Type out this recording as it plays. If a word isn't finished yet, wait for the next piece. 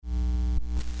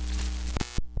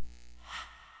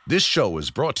This show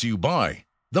is brought to you by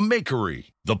The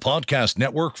Makery, the podcast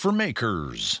network for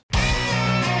makers. Are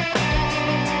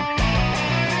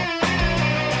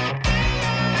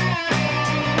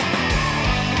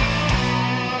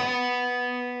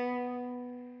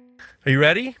you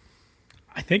ready?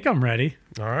 I think I'm ready.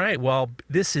 All right. Well,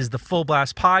 this is the Full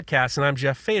Blast Podcast, and I'm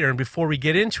Jeff Fader. And before we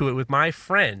get into it with my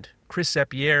friend, Chris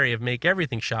Zepieri of Make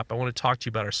Everything Shop, I want to talk to you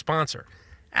about our sponsor,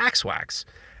 Axe Wax.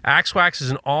 Axe Wax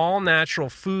is an all-natural,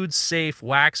 food-safe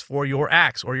wax for your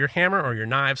axe or your hammer or your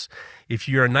knives. If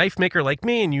you're a knife maker like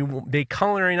me and you make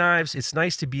culinary knives, it's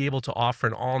nice to be able to offer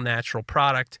an all-natural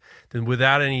product then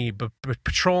without any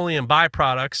petroleum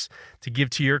byproducts to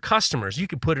give to your customers. You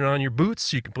can put it on your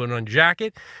boots, you can put it on your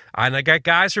jacket, and I got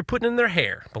guys who are putting it in their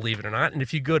hair, believe it or not. And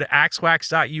if you go to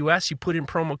axewax.us, you put in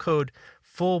promo code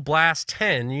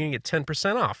FULLBLAST10, you can get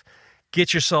 10% off.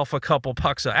 Get yourself a couple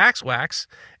pucks of Axe Wax,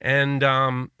 and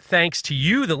thanks to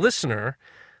you, the listener,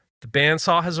 the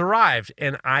bandsaw has arrived,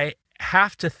 and I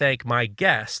have to thank my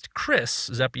guest, Chris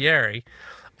Zepieri,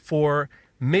 for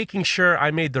making sure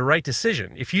I made the right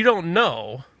decision. If you don't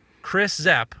know, Chris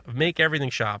Zepp of Make Everything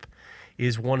Shop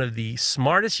is one of the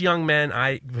smartest young men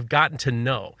I've gotten to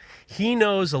know. He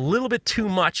knows a little bit too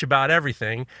much about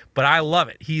everything, but I love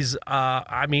it. He's,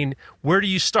 where do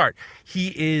you start? He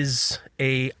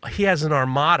has an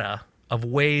armada of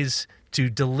ways to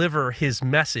deliver his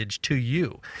message to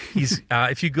you. He's,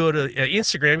 if you go to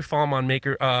Instagram, you follow him on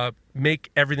Make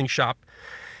Everything Shop.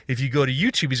 If you go to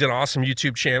YouTube, he's got an awesome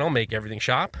YouTube channel, Make Everything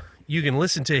Shop. You can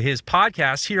listen to his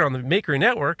podcast here on the Maker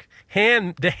Network,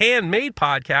 the Handmade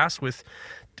Podcast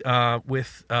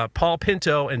with Paul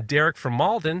Pinto and Derek from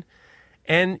Malden,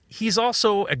 and he's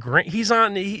also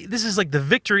this is like the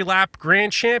Victory Lap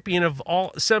Grand Champion of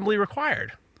all Assembly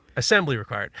Required.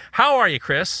 How are you,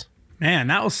 Chris? Man,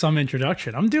 that was some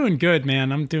introduction. I'm doing good,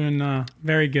 man. I'm doing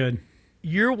very good.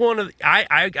 You're one of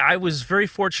I was very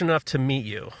fortunate enough to meet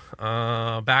you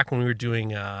back when we were doing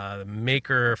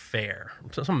Maker Fair.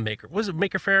 Was it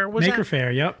Maker Fair? Maker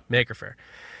Fair, yep. Maker Fair.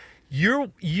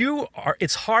 You are.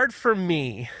 It's hard for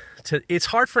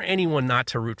anyone not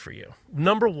to root for you.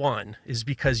 Number one is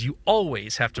because you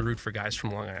always have to root for guys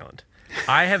from Long Island.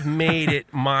 I have made it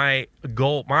my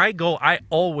goal. I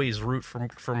always root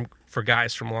for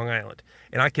guys from Long Island,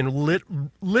 and I can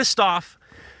list off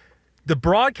the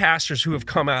broadcasters who have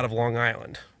come out of Long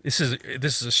Island. This is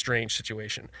a strange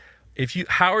situation. If you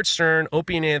Howard Stern,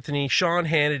 Opie and Anthony, Sean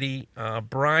Hannity,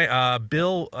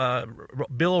 Bill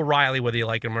O'Reilly, whether you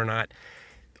like him or not,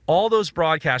 all those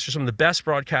broadcasters, some of the best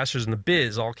broadcasters in the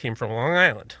biz, all came from Long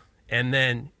Island. And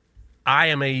then I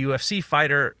am a UFC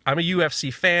fighter. I'm a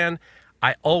UFC fan.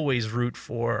 I always root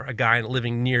for a guy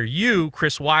living near you,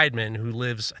 Chris Weidman, who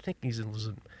lives, I think he lives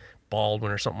in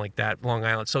Baldwin or something like that, Long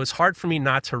Island. So it's hard for me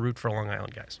not to root for Long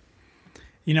Island guys.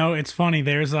 You know, it's funny.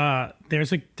 There's a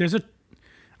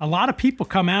lot of people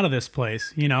come out of this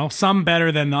place. You know, some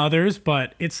better than others,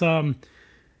 but it's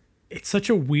such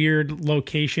a weird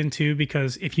location too,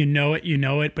 because if you know it, you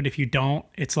know it. But if you don't,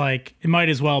 it's like it might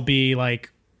as well be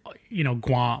like, you know,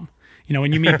 Guam. You know,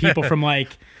 when you meet people from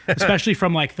like, especially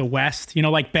from like the West, you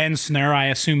know, like Ben Snur, I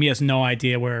assume he has no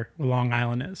idea where Long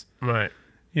Island is. Right.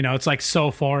 You know, it's like so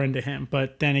foreign to him.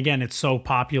 But then again, it's so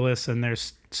populous and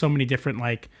there's so many different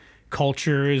like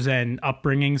cultures and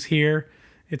upbringings here.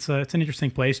 It's an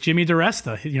interesting place. Jimmy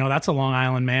DiResta, you know, that's a Long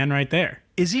Island man right there.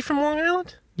 Is he from Long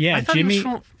Island? Yeah, Jimmy.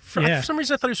 For some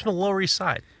reason, I thought he was from the Lower East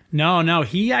Side. No.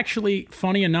 He actually,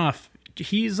 funny enough,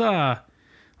 he's let's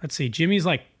see, Jimmy's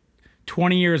like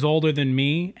 20 years older than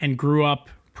me and grew up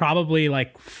probably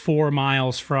like 4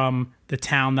 miles from the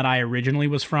town that I originally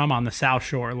was from on the South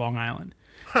Shore, Long Island.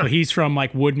 Huh. So he's from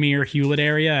like Woodmere, Hewlett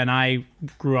area, and I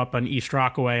grew up on East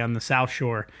Rockaway on the South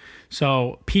Shore.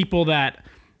 So people that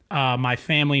my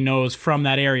family knows from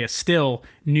that area still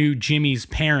knew Jimmy's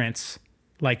parents.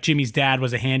 Like Jimmy's dad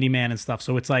was a handyman and stuff.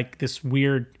 So it's like this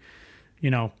weird,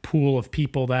 you know, pool of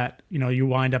people that, you know, you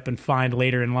wind up and find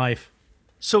later in life.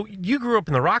 So you grew up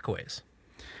in the Rockaways?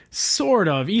 Sort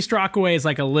of. East Rockaway is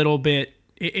like a little bit,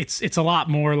 it's a lot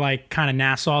more like kind of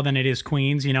Nassau than it is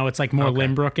Queens. You know, it's like more okay.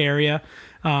 Lynbrook area.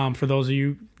 For those of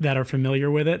you that are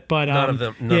familiar with it, but none of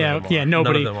them are. Nobody. None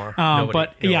of them are.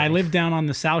 Nobody. I lived down on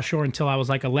the South Shore until I was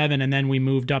like 11, and then we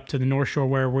moved up to the North Shore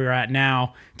where we're at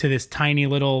now, to this tiny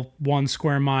little 1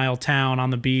 square mile town on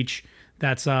the beach.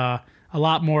 That's a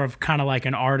lot more of kind of like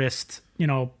an artist, you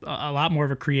know, a lot more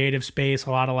of a creative space.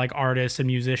 A lot of like artists and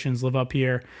musicians live up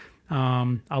here.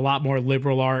 A lot more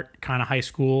liberal art kind of high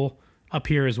school up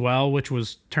here as well, which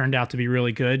turned out to be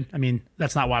really good. I mean,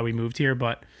 that's not why we moved here,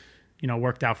 but you know,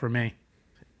 worked out for me.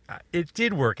 It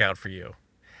did work out for you.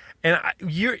 And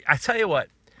I tell you what,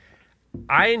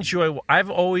 I've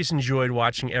always enjoyed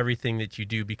watching everything that you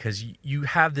do because you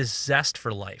have this zest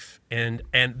for life. And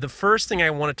the first thing I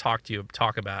want to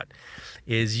talk about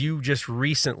is you just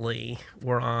recently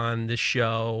were on the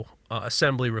show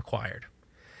Assembly Required.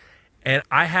 And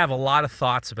I have a lot of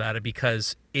thoughts about it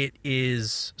because it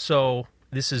is, so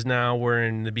this is now, we're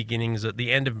in the beginnings at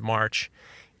the end of March.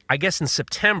 I guess in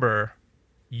September,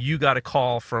 you got a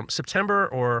call from September,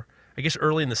 or I guess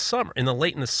early in the summer,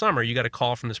 late in the summer, you got a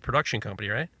call from this production company,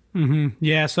 right? Mm-hmm.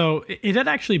 Yeah. So it had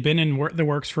actually been in the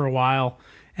works for a while.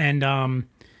 And,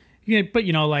 but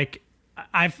like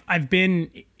I've been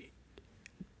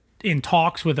in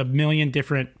talks with a million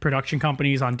different production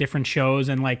companies on different shows,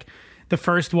 and like the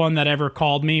first one that ever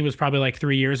called me was probably like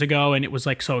 3 years ago, and it was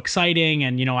like so exciting,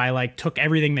 and I like took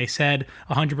everything they said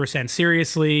 100%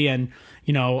 seriously, and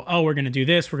oh, we're gonna do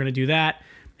this, we're gonna do that,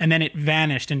 and then it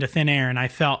vanished into thin air, and I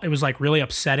felt it was like really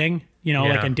upsetting,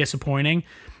 like, and disappointing.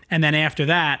 And then after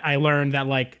that, I learned that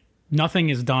like nothing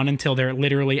is done until they're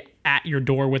literally at your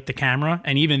door with the camera.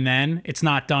 And even then, it's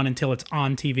not done until it's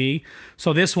on TV.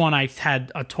 So this one, I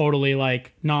had a totally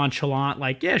like nonchalant,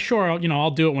 like, yeah, sure,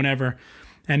 I'll do it whenever.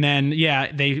 And then,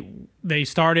 yeah, they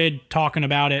started talking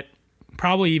about it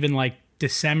probably even like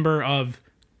December of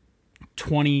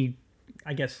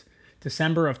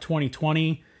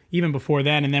 2020, even before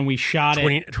then. And then we shot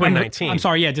it. 2019. I'm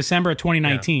sorry, yeah, December of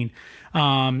 2019.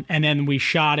 Yeah. And then we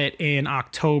shot it in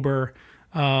October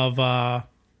of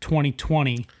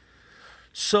 2020.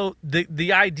 So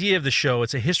the idea of the show,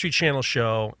 it's a History Channel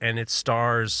show, and it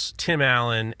stars Tim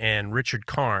Allen and Richard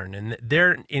Karn. And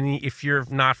if you're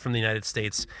not from the United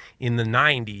States, in the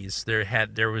 90s,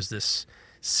 there was this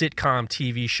sitcom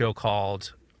TV show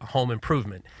called Home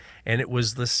Improvement, and it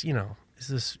was this,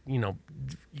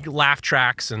 laugh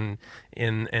tracks, and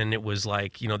it was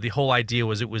like, the whole idea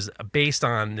was it was based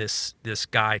on this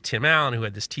guy Tim Allen, who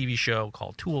had this TV show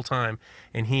called Tool Time,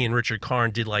 and he and Richard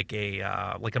Karn did like a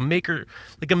maker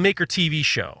TV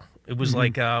show. It was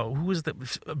like who was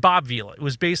Bob Vila. It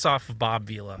was based off of Bob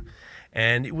Vila,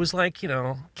 and it was like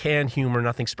canned humor,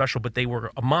 nothing special, but they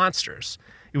were monsters.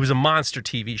 It was a monster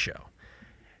TV show.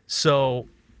 So,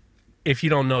 if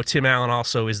you don't know, Tim Allen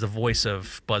also is the voice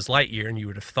of Buzz Lightyear, and you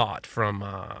would have thought from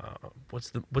what's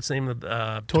the name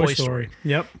of Toy Story?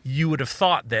 Yep. You would have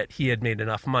thought that he had made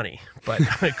enough money, but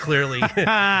clearly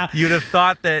you'd have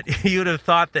thought that.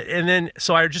 And then,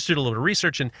 so I just did a little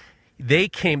research, and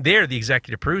they're the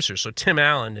executive producer. So Tim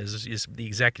Allen is the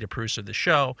executive producer of the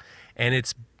show, and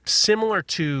it's similar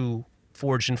to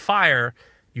Forged in Fire.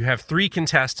 You have 3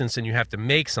 contestants, and you have to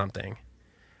make something.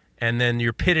 And then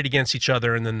you're pitted against each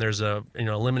other, and then there's a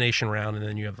elimination round, and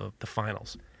then you have the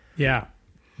finals. Yeah.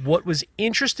 What was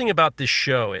interesting about this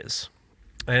show is,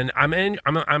 and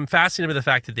I'm fascinated with the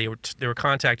fact that they were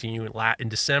contacting you in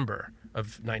December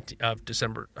of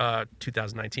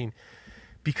 2019,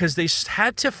 because they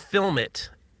had to film it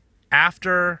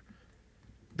after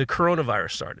the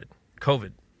coronavirus started,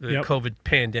 COVID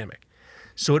pandemic.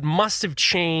 So it must have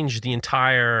changed the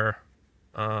entire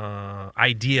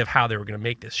idea of how they were going to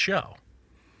make this show.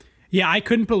 Yeah, I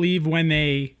couldn't believe when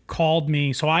they called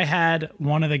me. So I had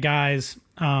one of the guys'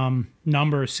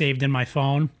 numbers saved in my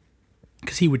phone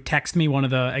because he would text me, one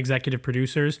of the executive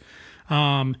producers.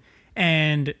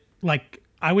 And like,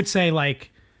 I would say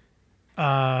like,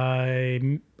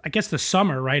 I guess the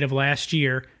summer, right, of last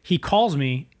year, he calls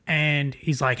me and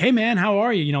he's like, "Hey man, how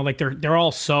are you?" Like they're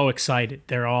all so excited.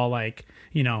 They're all like,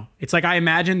 it's like, I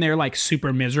imagine they're like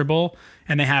super miserable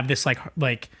and they have this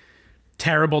like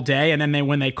terrible day, and then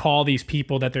when they call these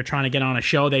people that they're trying to get on a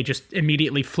show, they just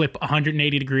immediately flip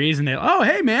 180 degrees and oh,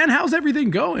 hey man, how's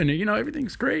everything going?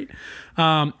 Everything's great.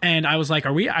 And I was like,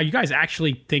 are you guys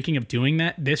actually thinking of doing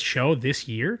this show this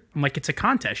year? I'm like, it's a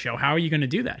contest show. How are you going to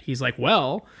do that? He's like,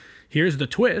 well, here's the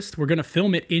twist. We're going to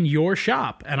film it in your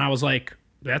shop. And I was like,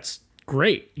 that's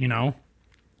great. I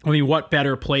mean, what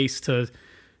better place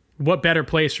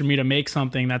for me to make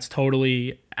something that's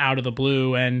totally out of the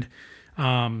blue and,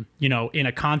 in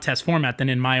a contest format than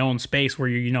in my own space where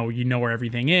you know where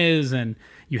everything is and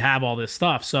you have all this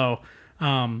stuff. So,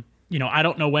 I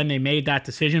don't know when they made that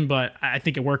decision, but I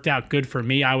think it worked out good for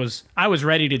me. I was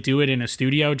ready to do it in a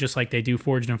studio just like they do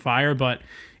Forged in Fire, but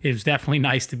it was definitely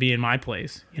nice to be in my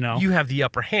place, You have the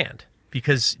upper hand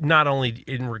because not only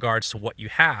in regards to what you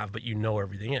have, but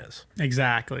everything is.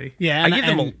 Exactly. Yeah. I give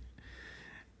them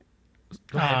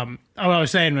what I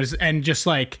was saying was, and just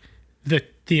like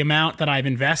the amount that I've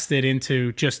invested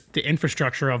into just the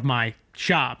infrastructure of my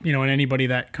shop, and anybody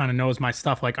that kind of knows my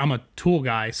stuff, like I'm a tool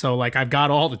guy. So like I've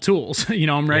got all the tools,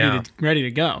 I'm ready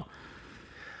to go.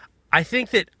 I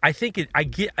get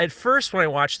at first when I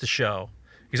watched the show,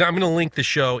 because I'm going to link the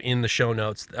show in the show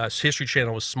notes. History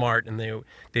Channel was smart, and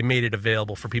they made it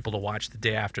available for people to watch the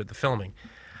day after the filming.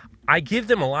 I give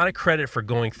them a lot of credit for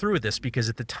going through this because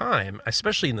at the time,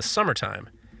 especially in the summertime,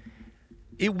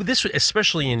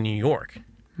 especially in New York,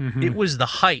 it was the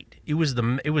height. It was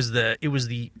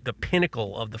the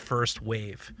pinnacle of the first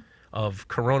wave of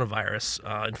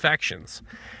coronavirus infections,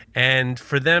 and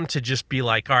for them to just be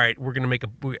like, all right, we're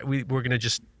gonna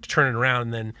just turn it around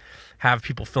and then have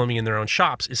people filming in their own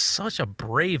shops is such a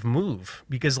brave move,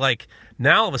 because like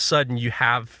now all of a sudden you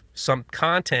have some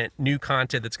new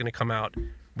content that's going to come out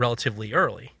relatively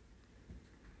early.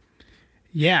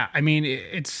 Yeah, I mean,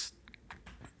 it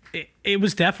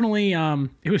was definitely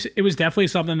it was definitely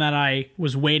something that I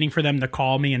was waiting for them to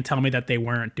call me and tell me that they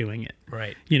weren't doing it.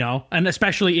 Right. You know, and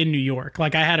especially in New York.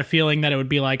 Like I had a feeling that it would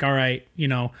be like, all right, you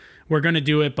know, we're going to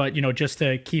do it, but you know, just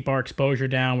to keep our exposure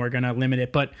down, we're going to limit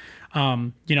it. But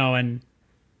you know, and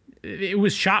it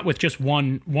was shot with just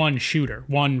one shooter,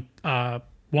 one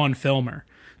filmer.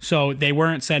 So they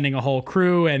weren't sending a whole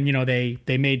crew, and you know, they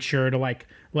made sure to like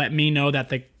let me know that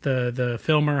the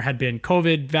filmer had been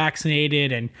COVID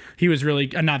vaccinated, and he was really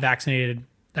not vaccinated.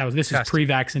 This is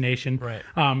pre-vaccination. Right.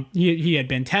 He had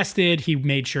been tested. He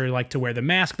made sure like to wear the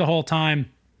mask the whole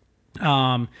time.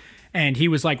 And he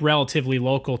was like relatively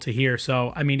local to here.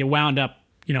 So I mean, it wound up,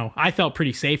 you know, I felt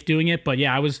pretty safe doing it, but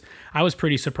yeah, I was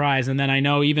pretty surprised. And then I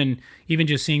know even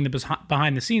just seeing the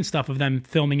behind the scenes stuff of them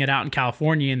filming it out in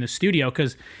California in the studio,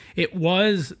 because it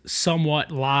was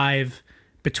somewhat live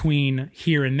between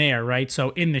here and there, right?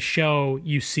 So in the show,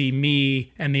 you see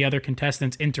me and the other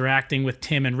contestants interacting with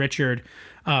Tim and Richard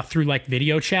through like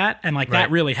video chat, and like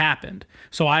that really happened.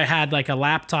 So I had like a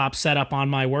laptop set up on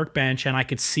my workbench, and I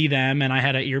could see them, and I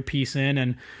had an earpiece in,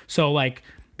 and so like,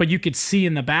 but you could see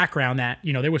in the background that,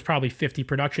 you know, there was probably 50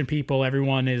 production people.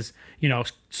 Everyone is, you know,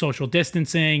 social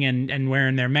distancing and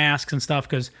wearing their masks and stuff,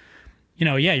 because, you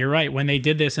know, yeah, you're right. When they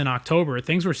did this in October,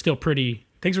 things were still pretty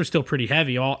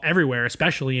heavy everywhere,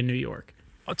 especially in New York.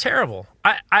 Oh, terrible.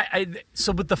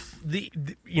 So, but the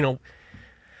you know,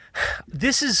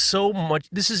 this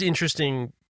is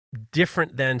interesting,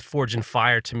 different than Forge and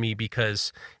Fire to me,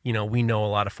 because, you know, we know a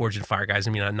lot of Forge and Fire guys.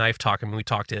 I mean, on Knife Talk, I mean, we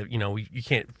talked to, you know, you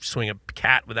can't swing a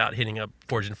cat without hitting a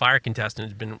Forge and Fire contestant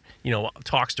who's been, you know,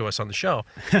 talks to us on the show.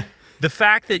 The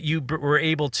fact that you were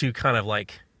able to kind of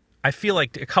like, I feel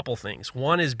like a couple things.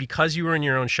 One is because you were in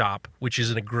your own shop, which is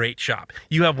in a great shop.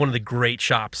 You have one of the great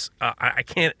shops. I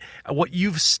can't. What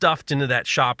you've stuffed into that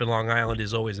shop in Long Island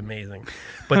is always amazing.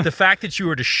 But the fact that you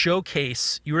were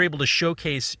able to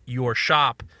showcase your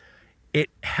shop, it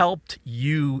helped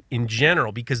you in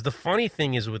general, because the funny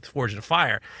thing is with Forge and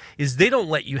Fire is they don't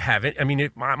let you have it. I mean,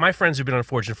 my friends who've been on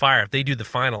Forge and Fire, if they do the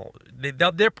final,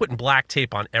 they're putting black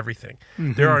tape on everything.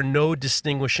 Mm-hmm. There are no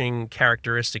distinguishing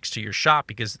characteristics to your shop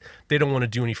because they don't want to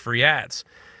do any free ads.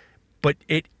 But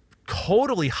it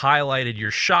totally highlighted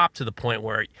your shop to the point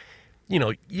where, you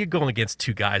know, you're going against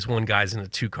two guys. One guy's in a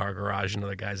 2-car garage,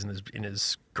 another guy's in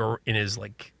his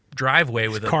like driveway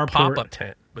with a pop-up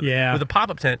tent. With a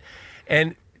pop-up tent.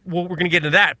 And well, we're going to get into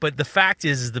that, but the fact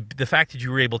is the fact that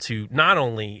you were able to not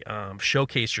only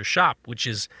showcase your shop, which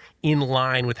is in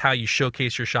line with how you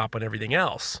showcase your shop on everything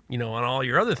else, you know, on all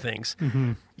your other things.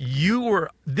 Mm-hmm.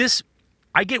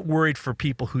 I get worried for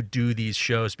people who do these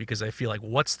shows, because I feel like,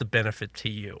 what's the benefit to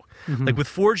you? Mm-hmm. Like with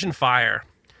Forge and Fire,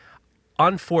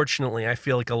 unfortunately, I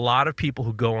feel like a lot of people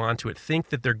who go onto it think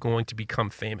that they're going to become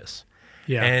famous.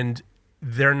 Yeah. And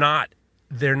they're not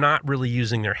really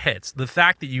using their heads. The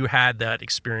fact that you had that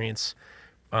experience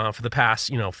for the past,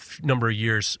 you know, number of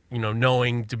years, you know,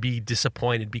 knowing to be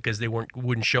disappointed because they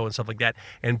wouldn't show and stuff like that,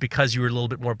 and because you were a little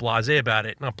bit more blasé about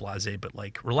it, not blasé, but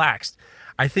like relaxed,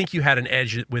 I think you had an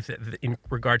edge with it in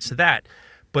regards to that.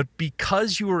 But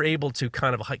because you were able to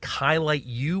kind of like highlight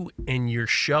you and your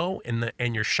show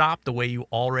and your shop the way you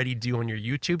already do on your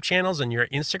YouTube channels and your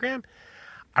Instagram,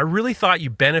 I really thought you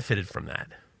benefited from that.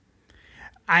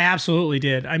 I absolutely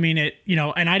did. I mean, it, you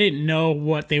know, and I didn't know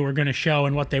what they were going to show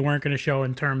and what they weren't going to show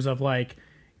in terms of like,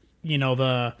 you know,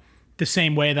 the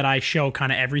same way that I show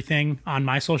kind of everything on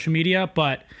my social media.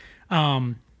 But,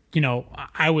 you know,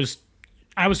 I was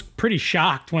pretty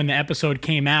shocked when the episode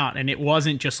came out, and it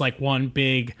wasn't just like one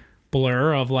big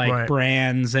blur of like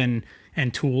brands and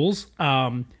tools.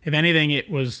 If anything, it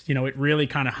was, you know, it really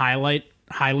kind of highlight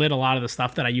a lot of the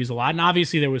stuff that I use a lot. And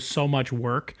obviously there was so much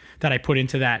work that I put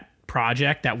into that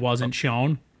project that wasn't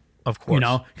shown, of course, you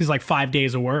know, because like 5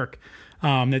 days of work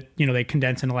that, you know, they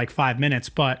condensed into like 5 minutes.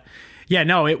 But yeah,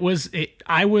 no,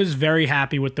 I was very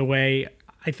happy with the way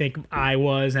I think I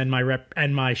was and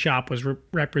my shop was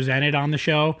represented on the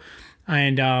show.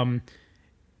 And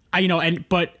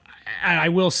but I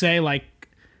will say, like,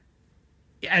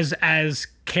 as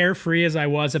carefree as I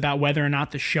was about whether or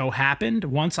not the show happened,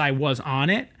 once I was on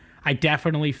it, I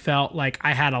definitely felt like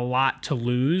I had a lot to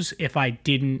lose if I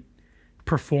didn't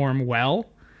perform well.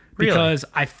 Really? Because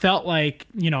I felt like,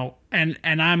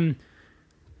 and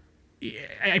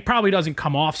it probably doesn't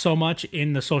come off so much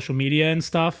in the social media and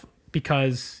stuff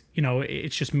because,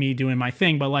 it's just me doing my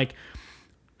thing. But like,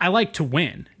 I like to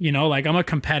win, like I'm a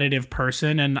competitive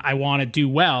person and I want to do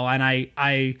well. And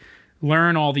I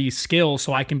learn all these skills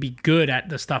so I can be good at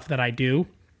the stuff that I do.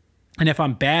 And if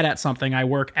I'm bad at something, I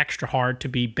work extra hard to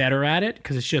be better at it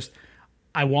because it's just,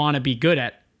 I want to be good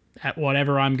at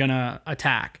whatever I'm going to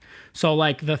attack. So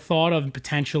like the thought of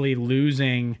potentially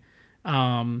losing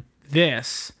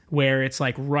this, where it's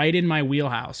like right in my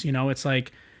wheelhouse, it's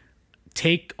like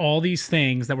take all these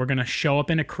things that we're going to show up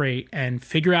in a crate and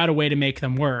figure out a way to make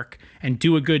them work and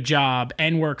do a good job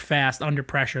and work fast under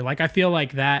pressure. Like I feel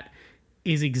like that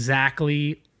is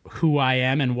exactly who I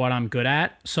am and what I'm good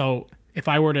at. So if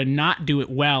I were to not do it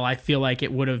well, I feel like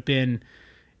it would have been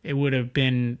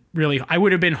really, I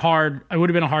would have been a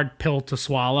hard pill to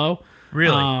swallow.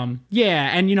 Really?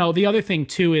 Yeah. And the other thing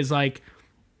too is like,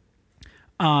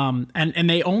 and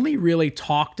they only really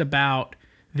talked about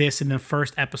this in the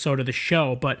first episode of the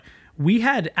show, but we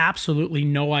had absolutely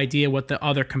no idea what the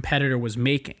other competitor was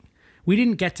making. We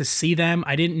didn't get to see them.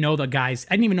 I didn't even know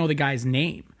the guy's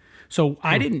name. So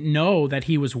I didn't know that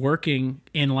he was working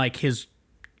in like his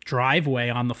driveway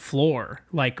on the floor,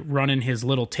 like running his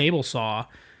little table saw,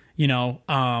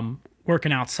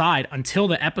 working outside until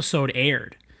the episode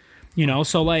aired,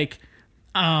 so like,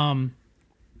 on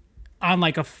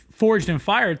like a Forged in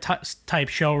Fire type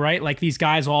show, right? Like these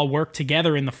guys all work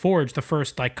together in the forge the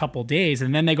first like couple days,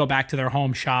 and then they go back to their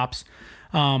home shops.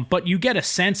 But you get a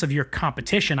sense of your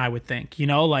competition, I would think,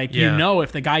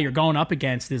 if the guy you're going up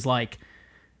against is like,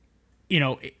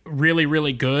 really,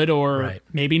 really good or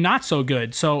maybe not so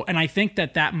good. So, and I think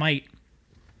that might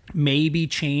maybe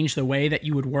change the way that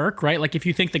you would work, right? Like if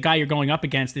you think the guy you're going up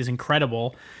against is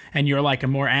incredible and you're like a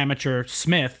more amateur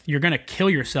smith, you're going to kill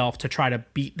yourself to try to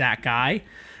beat that guy.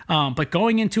 But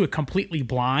going into it completely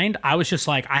blind, I was just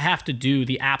like, I have to do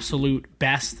the absolute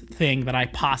best thing that I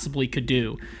possibly could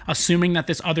do, assuming that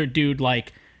this other dude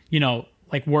like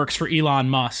works for Elon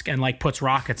Musk and like puts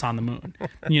rockets on the moon,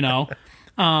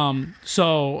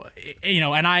 So,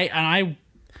 and I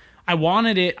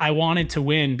wanted it. I wanted to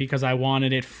win because I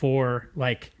wanted it for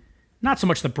like, not so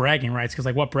much the bragging rights, because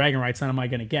like what bragging rights then am I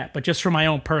going to get? But just for my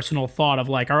own personal thought of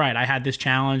like, all right, I had this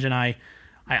challenge and I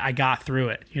got through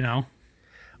it,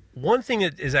 One thing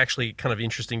that is actually kind of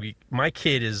interesting, my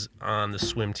kid is on the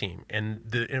swim team,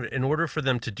 and in order for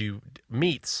them to do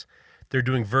meets, they're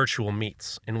doing virtual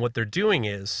meets. And what they're doing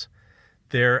is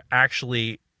they're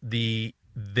actually,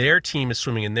 their team is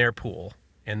swimming in their pool,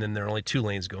 and then there are only 2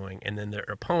 lanes going, and then their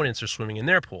opponents are swimming in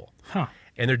their pool. Huh.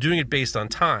 And they're doing it based on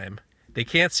time. They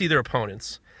can't see their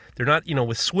opponents. They're not,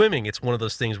 with swimming, it's one of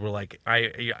those things where like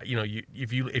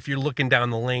if you're looking down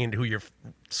the lane who you're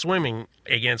swimming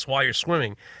against while you're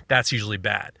swimming, that's usually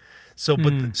bad. So,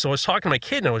 so I was talking to my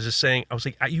kid and I was just saying, I was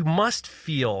like, you must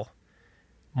feel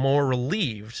more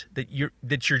relieved that you're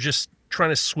just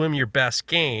trying to swim your best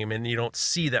game and you don't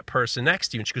see that person next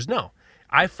to you. And she goes, no,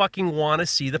 I fucking want to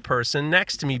see the person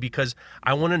next to me because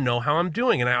I want to know how I'm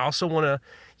doing. And I also want to,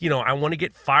 I want to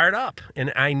get fired up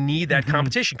and I need that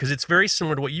competition because it's very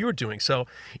similar to what you were doing. So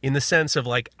in the sense of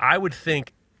like, I would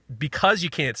think because you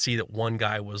can't see that one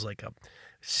guy was like a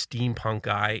steampunk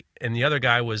guy and the other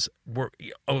guy was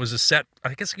a set,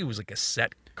 I guess he was like a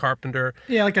set carpenter.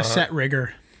 Yeah, like a set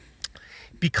rigger.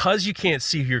 Because you can't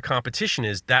see who your competition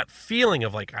is, that feeling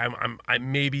of like, I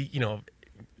maybe,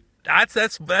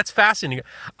 that's fascinating.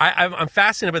 I'm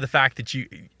fascinated by the fact that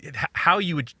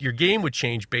your game would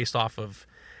change based off of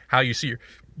how you see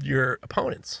your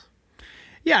opponents.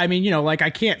 Yeah, I mean, like I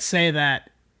can't say that,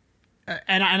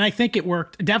 and I think it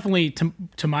worked definitely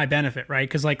to my benefit, right?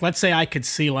 Because like let's say I could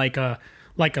see like a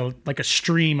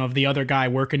stream of the other guy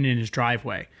working in his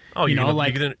driveway. Oh, you're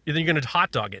gonna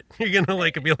hot dog it. You're gonna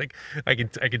like be like I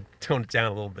could tone it down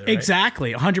a little bit. Right?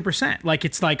 Exactly, 100%. Like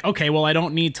it's like okay, well I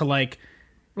don't need to like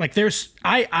there's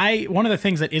I one of the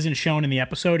things that isn't shown in the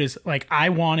episode is like I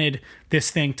wanted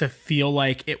this thing to feel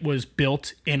like it was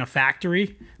built in a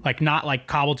factory, like not like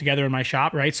cobbled together in my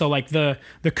shop, right? So like the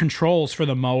controls for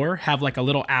the mower have like a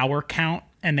little hour count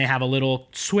and they have a little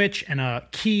switch and a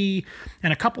key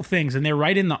and a couple things and they're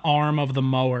right in the arm of the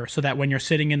mower so that when you're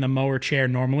sitting in the mower chair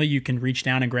normally you can reach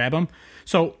down and grab them.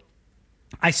 So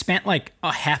I spent like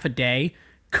a half a day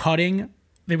cutting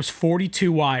there was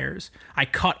 42 wires. I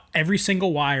cut every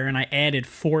single wire and I added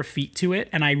 4 feet to it,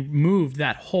 and I moved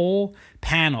that whole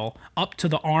panel up to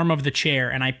the arm of the chair,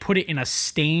 and I put it in a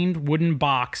stained wooden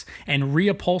box and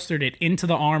reupholstered it into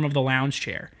the arm of the lounge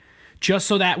chair, just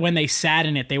so that when they sat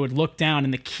in it, they would look down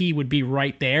and the key would be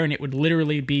right there, and it would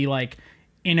literally be like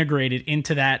integrated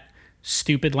into that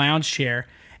stupid lounge chair.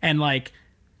 And like,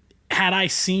 had I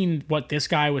seen what this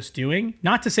guy was doing,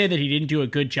 not to say that he didn't do a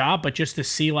good job, but just to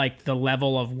see like the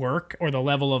level of work or the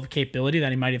level of capability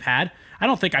that he might have had, I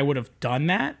don't think I would have done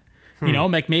that. You know,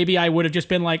 like maybe I would have just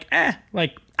been like,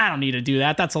 like I don't need to do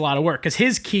that. That's a lot of work. Because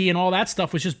his key and all that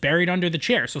stuff was just buried under the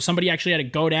chair. So somebody actually had to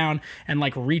go down and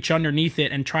like reach underneath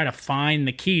it and try to find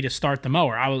the key to start the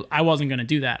mower. I wasn't going to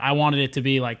do that. I wanted it to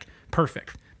be like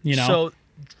perfect, you know?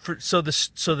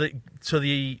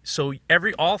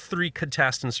 All 3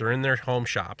 contestants are in their home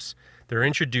shops. They're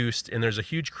introduced, and there's a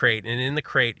huge crate, and in the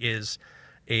crate is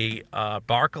a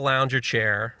Barcalounger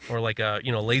chair, or like a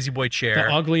lazy boy chair.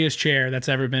 The ugliest chair that's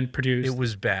ever been produced. It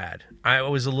was bad. I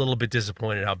was a little bit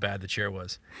disappointed how bad the chair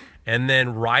was. And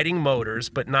then riding motors,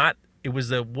 but not. It was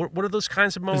the what are those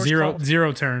kinds of motors called?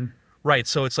 Zero turn. Right,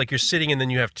 so it's like you're sitting, and then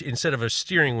you have instead of a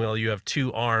steering wheel, you have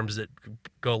 2 arms that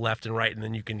go left and right, and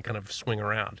then you can kind of swing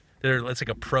around. It's like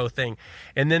a pro thing.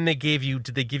 And then did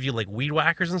they give you like weed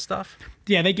whackers and stuff?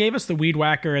 Yeah, they gave us the weed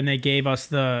whacker, and they gave us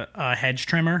the hedge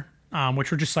trimmer, which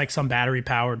were just like some battery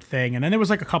powered thing. And then there was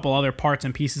like a couple other parts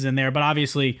and pieces in there, but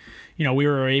obviously, we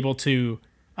were able to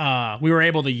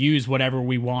use whatever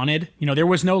we wanted. There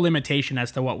was no limitation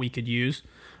as to what we could use.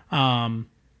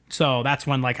 So that's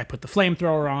when like I put the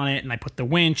flamethrower on it, and I put the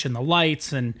winch and the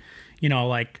lights, and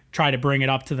like try to bring it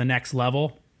up to the next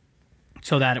level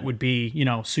so that it would be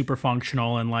super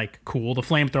functional and like cool. The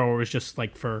flamethrower was just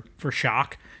like for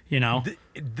shock. The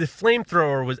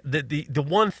flamethrower was the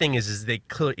one thing is they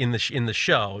in the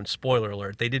show, and spoiler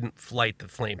alert, they didn't flight the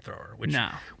flamethrower,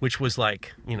 which was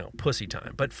like pussy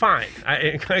time. But fine,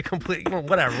 I completely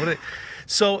whatever.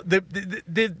 So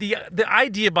the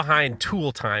idea behind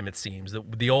Tool Time, it seems,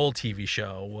 the old TV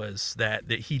show was that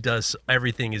he does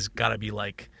everything is got to be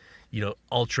like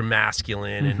ultra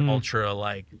masculine and ultra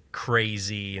like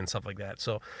crazy and stuff like that.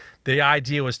 So the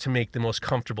idea was to make the most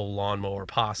comfortable lawnmower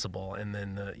possible. And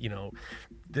then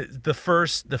the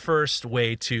first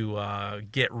way to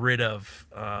get rid of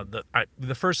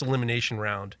the first elimination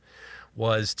round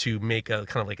was to make a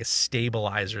kind of like a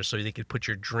stabilizer, so they could put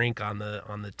your drink on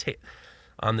the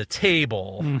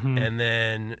table, and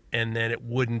then it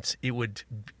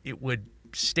would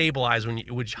stabilize when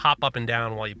it would hop up and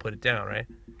down while you put it down, right?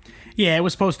 Yeah, it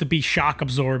was supposed to be shock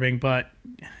absorbing, but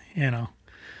I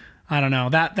don't know.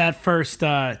 That first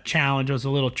challenge was a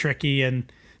little tricky,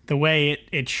 and the way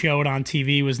it showed on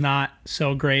TV was not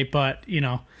so great. But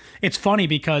it's funny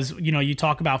because you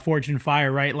talk about Forged in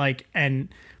Fire, right? Like, and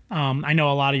I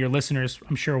know a lot of your listeners,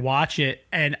 I'm sure, watch it.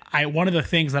 And one of the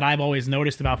things that I've always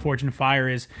noticed about Forged in Fire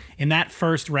is in that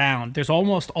first round, there's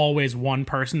almost always one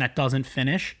person that doesn't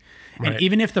finish. Right. And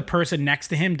even if the person next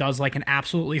to him does like an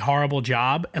absolutely horrible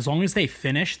job, as long as they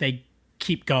finish, they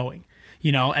keep going,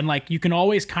 and like you can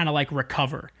always kind of like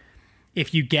recover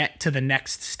if you get to the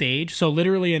next stage. So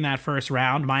literally in that first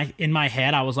round, in my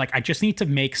head, I was like, I just need to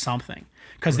make something,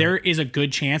 because there is a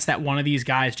good chance that one of these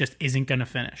guys just isn't going to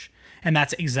finish. And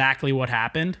that's exactly what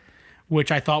happened,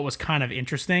 which I thought was kind of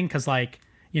interesting because like,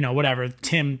 whatever,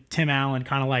 Tim Allen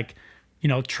kind of like,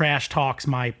 trash talks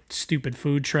my stupid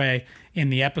food tray in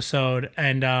the episode,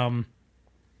 and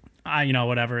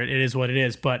whatever, it is what it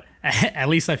is, but at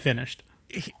least I finished.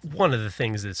 One of the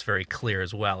things that's very clear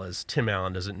as well is Tim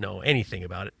Allen doesn't know anything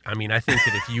about it. I mean, I think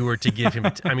that if you were to give him,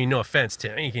 no offense,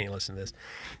 Tim, you can't listen to this.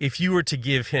 If you were to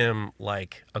give him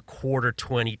like a quarter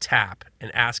 20 tap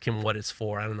and ask him what it's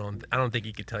for, I don't know. I don't think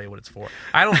he could tell you what it's for.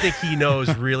 I don't think he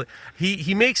knows really.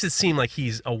 He makes it seem like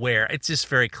he's aware. It's just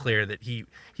very clear that he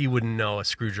wouldn't know a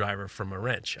screwdriver from a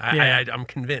wrench. I'm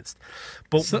convinced.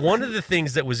 But one of the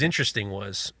things that was interesting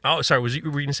was, were you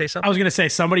going to say something? I was going to say,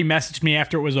 somebody messaged me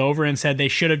after it was over and said they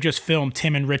should have just filmed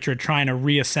Tim and Richard trying to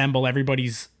reassemble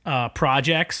everybody's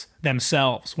projects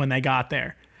themselves when they got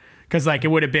there. Because like it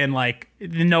would have been like,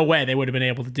 no way they would have been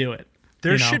able to do it.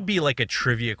 There should be like a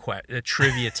trivia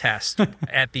test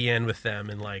at the end with them,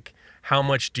 and like, how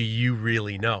much do you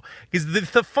really know?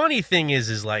 Because the funny thing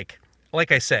is like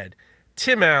I said,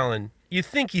 Tim Allen, you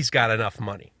think he's got enough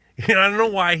money. I don't know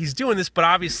why he's doing this, but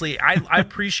obviously I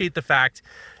appreciate the fact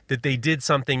that they did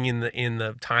something in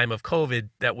the time of COVID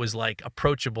that was like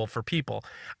approachable for people.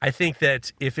 I think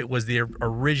that if it was the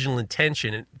original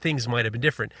intention, things might have been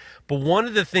different. But one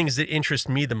of the things that interests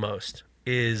me the most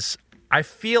is I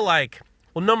feel like,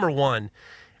 well, number one,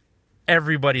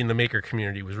 everybody in the maker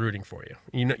community was rooting for you.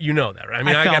 You know that, right? I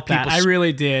mean, I felt got people. that. I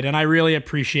really did, and I really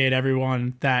appreciate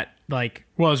everyone that like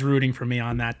was rooting for me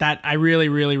on that. That I really,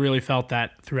 really, really felt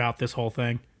that throughout this whole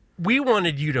thing. We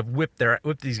wanted you to whip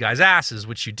these guys' asses,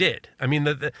 which you did. I mean,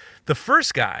 the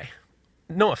first guy,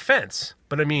 no offense,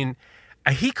 but I mean,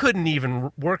 he couldn't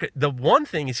even work it. The one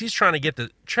thing is he's trying to get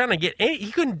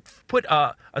he couldn't put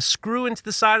a screw into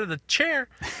the side of the chair,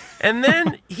 and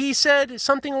then he said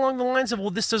something along the lines of, "Well,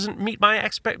 this doesn't meet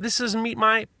this doesn't meet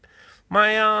my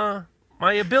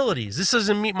abilities. This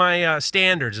doesn't meet my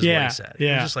standards," is what he said. Yeah.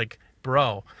 It was just like,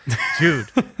 bro, dude,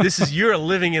 you're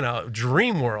living in a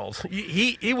dream world.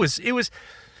 It was.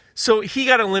 So he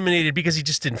got eliminated because he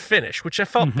just didn't finish, which I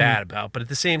felt bad about. But at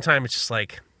the same time, it's just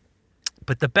like.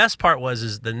 But the best part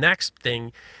is the next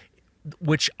thing,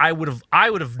 which I would have,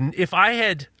 if I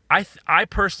had, I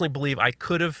personally believe I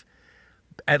could have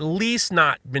at least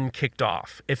not been kicked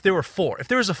off. If there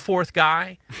was a fourth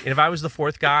guy, and if I was the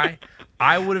fourth guy,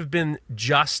 I would have been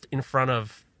just in front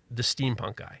of the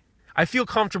steampunk guy. I feel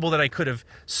comfortable that I could have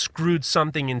screwed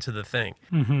something into the thing.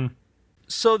 Mm-hmm.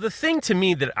 So the thing to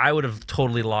me that I would have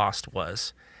totally lost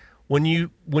was when you're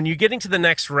getting to the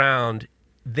next round,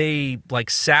 they like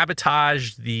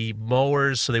sabotaged the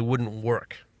mowers so they wouldn't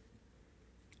work.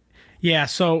 Yeah,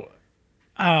 so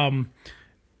funny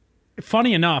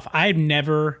enough, I've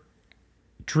never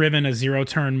driven a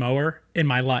zero-turn mower in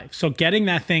my life. So getting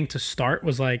that thing to start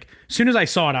was like, as soon as I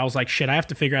saw it, I was like, shit, I have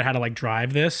to figure out how to like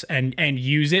drive this and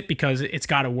use it because it's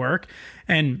got to work.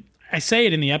 And I say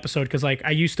it in the episode because like I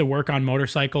used to work on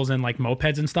motorcycles and like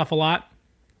mopeds and stuff a lot.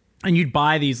 And you'd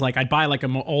buy these, like, I'd buy like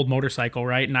an old motorcycle,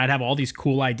 right? And I'd have all these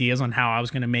cool ideas on how I was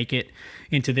going to make it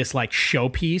into this like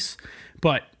showpiece.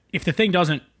 But if the thing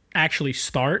doesn't actually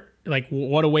start, like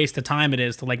what a waste of time it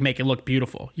is to like make it look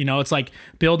beautiful. You know, it's like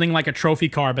building like a trophy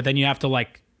car, but then you have to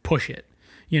like push it,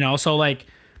 you know? So like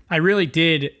I really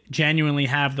did genuinely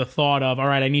have the thought of, all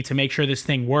right, I need to make sure this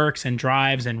thing works and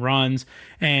drives and runs.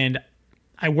 And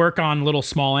I work on little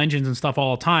small engines and stuff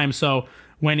all the time. So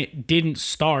when it didn't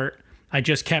start, I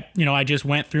just kept, I just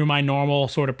went through my normal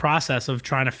sort of process of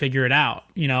trying to figure it out,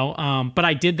 but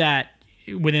I did that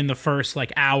within the first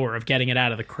like hour of getting it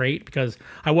out of the crate because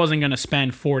I wasn't going to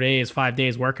spend 5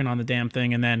 days working on the damn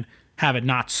thing and then have it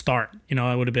not start. It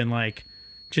would have been like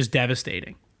just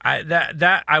devastating.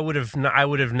 I would have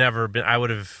never been. I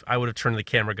would have turned to the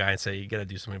camera guy and say, "You got to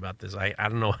do something about this. I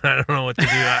don't know. I don't know what to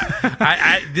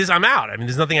do. I'm out. I mean,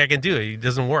 there's nothing I can do. It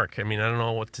doesn't work. I mean, I don't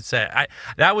know what to say.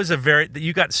 That was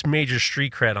you got major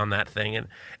street cred on that thing,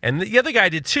 and the other guy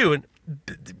did too. And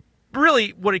really,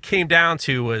 what it came down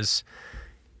to was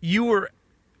you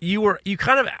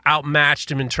kind of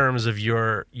outmatched him in terms of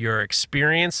your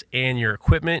experience and your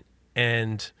equipment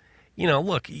and.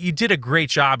 Look, you did a great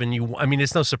job, and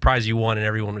it's no surprise you won, and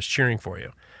everyone was cheering for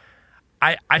you.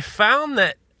 I found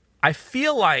that I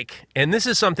feel like, and this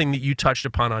is something that you touched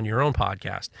upon on your own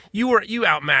podcast. You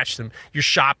outmatched them. Your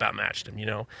shop outmatched them.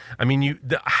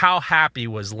 How happy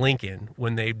was Lincoln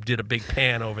when they did a big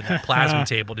pan over that plasma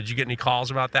table? Did you get any calls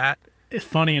about that?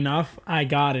 Funny enough, I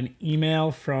got an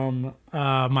email from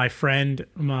my friend,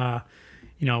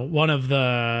 one of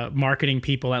the marketing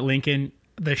people at Lincoln.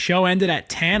 The show ended at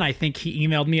 10. I think he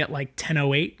emailed me at like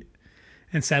 10:08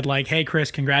 and said like, "Hey Chris,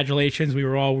 congratulations. We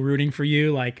were all rooting for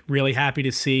you. Like really happy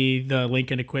to see the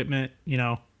Lincoln equipment,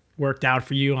 worked out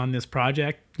for you on this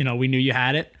project. We knew you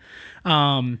had it."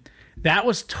 That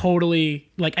was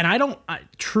totally like, and I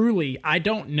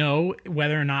don't know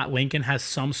whether or not Lincoln has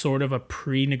some sort of a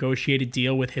pre-negotiated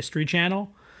deal with History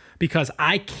Channel because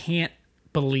I can't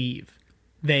believe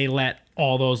they let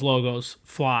all those logos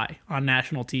fly on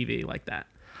national TV like that.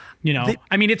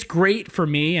 It's great for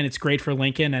me and it's great for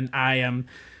Lincoln. And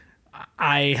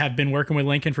I have been working with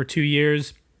Lincoln for 2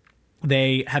 years.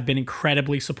 They have been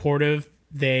incredibly supportive.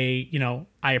 I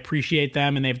appreciate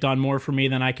them and they've done more for me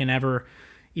than I can ever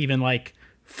even like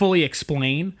fully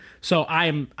explain. So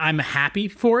I'm happy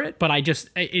for it, but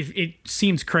it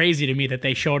seems crazy to me that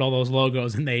they showed all those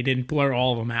logos and they didn't blur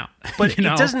all of them out. But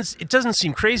it doesn't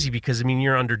seem crazy because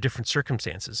you're under different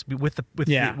circumstances with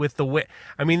the way.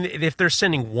 If they're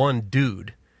sending one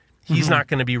dude, he's not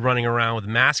going to be running around with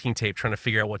masking tape trying to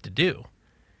figure out what to do.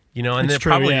 And they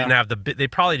probably didn't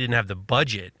have the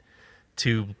budget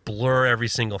to blur every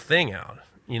single thing out.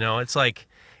 It's like.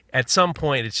 At some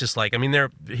point, it's just like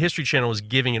their History Channel was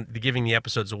giving the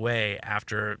episodes away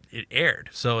after it aired,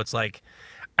 so it's like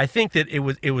I think that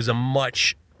it was a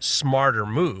much smarter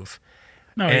move,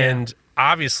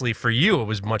 obviously for you it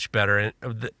was much better.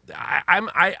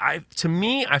 And to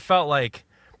me, I felt like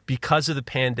because of the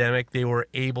pandemic, they were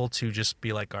able to just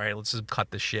be like, all right, let's just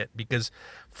cut the shit. Because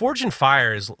Forge and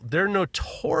Fire they're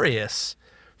notorious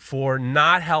for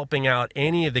not helping out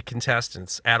any of the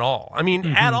contestants at all. I mean,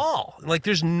 at all. Like,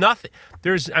 there's nothing.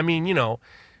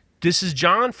 This is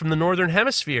John from the Northern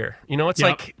Hemisphere. It's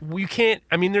like, you can't,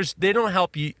 they don't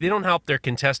help you. They don't help their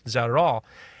contestants out at all.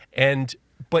 And,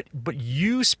 but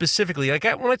you specifically, like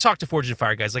when I talk to Forge and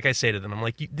Fire guys, like I say to them, I'm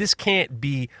like, you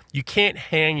can't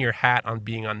hang your hat on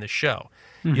being on this show.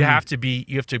 Mm-hmm. It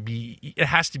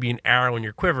has to be an arrow in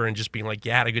your quiver and just being like,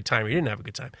 you had a good time or you didn't have a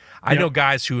good time. I know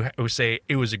guys who say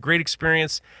it was a great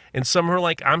experience, and some are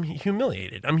like, I'm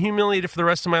humiliated. I'm humiliated for the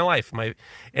rest of my life. And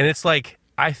it's like,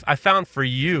 I found for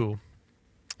you,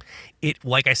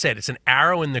 like I said, it's an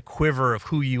arrow in the quiver of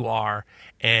who you are,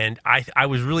 and I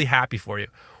was really happy for you.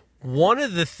 One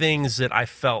of the things that I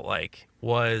felt like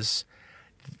was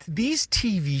these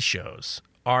TV shows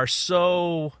are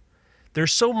they're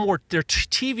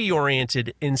TV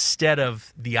oriented instead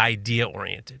of the idea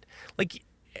oriented. Like,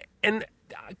 and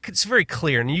it's very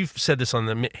clear, and you've said this on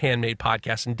the Handmade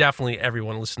podcast, and definitely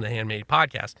everyone listen to the Handmade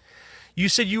podcast. You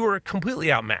said you were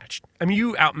completely outmatched. I mean,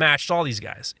 you outmatched all these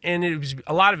guys, and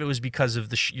a lot of it was because of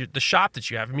the shop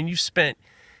that you have. I mean, you spent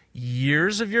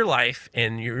years of your life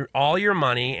and all your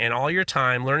money and all your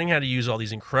time learning how to use all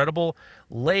these incredible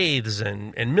lathes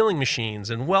and milling machines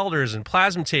and welders and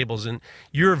plasma tables, and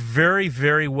you're very,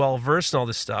 very well versed in all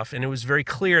this stuff. And it was very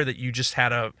clear that you just had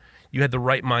the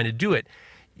right mind to do it.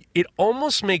 It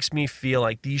almost makes me feel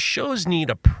like these shows need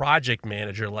a project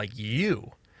manager like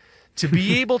you to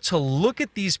be able to look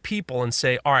at these people and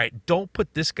say, all right, don't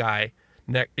put this guy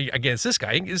against this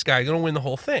guy. This guy's going to win the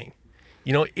whole thing.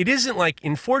 It isn't like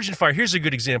in Forge and Fire. Here's a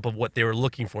good example of what they were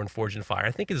looking for in Forge and Fire.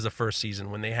 I think it was the first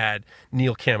season when they had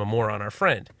Neil Kamimura on, our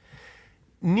friend.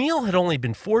 Neil had only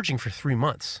been forging for 3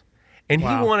 months, and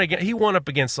he won up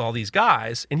against all these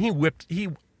guys, and he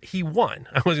won.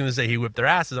 I was going to say he whipped their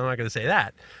asses. I'm not going to say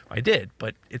that. I did,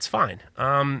 but it's fine.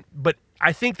 But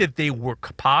I think that they were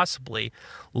possibly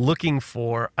looking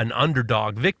for an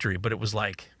underdog victory, but it was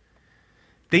like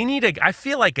I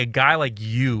feel like a guy like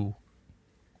you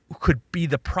could be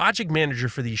the project manager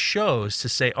for these shows to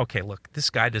say, okay, look, the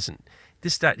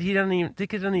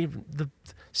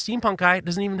steampunk guy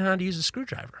doesn't even know how to use a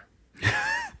screwdriver.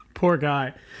 Poor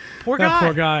guy. Poor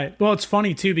guy. Well, it's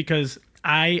funny too, because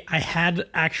I had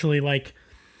actually, like,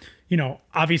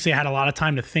 obviously I had a lot of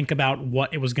time to think about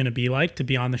what it was going to be like to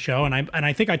be on the show. And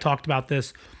I think I talked about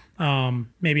this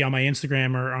maybe on my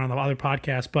Instagram or on the other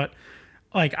podcast, but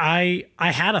like I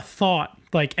had a thought,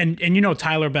 like, and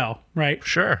Tyler Bell, right?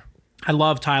 Sure. I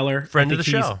love Tyler. Friend of the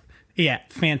show. Yeah.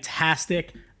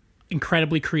 Fantastic,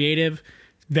 incredibly creative,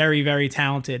 very, very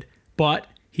talented, but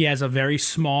he has a very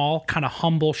small, kind of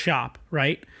humble shop,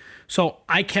 right? So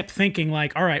I kept thinking,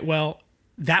 like, all right, well,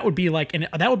 that would be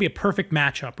a perfect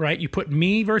matchup, right? You put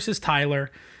me versus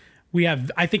Tyler.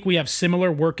 I think we have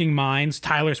similar working minds.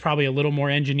 Tyler's probably a little more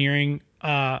engineering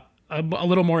kind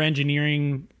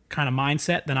of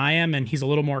mindset than I am, and he's a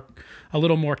little more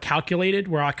calculated,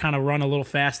 where I kind of run a little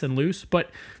fast and loose. But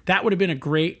that would have been a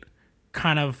great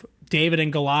kind of David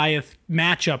and Goliath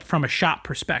matchup from a shop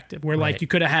perspective, where like you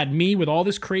could have had me with all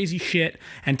this crazy shit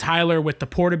and Tyler with the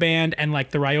Portaband and like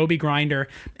the Ryobi grinder.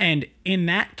 And in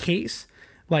that case,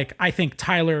 like, I think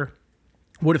Tyler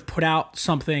would have put out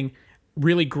something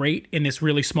really great in this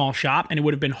really small shop, and it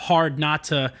would have been hard not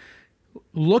to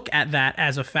look at that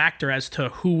as a factor as to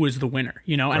who was the winner,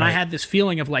 And I had this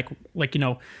feeling of like,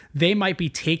 they might be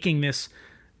taking this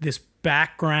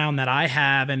background that I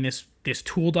have and this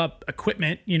tooled up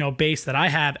equipment, base that I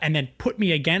have, and then put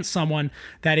me against someone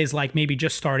that is like maybe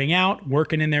just starting out,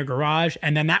 working in their garage,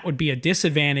 and then that would be a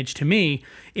disadvantage to me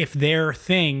if their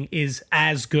thing is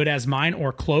as good as mine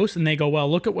or close, and they go,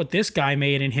 well, look at what this guy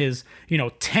made in his,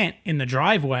 tent in the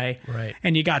driveway, right?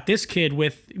 And you got this kid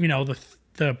with,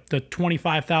 the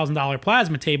 $25,000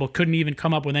 plasma table couldn't even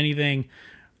come up with anything,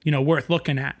 worth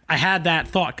looking at. I had that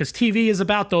thought because TV is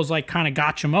about those like kind of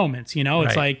gotcha moments,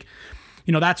 It's like,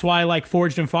 that's why like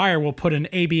Forged and Fire will put an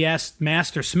ABS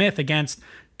Master Smith against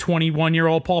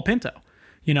 21-year-old Paul Pinto,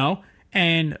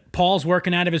 and Paul's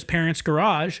working out of his parents'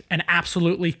 garage and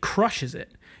absolutely crushes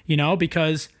it,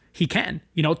 because he can,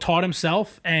 taught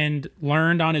himself and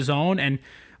learned on his own. And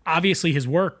obviously his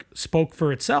work spoke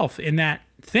for itself in that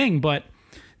thing, but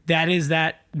that is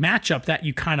that matchup that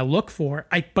you kind of look for.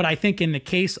 But I think in the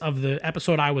case of the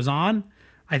episode I was on,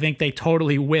 I think they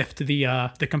totally whiffed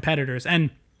the competitors.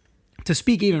 And to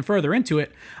speak even further into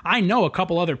it, I know a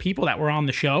couple other people that were on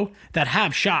the show that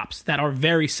have shops that are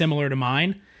very similar to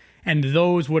mine, and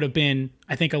those would have been,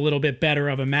 I think, a little bit better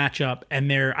of a matchup.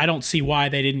 And I don't see why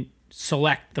they didn't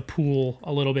select the pool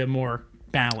a little bit more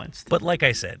balanced. But like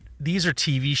I said, these are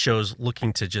TV shows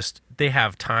looking to they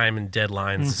have time and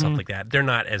deadlines and stuff like that. They're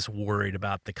not as worried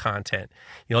about the content.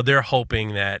 They're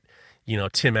hoping that,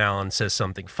 Tim Allen says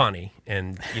something funny,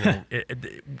 and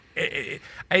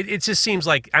it just seems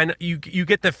like you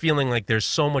get the feeling like there's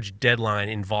so much deadline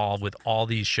involved with all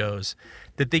these shows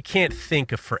that they can't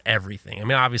think of for everything. I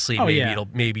mean, obviously,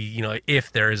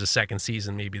 if there is a second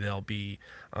season, maybe there'll be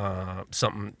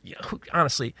something.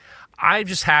 Honestly, I'm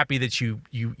just happy that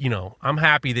I'm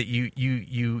happy that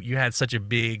you had such a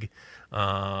big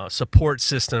support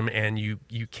system, and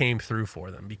you came through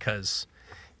for them, because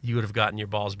you would have gotten your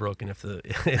balls broken if the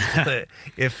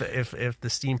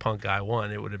steampunk guy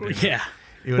won. It would have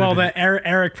been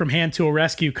Eric from Hand Tool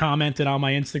Rescue commented on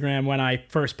my Instagram when I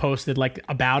first posted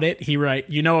about it. He wrote,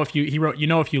 if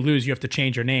you lose, you have to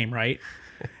change your name, right?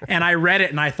 And I read it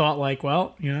and I thought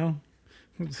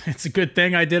it's a good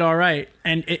thing I did all right.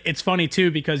 And it's funny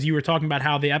too, because you were talking about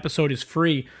how the episode is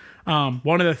free.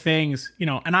 One of the things,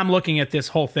 and I'm looking at this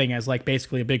whole thing as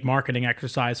basically a big marketing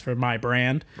exercise for my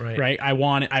brand, right?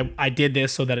 I did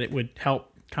this so that it would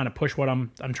help kind of push what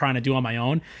I'm trying to do on my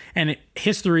own. And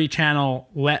History Channel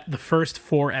let the first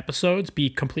 4 episodes be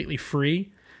completely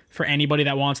free for anybody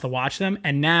that wants to watch them.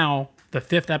 And now the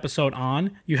 5th episode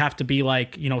on, you have to be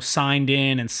signed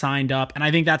in and signed up. And I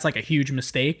think that's a huge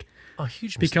mistake. A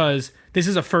huge mistake. Because this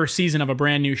is a first season of a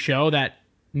brand new show that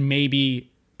maybe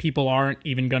people aren't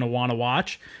even going to want to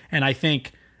watch. And I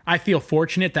feel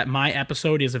fortunate that my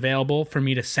episode is available for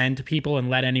me to send to people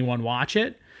and let anyone watch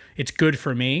it. It's good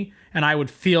for me. And I would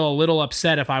feel a little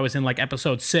upset if I was in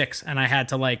episode 6 and I had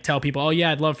to tell people, oh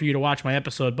yeah, I'd love for you to watch my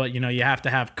episode, but you have to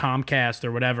have Comcast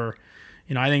or whatever.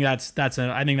 I think that's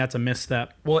a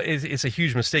misstep. Well, it's a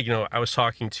huge mistake. I was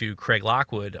talking to Craig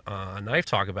Lockwood on Knife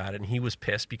Talk about it, and he was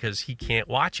pissed because he can't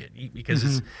watch it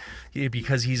because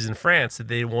he's in France, that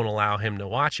they won't allow him to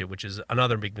watch it, which is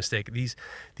another big mistake.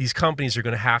 These companies are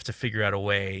going to have to figure out a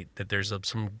way that there's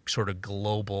some sort of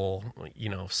global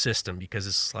system, because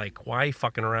it's why are you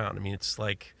fucking around? I mean, it's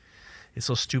it's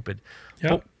so stupid.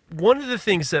 Yep. But one of the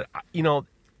things that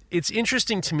it's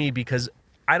interesting to me, because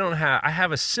I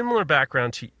have a similar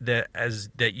background to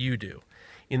that you do,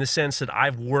 in the sense that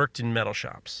I've worked in metal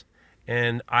shops,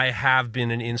 and I have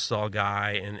been an install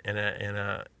guy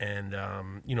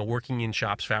and working in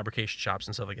shops, fabrication shops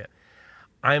and stuff like that.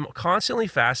 I'm constantly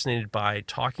fascinated by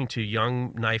talking to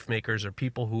young knife makers or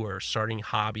people who are starting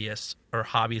hobbyists or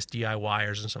hobbyist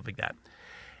DIYers and stuff like that.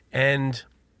 And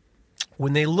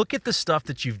when they look at the stuff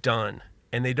that you've done,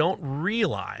 and they don't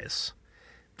realize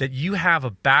that you have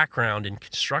a background in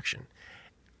construction.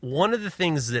 One of the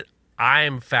things that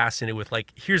I'm fascinated with,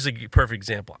 here's a perfect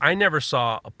example. I never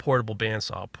saw a portable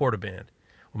bandsaw, a Portaband,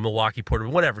 or Milwaukee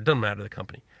Portable, whatever, doesn't matter the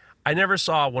company. I never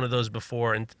saw one of those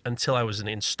before until I was an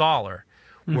installer,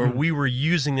 where we were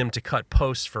using them to cut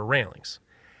posts for railings.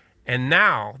 And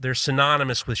now they're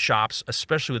synonymous with shops,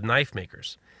 especially with knife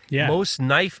makers. Yeah. Most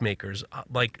knife makers,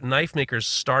 knife makers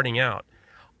starting out,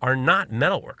 are not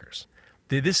metal workers.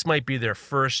 This might be their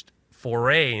first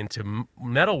foray into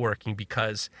metalworking,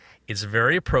 because it's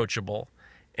very approachable,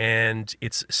 and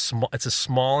it's a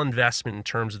small investment in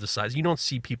terms of the size. You don't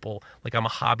see people I'm a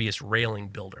hobbyist railing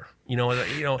builder.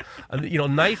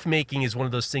 Knife making is one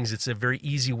of those things. It's a very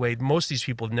easy way. Most of these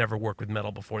people have never worked with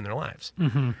metal before in their lives.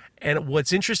 And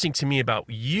what's interesting to me about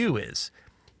you is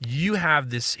you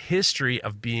have this history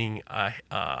of being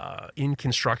in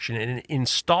construction and an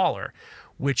installer,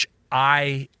 which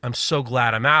I am so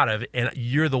glad I'm out of, and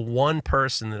you're the one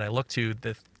person that I look to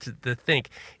think,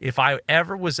 if I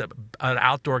ever was an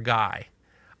outdoor guy,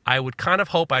 I would kind of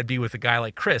hope I'd be with a guy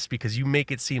like Chris, because you make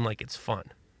it seem like it's fun.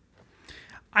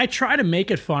 I try to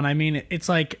make it fun. I mean, it's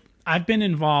I've been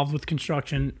involved with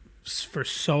construction for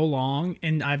so long,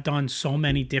 and I've done so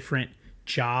many different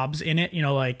jobs in it.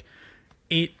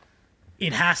 It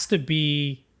has to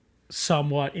be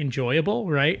somewhat enjoyable,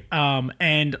 right?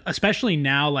 And especially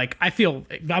now, I feel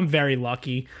I'm very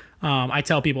lucky. I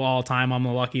tell people all the time I'm the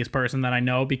luckiest person that I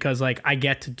know, because I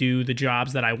get to do the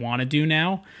jobs that I want to do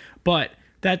now. But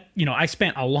that, I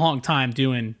spent a long time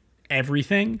doing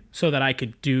everything so that I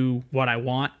could do what I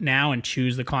want now and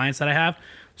choose the clients that I have.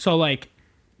 So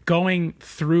going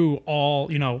through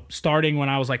all, starting when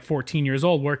I was 14 years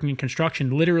old, working in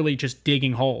construction, literally just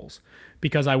digging holes,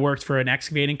 because I worked for an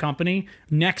excavating company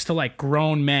next to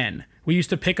grown men. We used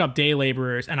to pick up day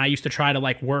laborers, and I used to try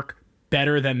to work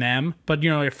better than them. But a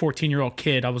 14-year-old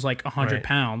kid, I was 100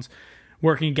 pounds,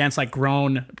 working against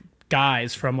grown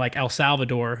guys from El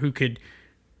Salvador who could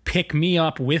pick me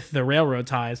up with the railroad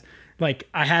ties.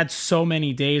 I had so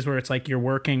many days where it's you're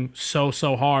working so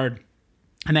hard,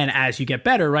 And then as you get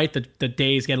better, right, the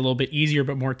days get a little bit easier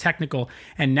but more technical.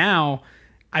 And now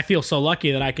I feel so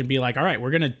lucky that I can be like, all right, we're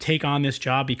going to take on this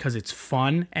job because it's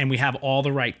fun and we have all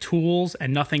the right tools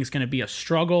and nothing's going to be a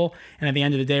struggle. And at the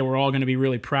end of the day, we're all going to be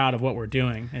really proud of what we're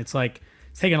doing. It's like,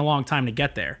 it's taken a long time to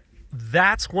get there.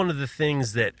 That's one of the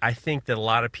things that I think that a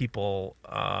lot of people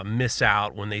miss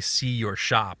out when they see your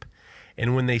shop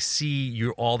and when they see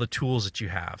all the tools that you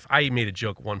have. I made a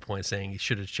joke at one point saying you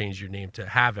should have changed your name to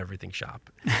Have Everything Shop.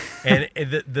 And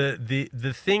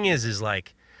the thing is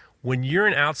like, when you're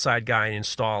an outside guy, an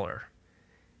installer,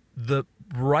 the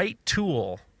right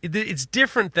tool, it's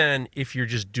different than if you're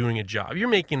just doing a job. You're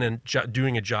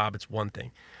doing a job, it's one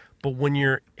thing. But when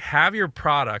you have your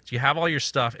product, you have all your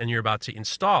stuff, and you're about to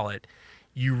install it,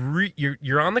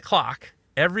 you're on the clock.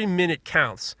 Every minute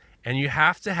counts, and you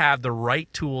have to have the right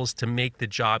tools to make the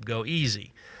job go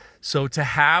easy. So to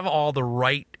have all the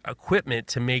right equipment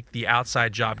to make the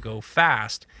outside job go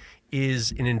fast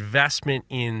is an investment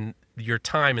in your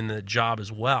time in the job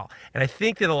as well. And I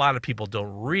think that a lot of people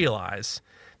don't realize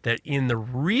that in the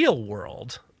real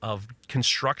world of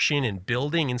construction and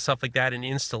building and stuff like that and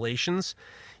installations,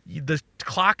 the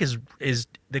clock is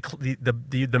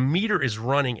the meter is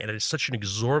running at such an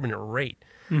exorbitant rate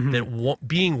that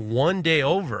being one day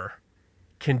over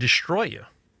can destroy you.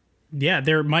 Yeah,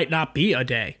 there might not be a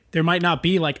day. There might not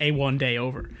be like a 1 day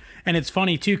over. And it's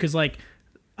funny too, because like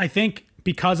I think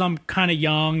because I'm kind of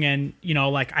young and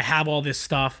like I have all this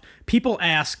stuff, people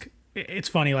ask. It's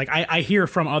funny, like I hear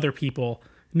from other people.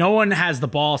 No one has the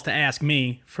balls to ask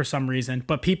me for some reason,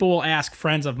 but people will ask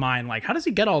friends of mine, like, how does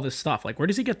he get all this stuff? Like, where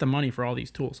does he get the money for all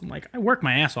these tools? I'm like, I work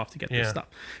my ass off to get this stuff.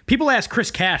 People ask Chris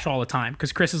Cash all the time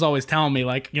because Chris is always telling me,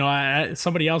 like,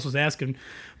 somebody else was asking.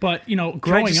 But,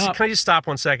 growing up. Can I just stop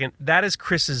 1 second? That is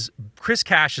Chris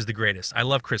Cash is the greatest. I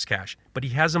love Chris Cash, but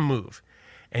he has a move.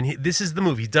 And this is the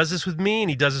move. He does this with me and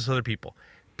he does this with other people.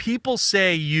 People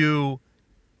say you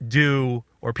do,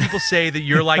 or people say that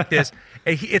you're like this.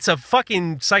 It's a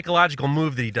fucking psychological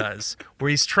move that he does, where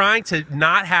he's trying to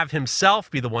not have himself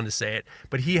be the one to say it,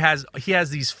 but he has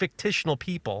these fictional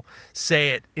people say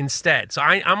it instead. So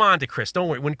I'm on to Chris. Don't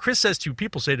worry. When Chris says to you,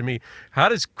 people say to me, how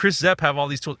does Chris Zepp have all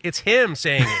these tools? It's him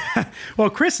saying it.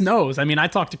 Well, Chris knows. I mean, I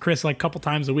talk to Chris like a couple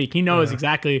times a week. He knows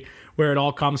exactly where it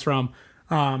all comes from.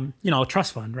 A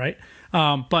trust fund, right?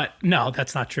 But no,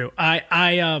 that's not true.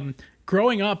 I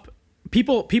growing up,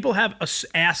 people have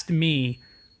asked me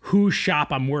whose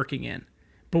shop I'm working in.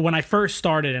 But when I first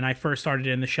started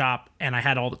in the shop and I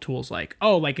had all the tools, like,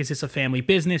 oh, like, is this a family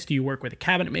business? Do you work with a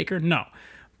cabinet maker? No.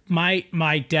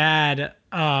 My dad,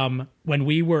 when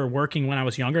we were working when I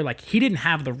was younger, like, he didn't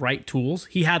have the right tools.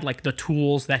 He had like the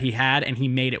tools that he had and he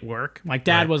made it work. Like,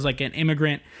 dad was like an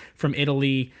immigrant from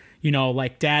Italy.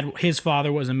 Like dad, his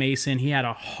father was a mason. He had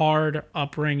a hard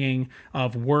upbringing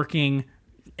of working,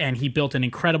 and he built an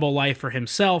incredible life for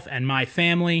himself and my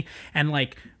family. And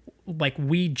like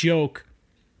we joke,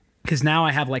 because now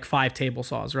I have like 5 table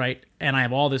saws, right? And I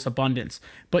have all this abundance.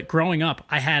 But growing up,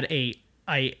 I had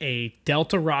a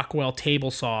Delta Rockwell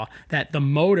table saw that the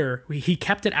motor, he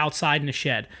kept it outside in the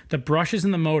shed. The brushes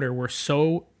in the motor were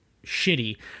so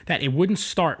shitty that it wouldn't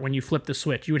start when you flip the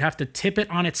switch. You would have to tip it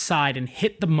on its side and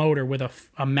hit the motor with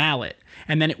a mallet,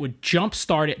 and then it would jump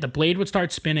start it. The blade would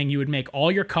start spinning. You would make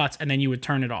all your cuts, and then you would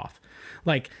turn it off.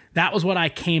 Like, that was what I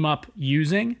came up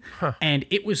using, and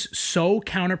it was so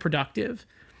counterproductive.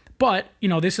 But,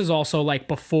 this is also like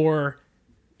before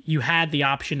you had the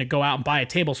option to go out and buy a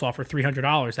table saw for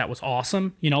 $300. That was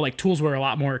awesome. Like, tools were a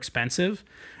lot more expensive,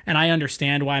 and I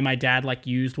understand why my dad like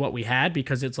used what we had,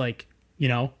 because it's like,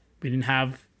 we didn't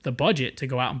have the budget to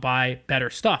go out and buy better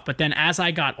stuff. But then as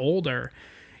I got older,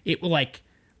 it like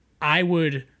I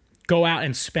would go out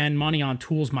and spend money on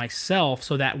tools myself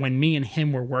so that when me and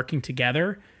him were working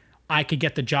together, I could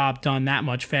get the job done that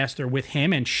much faster with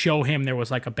him and show him there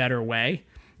was like a better way,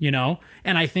 And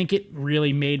I think it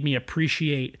really made me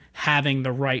appreciate having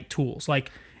the right tools.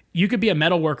 Like, you could be a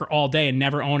metal worker all day and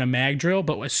never own a mag drill,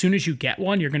 but as soon as you get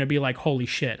one, you're going to be like, holy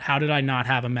shit, how did I not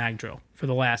have a mag drill for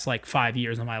the last like 5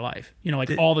 years of my life?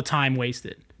 All the time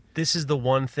wasted. This is the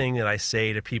one thing that I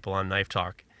say to people on Knife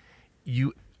Talk.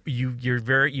 You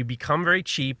become very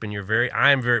cheap, and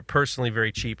I am very personally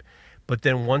very cheap. But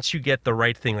then once you get the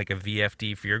right thing, like a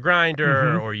VFD for your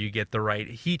grinder, or you get the right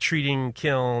heat treating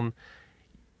kiln,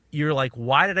 you're like,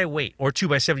 why did I wait? Or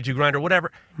 2x72 grinder, whatever.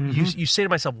 I say to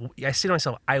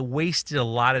myself, I wasted a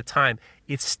lot of time.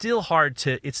 It's still hard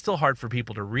for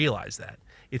people to realize that.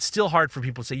 It's still hard for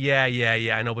people to say, yeah,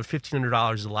 I know, but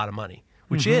 $1,500 is a lot of money,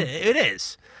 which it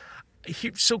is.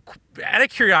 So, out of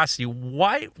curiosity,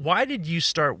 why did you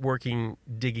start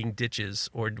digging ditches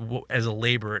or as a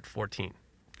laborer at 14?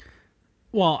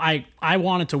 Well, I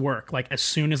wanted to work. Like, as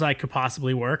soon as I could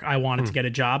possibly work, I wanted to get a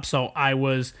job. So I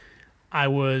was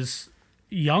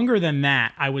younger than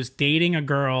that. I was dating a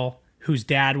girl whose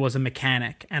dad was a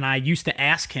mechanic, and I used to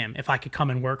ask him if I could come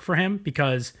and work for him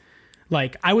because,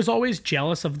 like, I was always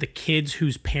jealous of the kids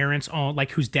whose parents own,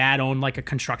 like, whose dad owned like a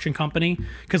construction company,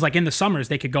 because like in the summers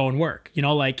they could go and work. You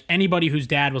know, like anybody whose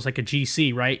dad was like a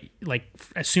GC, right? Like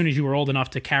as soon as you were old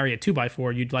enough to carry a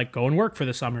 2x4, you'd like go and work for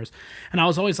the summers. And I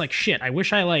was always like, shit, I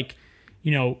wish I like,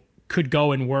 you know, could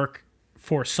go and work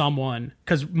for someone,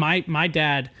 because my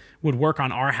dad would work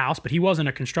on our house, but he wasn't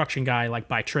a construction guy like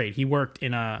by trade. He worked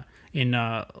in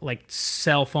like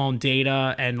cell phone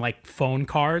data and like phone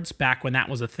cards back when that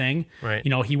was a thing. Right. You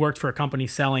know, he worked for a company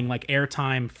selling like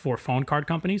airtime for phone card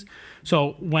companies.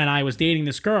 So when I was dating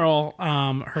this girl,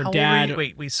 her dad.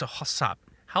 Wait. So stop.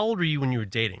 How old were you when you were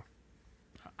dating?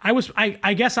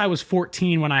 I guess I was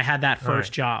 14 when I had that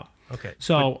first job. Okay.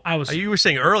 So I was. You were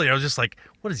saying earlier, I was just like,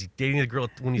 what is he dating a girl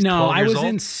when he's 12 No, I years was old?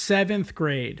 in 7th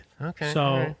grade. Okay. So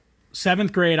all right.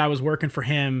 7th grade, I was working for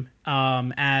him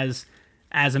as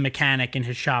a mechanic in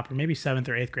his shop, or maybe 7th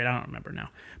or 8th grade. I don't remember now.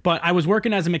 But I was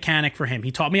working as a mechanic for him.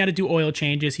 He taught me how to do oil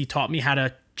changes. He taught me how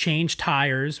to change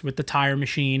tires with the tire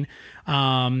machine,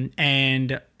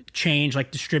 and change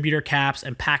like distributor caps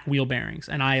and pack wheel bearings.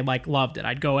 And I like loved it.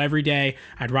 I'd go every day.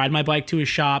 I'd ride my bike to his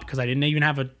shop because I didn't even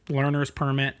have a learner's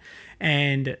permit.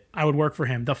 And I would work for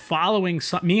him. The following,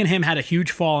 me and him had a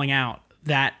huge falling out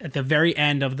that at the very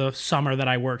end of the summer that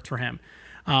I worked for him,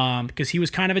 because he was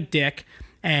kind of a dick,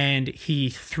 and he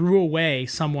threw away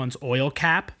someone's oil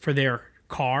cap for their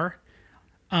car.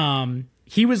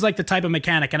 He was like the type of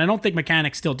mechanic, and I don't think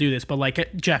mechanics still do this, but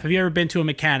like, Jeff, have you ever been to a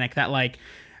mechanic that like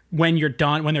when they're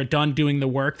done doing the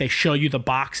work, they show you the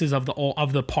boxes of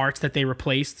the parts that they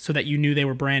replaced so that you knew they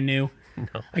were brand new?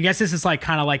 No. I guess this is like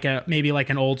kind of like maybe like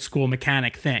an old school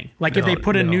mechanic thing. Like if they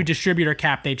put a new distributor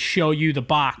cap, they'd show you the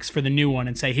box for the new one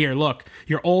and say, here, look,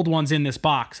 your old one's in this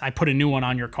box. I put a new one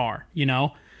on your car, you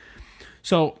know?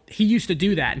 So he used to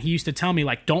do that, and he used to tell me,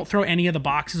 like, don't throw any of the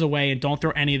boxes away and don't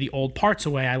throw any of the old parts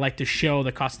away. I like to show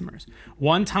the customers.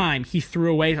 One time he threw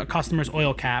away a customer's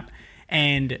oil cap,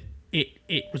 and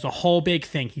it was a whole big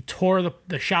thing. He tore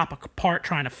the shop apart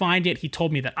trying to find it. He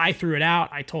told me that I threw it out.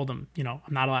 I told him, you know,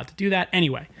 I'm not allowed to do that.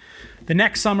 Anyway, the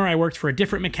next summer I worked for a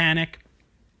different mechanic,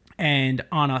 and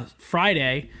on a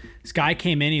Friday, this guy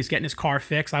came in. He was getting his car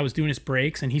fixed. I was doing his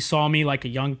brakes, and he saw me like a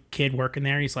young kid working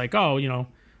there. He's like, oh, you know,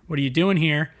 what are you doing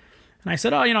here? And I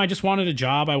said, oh, you know, I just wanted a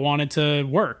job. I wanted to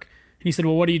work. And he said,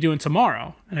 well, what are you doing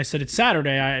tomorrow? And I said, it's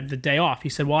Saturday. I have the day off. He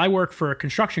said, well, I work for a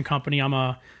construction company. I'm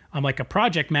like a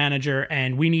project manager,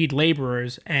 and we need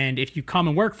laborers. And if you come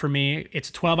and work for me, it's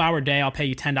a 12-hour day. I'll pay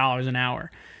you $10 an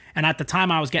hour. And at the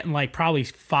time I was getting like probably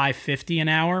 $5.50 an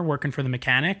hour working for the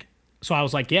mechanic. So I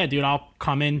was like, yeah, dude, I'll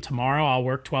come in tomorrow. I'll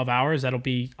work 12 hours. I'll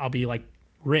be like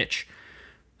rich.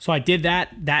 So I did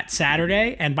that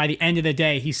Saturday, and by the end of the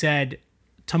day, he said,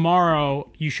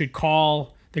 tomorrow you should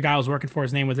call the guy I was working for.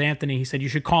 His name was Anthony. He said, you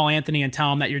should call Anthony and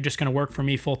tell him that you're just going to work for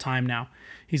me full time now.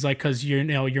 He's like, because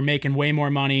you're making way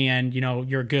more money, and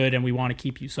you're good, and we want to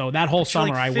keep you. So that whole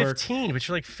summer I worked. But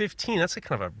you're like 15. That's like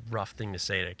kind of a rough thing to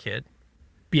say to a kid.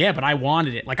 Yeah, but I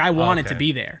wanted it. Like I wanted to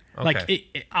be there. Okay.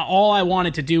 Like all I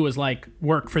wanted to do was like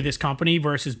work for this company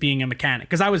versus being a mechanic,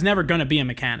 because I was never going to be a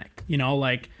mechanic.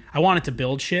 Like I wanted to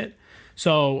build shit.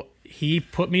 So he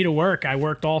put me to work. I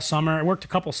worked all summer. I worked a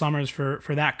couple summers for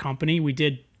that company. We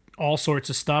did all sorts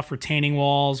of stuff, retaining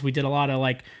walls. We did a lot of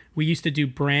we used to do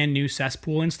brand new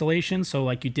cesspool installations. So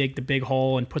like you dig the big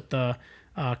hole and put the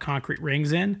concrete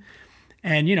rings in.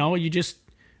 And you just,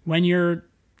 when you're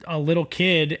a little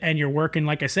kid and you're working,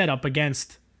 like I said, up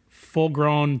against full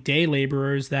grown day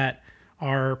laborers that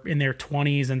are in their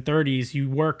 20s and 30s, you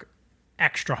work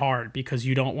extra hard because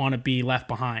you don't want to be left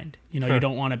behind. You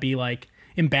don't want to be like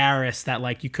embarrassed that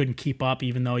like you couldn't keep up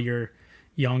even though you're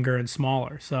younger and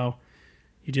smaller. So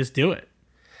you just do it.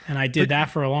 And I did that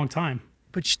for a long time.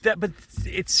 But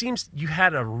it seems you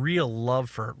had a real love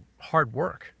for hard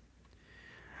work.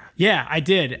 Yeah, I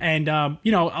did. And, a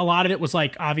lot of it was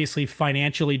like obviously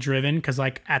financially driven, because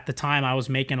like at the time I was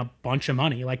making a bunch of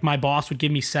money. Like my boss would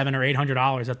give me $700 or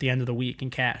 $800 at the end of the week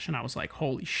in cash. And I was like,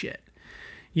 holy shit.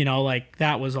 Like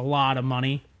that was a lot of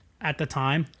money at the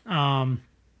time.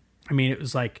 It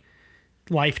was like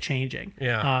life changing.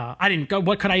 Yeah. I didn't go,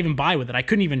 what could I even buy with it? I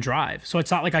couldn't even drive. So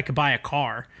it's not like I could buy a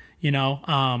car,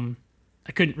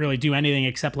 I couldn't really do anything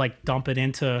except like dump it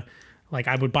into, like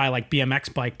I would buy like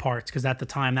BMX bike parts, because at the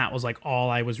time that was like all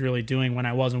I was really doing when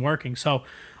I wasn't working. So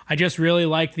I just really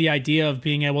liked the idea of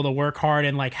being able to work hard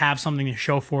and like have something to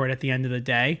show for it at the end of the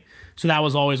day. So that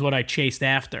was always what I chased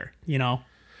after,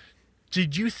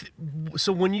 Did you?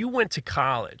 So when you went to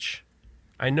college,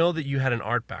 I know that you had an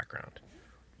art background.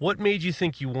 What made you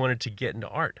think you wanted to get into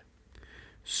art?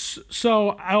 So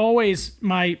I always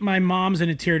my mom's an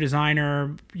interior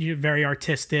designer, very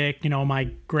artistic.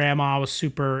 My grandma was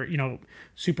super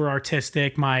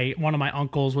artistic. One of my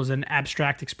uncles was an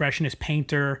abstract expressionist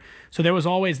painter. So there was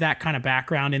always that kind of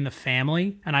background in the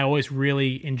family, and I always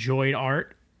really enjoyed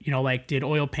art. Like did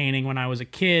oil painting when I was a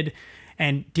kid,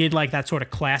 and did like that sort of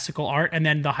classical art. And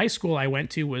then the high school I went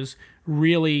to was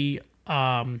really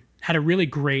had a really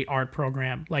great art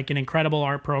program, like an incredible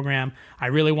art program. I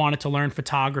really wanted to learn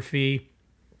photography.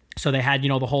 So they had,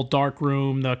 the whole dark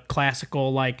room, the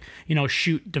classical,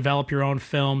 develop your own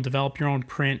film, develop your own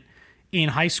print in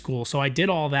high school. So I did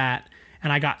all that,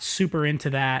 and I got super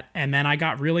into that. And then I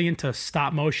got really into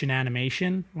stop motion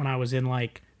animation when I was in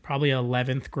probably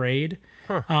 11th grade.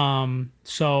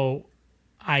 So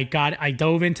I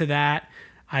dove into that.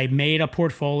 I made a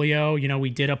portfolio.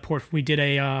 We did a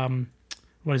portfolio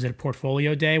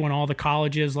day when all the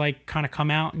colleges kind of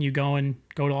come out and you go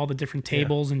to all the different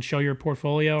tables and show your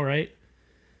portfolio, right?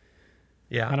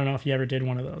 Yeah. I don't know if you ever did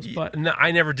one of those, but no,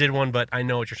 I never did one, but I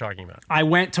know what you're talking about. I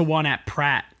went to one at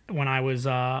Pratt when I was,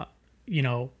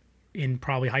 in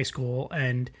probably high school,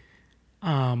 and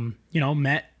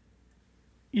met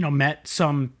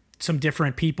some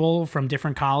different people from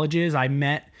different colleges. I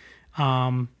met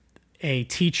a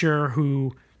teacher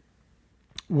who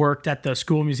worked at the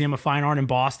School Museum of Fine Art in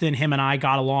Boston. Him and I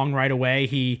got along right away.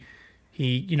 He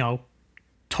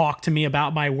talked to me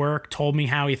about my work, told me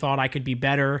how he thought I could be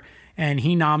better, and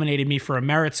he nominated me for a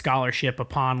merit scholarship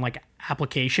upon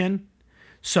application.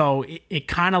 So it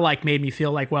kind of made me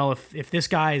feel well, if this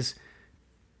guy's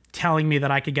telling me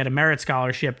that I could get a merit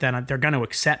scholarship, then they're going to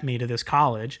accept me to this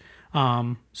college.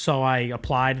 So I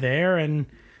applied there, and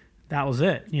that was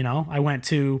it. I went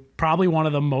to probably one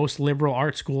of the most liberal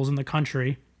art schools in the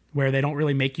country, where they don't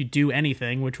really make you do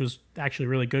anything, which was actually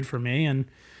really good for me, and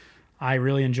I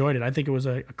really enjoyed it. I think it was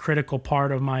a critical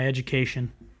part of my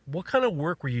education. What kind of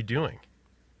work were you doing?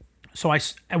 So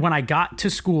when I got to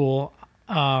school,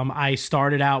 I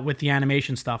started out with the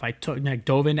animation stuff. I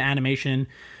dove into animation,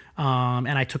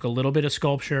 and I took a little bit of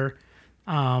sculpture.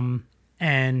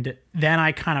 And then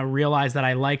I kind of realized that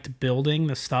I liked building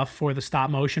the stuff for the stop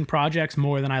motion projects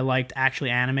more than I liked actually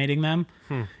animating them.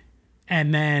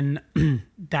 And then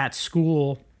that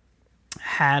school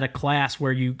had a class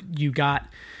where you got,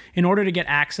 in order to get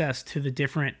access to the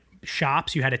different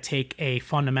shops, you had to take a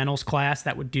fundamentals class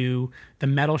that would do the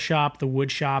metal shop, the wood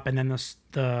shop, and then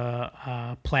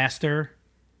the plaster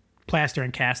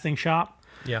and casting shop.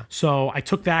 Yeah. So I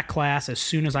took that class as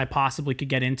soon as I possibly could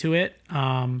get into it.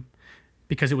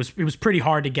 Because it was pretty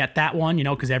hard to get that one,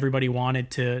 because everybody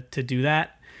wanted to do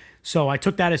that. So I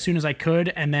took that as soon as I could,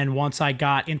 and then once I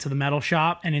got into the metal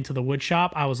shop and into the wood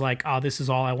shop, I was like, oh, this is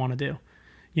all I want to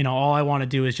do. All I want to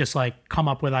do is just come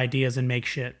up with ideas and make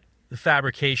shit. The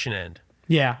fabrication end.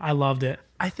 Yeah, I loved it.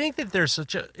 I think that there's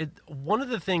one of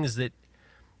the things that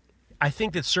I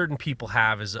think that certain people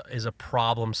have is a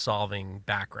problem-solving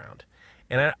background.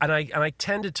 And I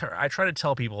tend to I try to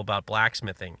tell people about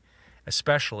blacksmithing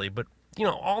especially, but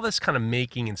all this kind of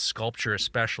making and sculpture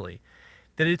especially,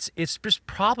 that it's just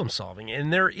problem solving.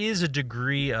 And there is a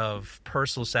degree of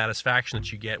personal satisfaction that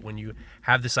you get when you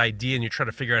have this idea and you try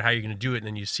to figure out how you're going to do it, and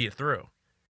then you see it through.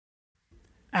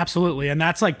 Absolutely. And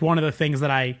that's one of the things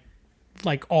that I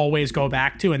always go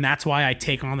back to, and that's why I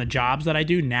take on the jobs that I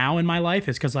do now in my life,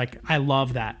 is because I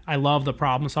love that. I love the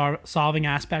problem solving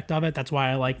aspect of it. That's why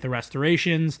I like the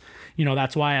restorations.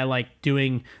 That's why I like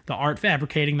doing the art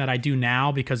fabricating that I do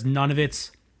now, because none of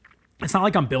it's not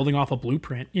like I'm building off a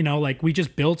blueprint. We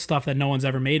just build stuff that no one's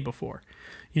ever made before.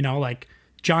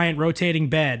 Giant rotating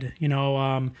bed,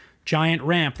 giant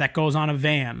ramp that goes on a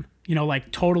van,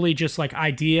 totally just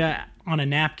idea on a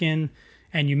napkin,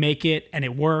 and you make it and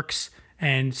it works.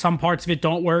 And some parts of it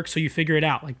don't work, so you figure it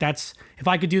out. If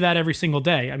I could do that every single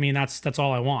day, that's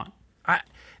all I want.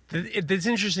 It's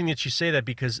interesting that you say that,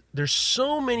 because there's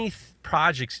so many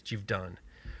projects that you've done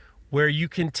where you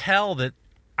can tell that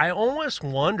I almost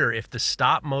wonder if the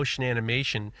stop motion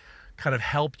animation kind of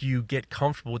helped you get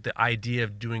comfortable with the idea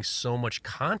of doing so much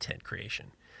content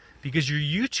creation, because your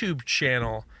YouTube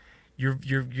channel, your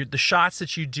the shots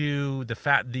that you do,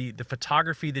 the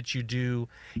photography that you do,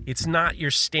 it's not your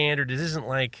standard. It isn't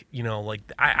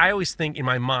I always think in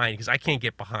my mind, because I can't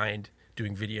get behind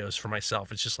doing videos for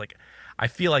myself. It's just like, I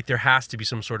feel like there has to be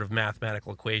some sort of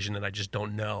mathematical equation that I just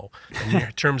don't know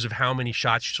in terms of how many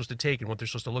shots you're supposed to take and what they're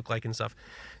supposed to look like and stuff.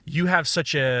 You have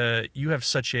such an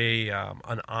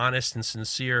honest and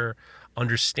sincere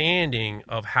understanding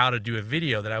of how to do a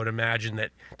video that I would imagine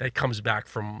that comes back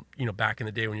from, back in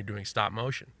the day when you're doing stop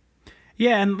motion.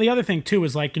 Yeah, and the other thing too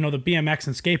is like, the BMX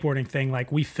and skateboarding thing,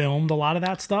 like we filmed a lot of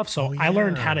that stuff. So I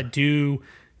learned how to do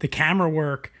the camera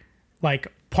work.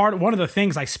 Like one of the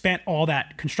things I spent all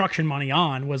that construction money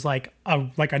on was like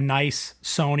a nice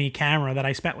Sony camera that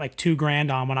I spent like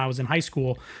 $2,000 on when I was in high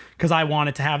school, because I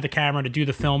wanted to have the camera to do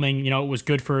the filming. It was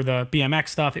good for the BMX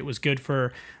stuff. It was good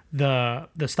for the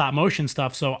stop motion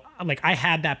stuff. So like I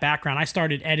had that background. I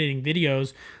started editing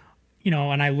videos,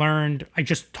 and I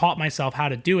just taught myself how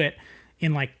to do it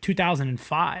in like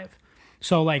 2005.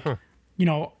 So like,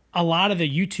 a lot of the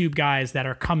YouTube guys that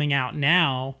are coming out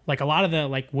now, like a lot of the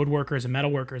like woodworkers and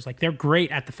metalworkers, like they're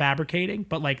great at the fabricating,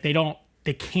 but like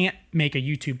they can't make a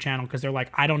YouTube channel because they're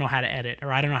like, I don't know how to edit,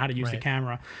 or I don't know how to use the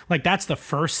camera. Like that's the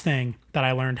first thing that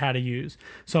I learned how to use.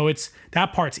 So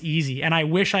that part's easy. And I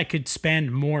wish I could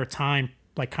spend more time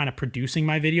like kind of producing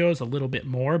my videos a little bit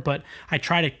more, but I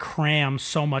try to cram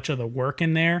so much of the work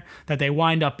in there that they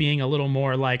wind up being a little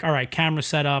more like, all right, camera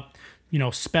setup,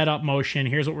 sped up motion,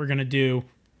 here's what we're going to do.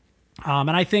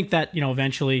 And I think that,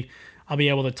 eventually I'll be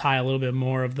able to tie a little bit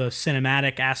more of the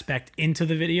cinematic aspect into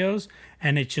the videos.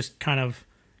 And it's just kind of,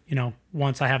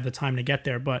 once I have the time to get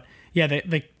there. But yeah,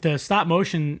 the stop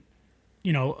motion,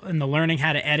 and the learning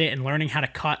how to edit and learning how to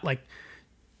cut, like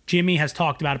Jimmy has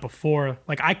talked about it before.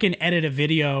 Like I can edit a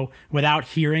video without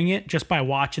hearing it just by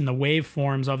watching the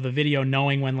waveforms of the video,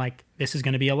 knowing when like this is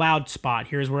going to be a loud spot.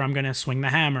 Here's where I'm going to swing the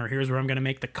hammer. Here's where I'm going to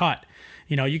make the cut.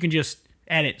 You can just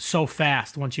edit so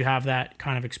fast once you have that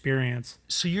kind of experience.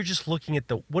 So you're just looking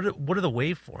at what are the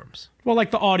waveforms? Well,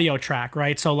 like the audio track,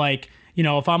 right? So like,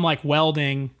 if I'm like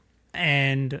welding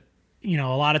and, a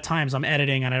lot of times I'm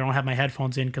editing and I don't have my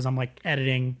headphones in because I'm like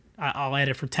editing, I'll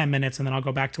edit for 10 minutes and then I'll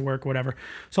go back to work, whatever.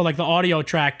 So like the audio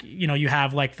track, you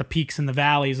have like the peaks and the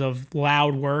valleys of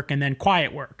loud work and then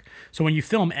quiet work. So when you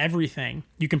film everything,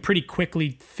 you can pretty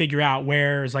quickly figure out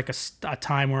where's like a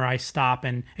time where I stop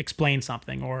and explain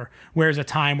something, or where's a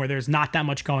time where there's not that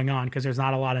much going on because there's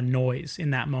not a lot of noise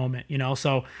in that moment,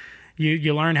 So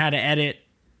you learn how to edit,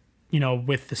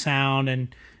 with the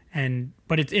sound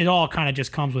but it all kind of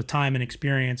just comes with time and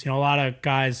experience. A lot of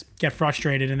guys get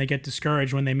frustrated and they get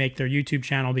discouraged when they make their YouTube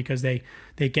channel because they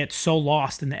get so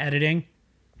lost in the editing.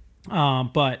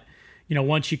 But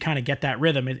once you kind of get that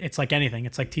rhythm, it's like anything.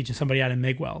 It's like teaching somebody how to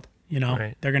MIG weld.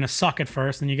 Right. They're going to suck at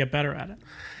first and you get better at it.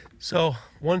 So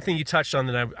one thing you touched on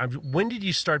when did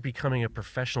you start becoming a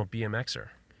professional BMXer?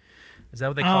 Is that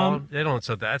what they call them? They don't.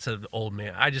 So that's an old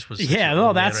man. I just was. Yeah,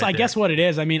 no, that's I guess what it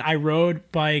is. I mean, I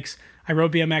rode bikes. I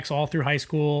rode BMX all through high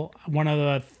school. One of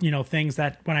the things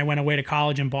that when I went away to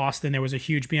college in Boston, there was a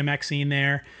huge BMX scene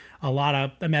there.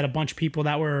 I met a bunch of people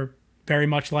that were very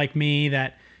much like me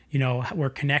that were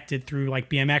connected through like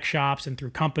BMX shops and through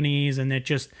companies, and it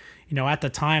just at the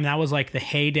time that was like the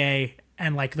heyday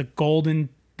and like the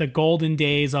golden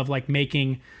days of like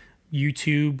making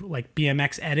YouTube like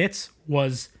BMX edits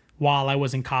was while I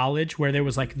was in college, where there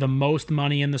was like the most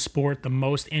money in the sport, the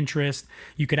most interest.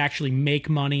 You could actually make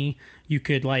money. You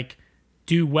could like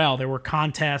do well. There were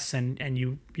contests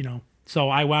and so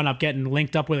I wound up getting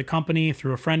linked up with a company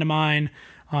through a friend of mine.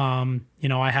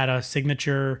 I had a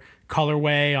signature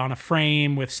colorway on a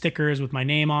frame with stickers with my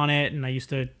name on it. And I used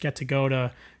to get to go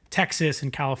to Texas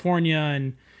and California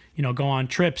and, go on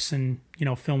trips and,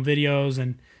 film videos.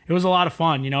 And it was a lot of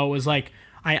fun. It was like,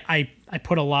 I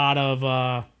put a lot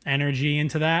of energy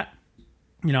into that.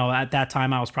 At that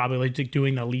time I was probably like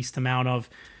doing the least amount of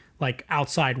like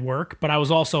outside work, but I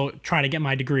was also trying to get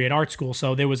my degree at art school.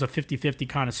 So there was a 50-50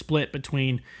 kind of split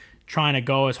between trying to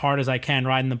go as hard as I can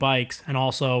riding the bikes and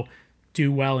also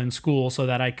do well in school so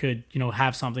that I could,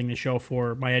 have something to show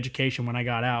for my education when I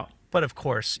got out. But of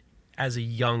course, as a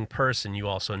young person, you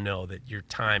also know that your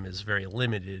time is very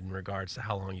limited in regards to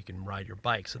how long you can ride your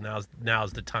bike. So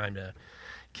now's the time to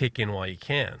kick in while you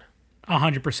can.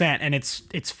 100%. And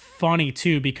it's funny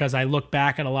too, because I look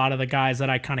back at a lot of the guys that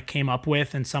I kind of came up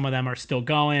with and some of them are still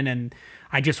going. And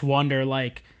I just wonder,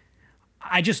 like,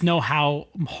 I just know how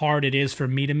hard it is for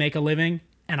me to make a living.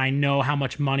 And I know how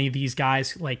much money these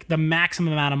guys, like the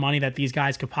maximum amount of money that these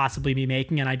guys could possibly be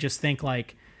making. And I just think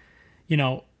like,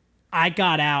 I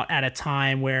got out at a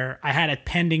time where I had a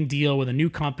pending deal with a new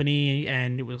company,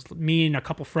 and it was me and a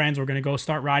couple friends were going to go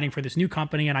start riding for this new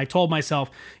company. And I told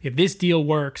myself, if this deal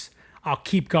works, I'll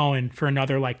keep going for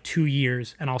another like 2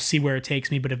 years and I'll see where it takes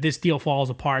me. But if this deal falls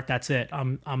apart, that's it.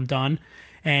 I'm done.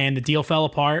 And the deal fell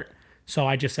apart. So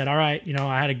I just said, all right,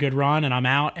 I had a good run and I'm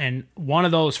out. And one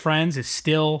of those friends is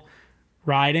still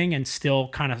riding and still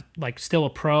kind of like still a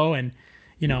pro. And,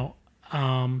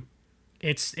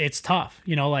 it's tough,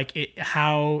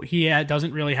 how he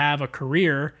doesn't really have a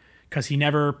career because he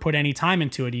never put any time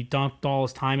into it. He dumped all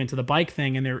his time into the bike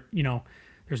thing. And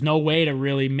there's no way to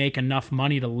really make enough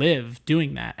money to live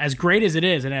doing that. As great as it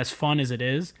is and as fun as it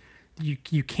is,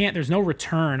 you can't, there's no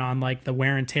return on like the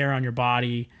wear and tear on your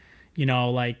body,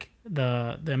 like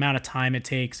the amount of time it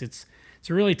takes. It's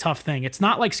a really tough thing. It's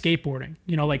not like skateboarding.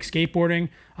 Like skateboarding,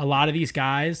 a lot of these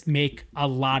guys make a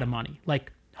lot of money,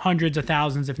 like hundreds of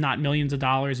thousands, if not millions of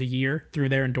dollars a year through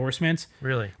their endorsements.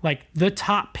 Really? Like the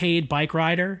top paid bike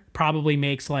rider probably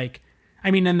makes like,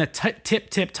 in the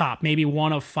tip top, maybe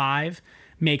one of five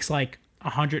makes like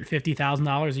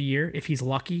 $150,000 a year if he's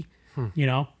lucky,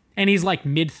 and he's like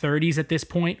mid-30s at this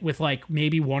point with like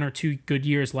maybe 1 or 2 good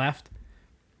years left.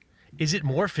 Is it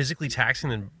more physically taxing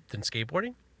than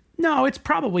skateboarding? No, it's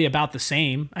probably about the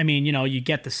same. You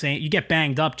get the same, you get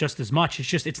banged up just as much. It's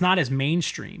just, it's not as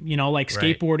mainstream, like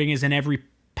skateboarding is in every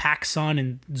PacSun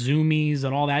and Zoomies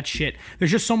and all that shit. There's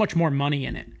just so much more money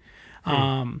in it.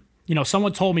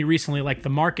 Someone told me recently, like the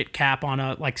market cap on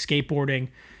a like skateboarding,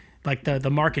 like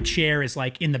the market share is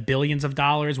like in the billions of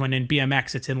dollars, when in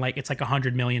BMX it's like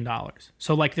 $100 million.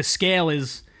 So like the scale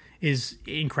is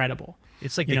incredible.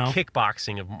 It's like the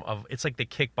kickboxing of it's like the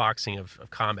kickboxing of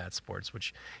combat sports,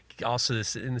 which also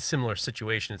is in a similar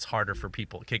situation. It's harder for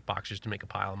kickboxers to make a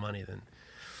pile of money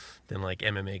than like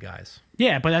MMA guys.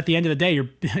 Yeah, but at the end of the day,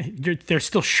 they're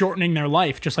still shortening their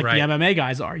life just like the MMA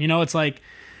guys are. It's like,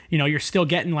 you're still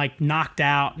getting like knocked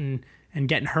out and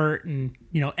getting hurt, and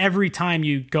every time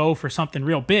you go for something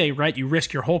real big, right, you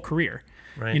risk your whole career.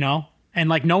 Right. And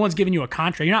like no one's giving you a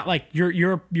contract. You're not like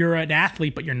you're an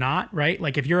athlete, but you're not, right?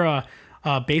 Like if you're a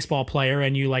baseball player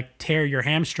and you like tear your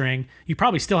hamstring, you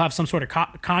probably still have some sort of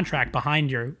contract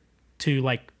behind you to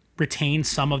like retain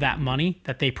some of that money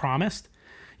that they promised,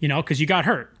 because you got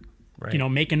hurt,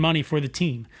 right. Making money for the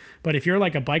team. But if you're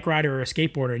like a bike rider or a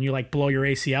skateboarder and you like blow your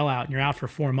ACL out and you're out for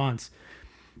 4 months,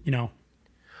 so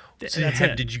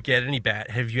did you get any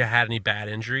have you had any bad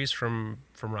injuries from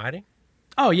riding?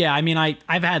 Oh yeah.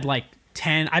 I've had like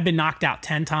 10, I've been knocked out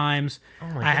 10 times. Oh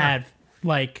my God. I had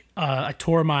like, I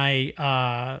tore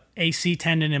my AC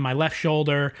tendon in my left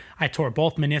shoulder. I tore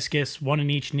both meniscus, one in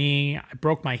each knee. I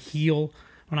broke my heel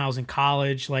when I was in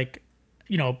college. Like,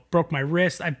 broke my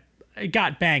wrist. I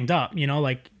got banged up,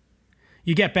 like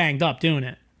you get banged up doing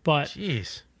it, but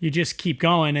jeez. You just keep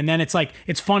going. And then it's like,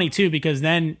 it's funny too, because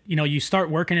then, you start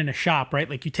working in a shop, right?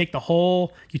 Like you take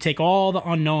all the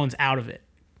unknowns out of it.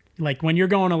 Like when you're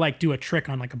going to like do a trick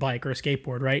on like a bike or a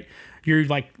skateboard, right? You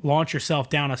like launch yourself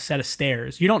down a set of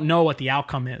stairs. You don't know what the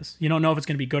outcome is. You don't know if it's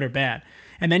going to be good or bad.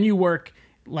 And then you work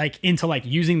like into like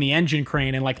using the engine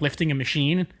crane and like lifting a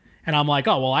machine. And I'm like,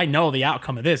 oh, well, I know the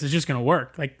outcome of this. It's just going to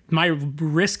work. Like my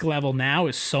risk level now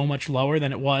is so much lower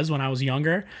than it was when I was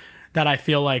younger that I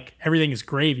feel like everything is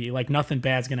gravy. Like nothing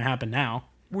bad's going to happen now.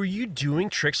 Were you doing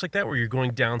tricks like that where you're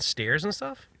going downstairs and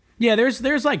stuff? Yeah,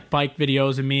 there's like bike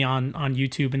videos of me on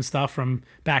YouTube and stuff from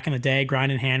back in the day,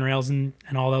 grinding handrails and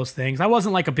all those things. I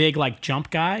wasn't like a big like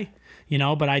jump guy,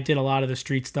 but I did a lot of the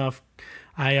street stuff.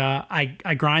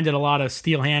 I grinded a lot of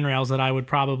steel handrails that I would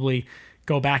probably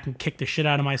go back and kick the shit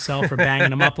out of myself for banging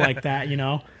them up like that,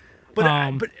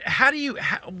 But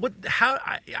but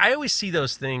I always see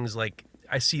those things, like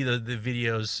I see the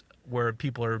videos where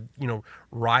people are,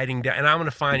 riding down, and I'm going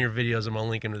to find your videos. I'm going to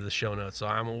link them to the show notes. So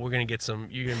we're going to get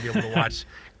you're going to be able to watch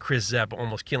Chris Zepp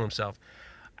almost kill himself.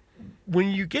 When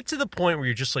you get to the point where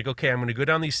you're just like, okay, I'm going to go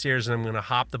down these stairs and I'm going to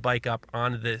hop the bike up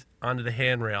onto the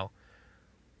handrail,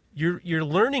 your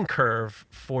learning curve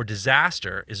for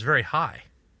disaster is very high.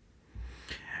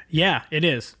 Yeah, it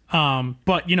is.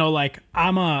 But like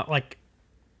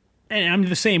and I'm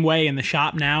the same way in the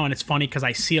shop now, and it's funny because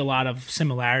I see a lot of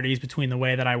similarities between the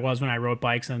way that I was when I rode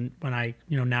bikes and when I,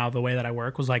 now the way that I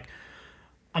work was like,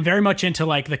 I'm very much into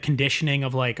like the conditioning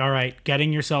of like, all right,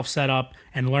 getting yourself set up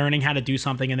and learning how to do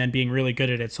something and then being really good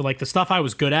at it. So like the stuff I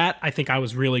was good at, I think I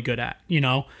was really good at,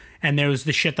 and there was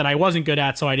the shit that I wasn't good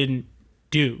at, so I didn't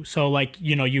do. So like,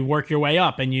 you work your way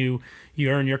up and you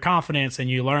earn your confidence and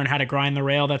you learn how to grind the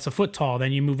rail that's a foot tall.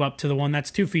 Then you move up to the one that's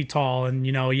 2 feet tall, and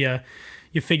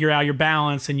you figure out your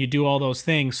balance and you do all those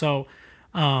things. So,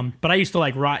 but I used to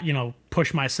like,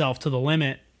 push myself to the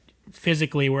limit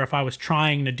physically, where if I was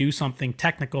trying to do something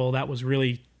technical that was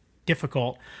really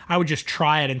difficult, I would just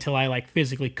try it until I like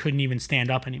physically couldn't even stand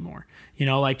up anymore.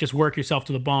 Like just work yourself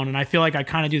to the bone. And I feel like I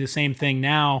kind of do the same thing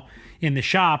now in the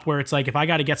shop, where it's like if I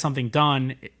got to get something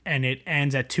done and it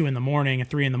ends at 2 a.m. and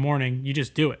 3 a.m, you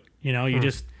just do it. You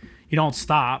don't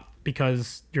stop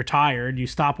because you're tired. You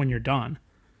stop when you're done.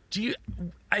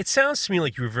 It sounds to me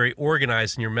like you were very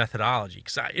organized in your methodology,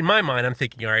 because in my mind I'm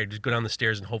thinking, all right, just go down the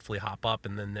stairs and hopefully hop up,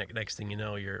 and then next thing you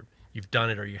know, you've done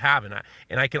it or you haven't.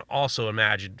 And I can also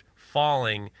imagine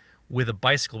falling with a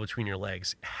bicycle between your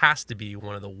legs has to be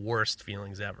one of the worst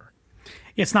feelings ever.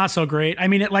 It's not so great. I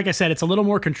mean, like I said, it's a little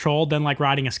more controlled than like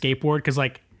riding a skateboard, because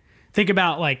like think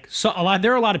about like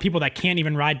there are a lot of people that can't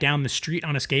even ride down the street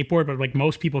on a skateboard, but like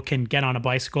most people can get on a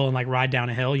bicycle and like ride down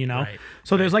a hill, Right.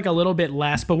 So there's like a little bit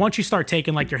less, but once you start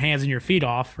taking like your hands and your feet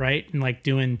off, right, and like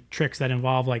doing tricks that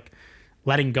involve like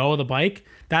letting go of the bike,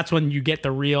 that's when you get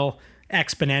the real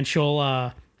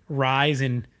exponential rise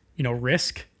in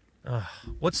risk.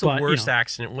 What's the worst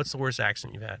accident? What's the worst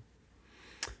accident you've had?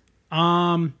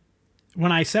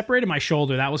 When I separated my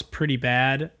shoulder, that was pretty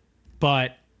bad,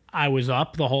 but I was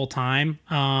up the whole time.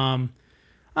 I don't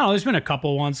know, there's been a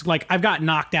couple ones. Like I've got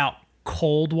knocked out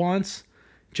cold once,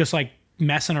 just like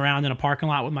messing around in a parking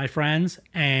lot with my friends,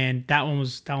 and that one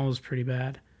was pretty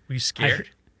bad. Were you scared?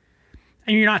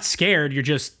 And you're not scared, you're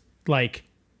just like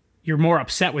you're more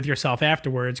upset with yourself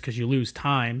afterwards because you lose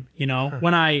time, Huh.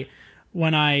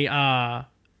 When I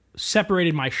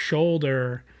separated my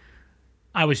shoulder,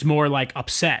 I was more like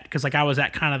upset because like I was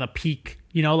at kind of the peak,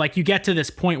 like you get to this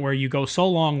point where you go so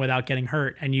long without getting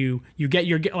hurt, and you're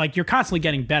constantly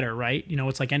getting better, right?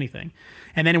 It's like anything.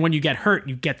 And then when you get hurt,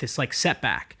 you get this like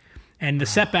setback, and the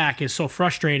setback is so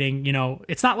frustrating.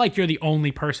 It's not like you're the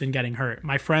only person getting hurt.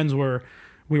 My friends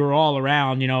we were all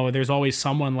around, there's always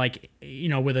someone like,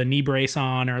 with a knee brace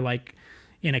on or like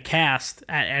in a cast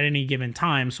at any given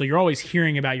time. So you're always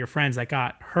hearing about your friends that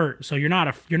got hurt. So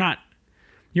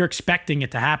you're expecting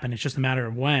it to happen. It's just a matter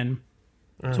of when.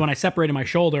 So when I separated my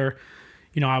shoulder,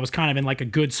 I was kind of in like a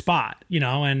good spot,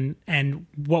 and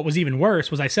what was even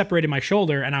worse was I separated my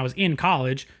shoulder and I was in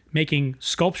college making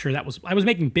sculpture. I was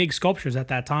making big sculptures at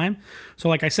that time. So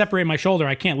like I separated my shoulder,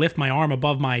 I can't lift my arm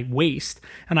above my waist,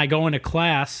 and I go into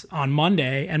class on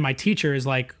Monday and my teacher is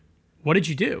like, "What did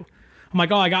you do?" I'm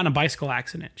like, "Oh, I got in a bicycle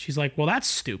accident." She's like, "Well, that's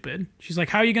stupid." She's like,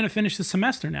 "How are you going to finish the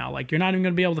semester now? Like, you're not even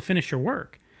going to be able to finish your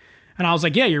work." And I was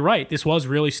like, "Yeah, you're right. This was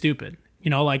really stupid."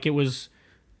 Like it was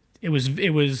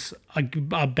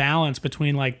a balance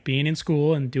between like being in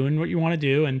school and doing what you want to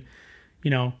do. And,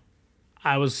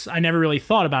 I never really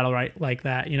thought about it right like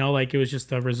that, like it was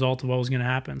just a result of what was going to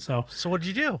happen. So what did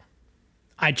you do?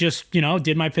 I just,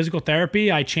 did my physical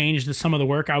therapy. I changed some of the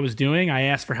work I was doing. I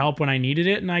asked for help when I needed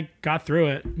it, and I got through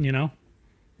it,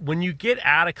 When you get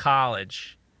out of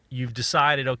college, you've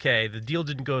decided, okay, the deal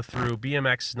didn't go through.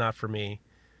 BMX is not for me.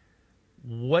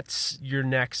 What's your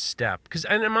next step? Because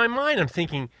in my mind, I'm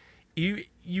thinking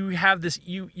you have this,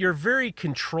 you're very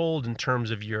controlled in terms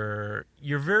of you're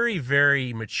very,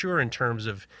 very mature in terms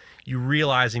of you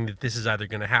realizing that this is either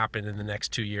going to happen in the next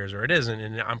 2 years or it isn't.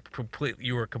 And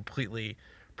you were completely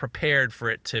prepared for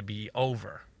it to be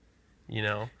over,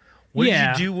 What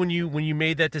did you do when you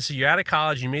made that decision? You're out of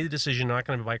college, you made the decision not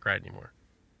going to bike ride anymore.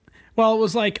 Well, it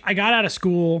was like I got out of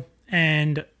school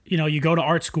and, you go to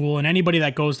art school, and anybody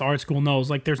that goes to art school knows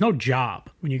like there's no job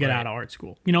when you get out of art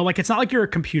school. Like it's not like you're a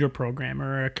computer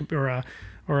programmer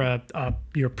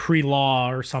you're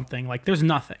pre-law or something. Like there's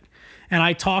nothing. And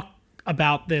I've talked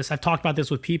about this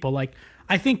with people. Like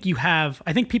I think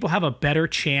people have a better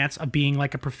chance of being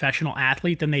like a professional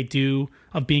athlete than they do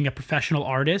of being a professional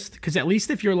artist. Because at least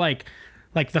if you're like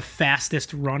the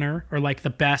fastest runner or like the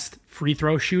best free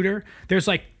throw shooter, there's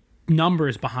like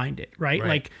numbers behind it, right?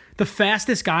 Like the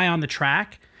fastest guy on the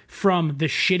track from the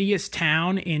shittiest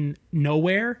town in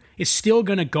nowhere is still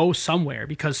going to go somewhere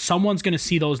because someone's going to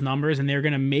see those numbers and they're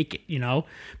going to make it,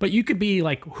 But you could be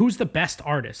like, who's the best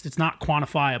artist? It's not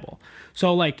quantifiable.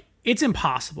 So like, it's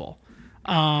impossible.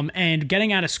 And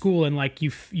getting out of school and like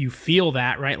you feel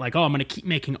that, right? Like, oh, I'm going to keep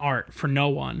making art for no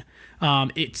one.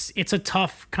 It's a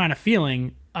tough kind of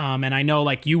feeling. And I know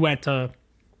like you went to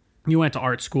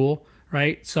art school,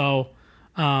 right? So,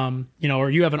 or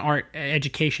you have an art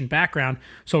education background.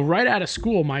 So right out of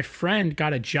school, my friend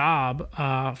got a job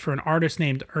for an artist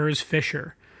named Urs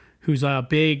Fischer, who's a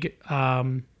big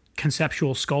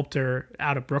conceptual sculptor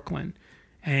out of Brooklyn.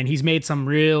 And he's made some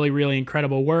really, really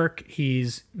incredible work.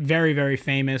 He's very, very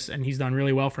famous, and he's done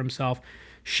really well for himself.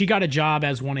 She got a job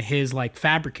as one of his like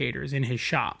fabricators in his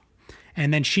shop.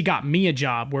 And then she got me a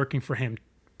job working for him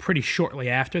pretty shortly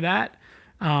after that.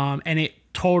 And it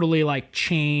totally like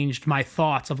changed my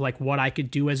thoughts of like what I could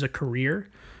do as a career.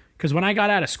 Because when I got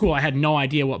out of school, I had no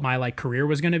idea what my like career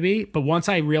was going to be. But once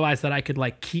I realized that I could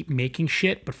like keep making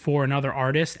shit, but for another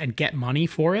artist and get money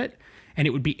for it, and it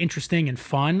would be interesting and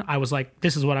fun, I was like,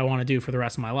 this is what I want to do for the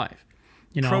rest of my life.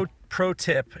 You know? Pro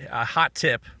tip, a hot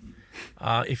tip.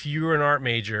 If you're an art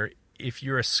major, if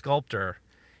you're a sculptor,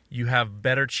 you have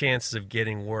better chances of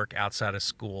getting work outside of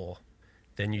school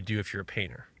than you do if you're a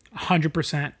painter.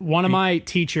 100%. One of my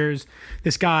teachers,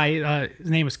 this guy,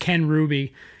 his name was Ken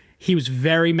Ruby. He was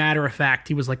very matter of fact.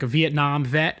 He was like a Vietnam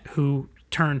vet who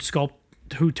turned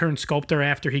sculptor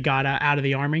after he got out of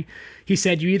the army. He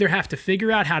said you either have to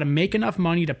figure out how to make enough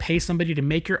money to pay somebody to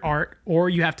make your art, or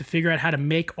you have to figure out how to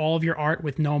make all of your art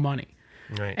with no money.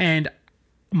 Right. And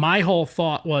my whole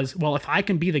thought was, well, if I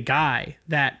can be the guy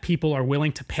that people are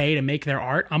willing to pay to make their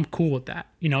art, I'm cool with that,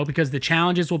 you know, because the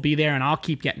challenges will be there and I'll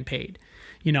keep getting paid,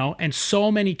 you know. And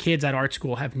so many kids at art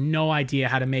school have no idea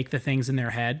how to make the things in their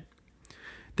head,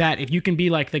 that if you can be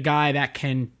like the guy that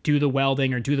can do the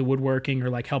welding or do the woodworking or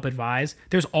like help advise,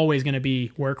 there's always going to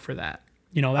be work for that.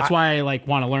 You know, that's why I like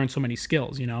want to learn so many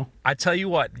skills, you know? I tell you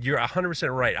what, you're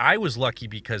 100% right. I was lucky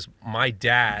because my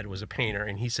dad was a painter,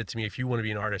 and he said to me, if you want to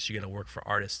be an artist, you got to work for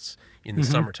artists in the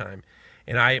summertime.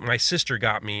 And my sister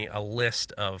got me a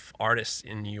list of artists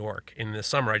in New York. In the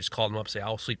summer, I just called them up and say,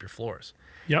 I'll sweep your floors.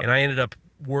 Yep. And I ended up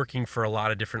working for a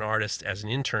lot of different artists as an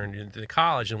intern in the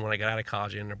college. And when I got out of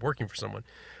college, I ended up working for someone.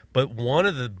 But one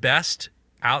of the best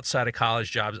outside of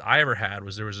college jobs I ever had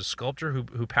was there was a sculptor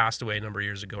who passed away a number of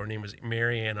years ago. Her name was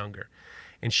Mary Ann Unger,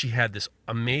 and she had this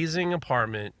amazing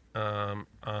apartment on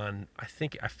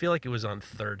I feel like it was on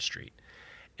 3rd Street,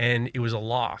 and it was a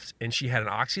loft, and she had an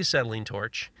oxyacetylene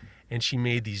torch, and she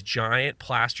made these giant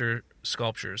plaster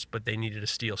sculptures, but they needed a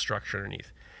steel structure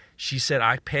underneath. She said,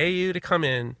 I pay you to come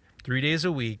in 3 days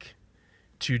a week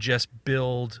to just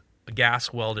build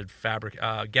gas welded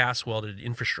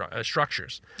infrastructure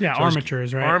structures. Yeah, so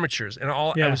armatures, right? Armatures, and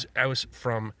all. Yeah. I was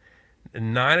from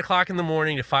 9 o'clock in the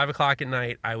morning to 5 o'clock at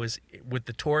night. I was with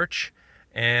the torch,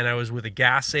 and I was with a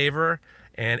gas saver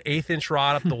and 1/8-inch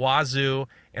rod up the wazoo,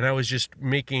 and I was just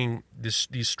making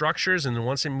these structures. And then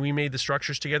once we made the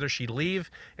structures together, she'd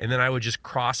leave, and then I would just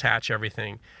cross hatch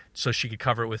everything so she could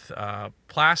cover it with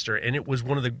plaster. And it was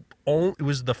it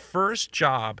was the first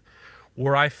job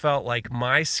where I felt like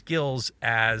my skills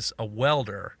as a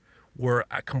welder were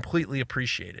completely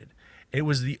appreciated. It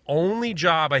was the only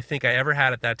job I think I ever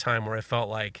had at that time where I felt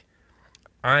like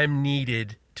I'm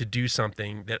needed to do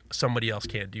something that somebody else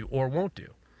can't do or won't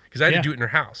do, because I had to do it in her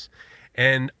house.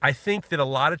 And I think that a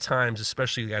lot of times,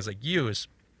 especially guys like you, is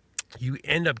you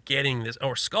end up getting this,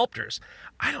 or sculptors.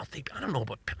 I don't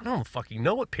fucking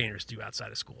know what painters do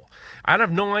outside of school. I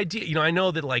have no idea. You know, I know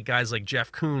that like guys like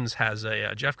Jeff Koons has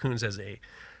a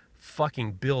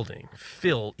fucking building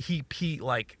filled. He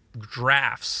like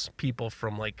drafts people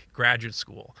from like graduate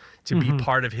school to be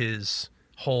part of his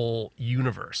whole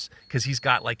universe, because he's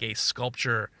got like a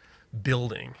sculpture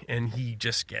building, and he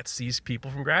just gets these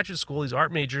people from graduate school, these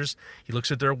art majors. He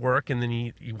looks at their work, and then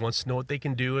he wants to know what they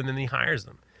can do, and then he hires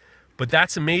them. But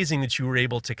that's amazing that you were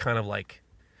able to kind of like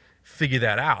figure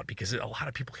that out, because a lot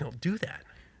of people don't do that.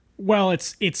 Well,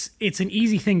 it's an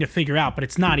easy thing to figure out, but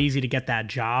it's not easy to get that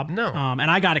job. No.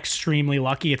 And I got extremely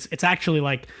lucky. It's actually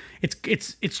like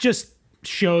it's just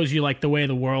shows you like the way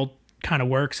the world kind of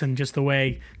works and just the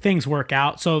way things work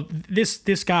out. So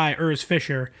this guy Urs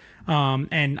Fischer,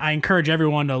 and I encourage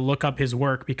everyone to look up his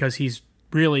work, because he's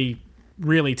really,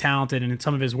 really talented, and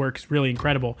some of his work is really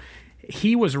incredible.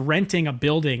 He was renting a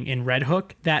building in Red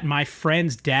Hook that my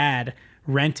friend's dad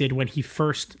rented when he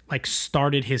first like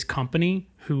started his company.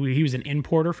 He was an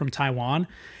importer from Taiwan,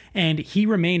 and he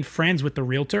remained friends with the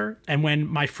realtor. And when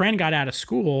my friend got out of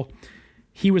school,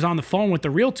 he was on the phone with the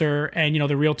realtor, and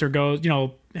the realtor goes,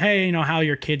 hey, how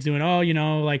your kid's doing? Oh,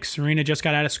 like Serena just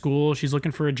got out of school, she's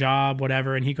looking for a job,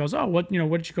 whatever. And he goes, oh, what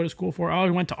did you go to school for? Oh,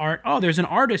 he went to art. Oh, there's an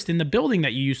artist in the building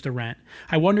that you used to rent.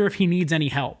 I wonder if he needs any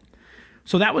help.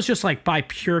 So that was just like by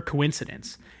pure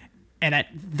coincidence. And at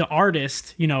the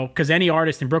artist, because any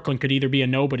artist in Brooklyn could either be a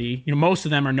nobody, most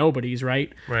of them are nobodies,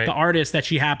 right? Right. The artist that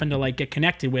she happened to like get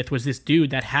connected with was this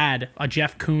dude that had a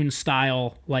Jeff Koons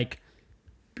style like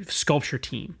sculpture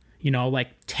team, like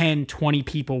 10, 20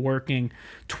 people working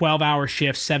 12-hour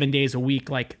shifts, 7 days a week,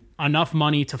 like enough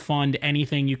money to fund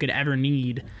anything you could ever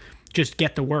need, just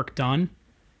get the work done.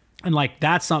 And like,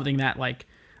 that's something that like,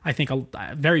 I think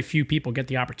very few people get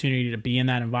the opportunity to be in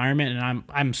that environment, and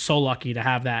I'm so lucky to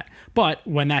have that. But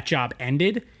when that job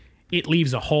ended, it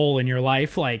leaves a hole in your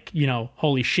life. Like,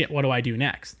 holy shit, what do I do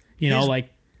next? Like,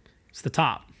 it's the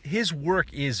top. his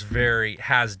work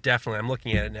has definitely. I'm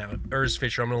looking at it now. Urs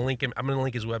Fischer. I'm gonna link him. I'm gonna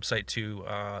link his website too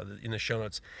in the show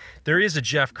notes. There is a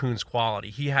Jeff Koons quality.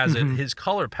 He has his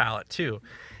color palette too.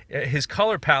 His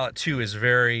color palette too is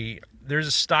very. There's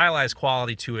a stylized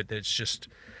quality to it that's just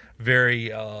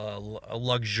very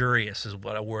luxurious is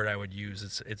what a word I would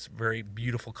use. It's very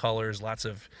beautiful colors, lots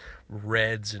of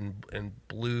reds and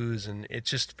blues, and it's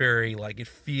just very like it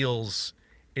feels.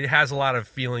 It has a lot of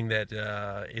feeling that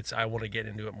I want to get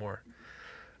into it more.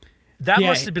 That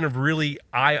must have been a really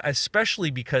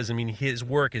especially because I mean his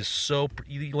work is so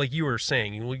like you were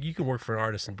saying. You can work for an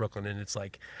artist in Brooklyn, and it's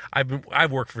like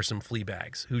I've worked for some flea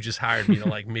bags who just hired me to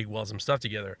like MIG weld some stuff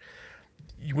together.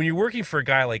 When you're working for a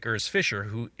guy like Urs Fischer,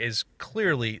 who is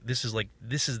clearly this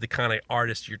is the kind of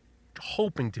artist you're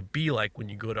hoping to be like when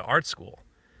you go to art school.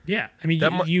 Yeah, I mean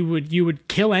you would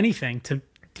kill anything to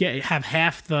have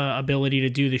half the ability to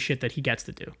do the shit that he gets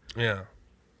to do. Yeah.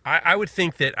 I would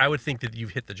think that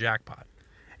you've hit the jackpot.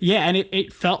 Yeah, and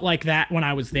it felt like that when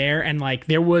I was there, and like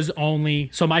there was only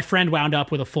so my friend wound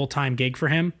up with a full-time gig for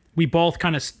him. We both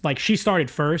kind of like she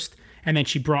started first, and then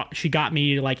she got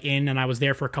me like in, and I was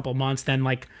there for a couple months. Then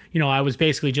like I was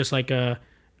basically just like an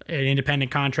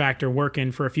independent contractor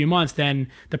working for a few months. Then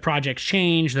the projects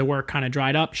changed, the work kind of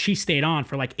dried up. She stayed on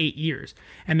for like 8 years,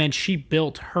 and then she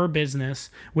built her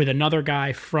business with another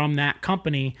guy from that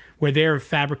company where they're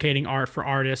fabricating art for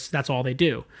artists. That's all they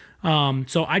do.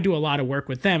 So I do a lot of work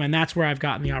with them, and that's where I've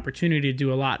gotten the opportunity to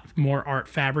do a lot more art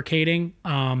fabricating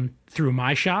through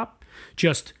my shop,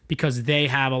 just because they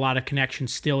have a lot of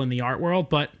connections still in the art world.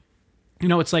 But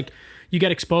it's like you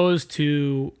get exposed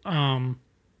to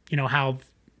how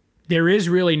there is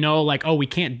really no like, oh, we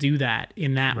can't do that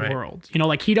in that world.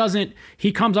 Like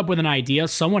he comes up with an idea,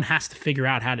 someone has to figure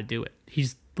out how to do it.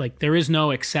 He's like, there is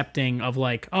no accepting of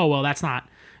like, oh, well,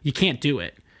 you can't do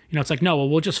it. It's like, no, well,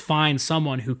 we'll just find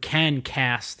someone who can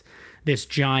cast this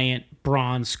giant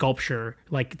bronze sculpture.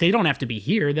 Like, they don't have to be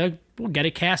here. We'll get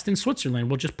it cast in Switzerland.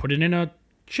 We'll just put it in a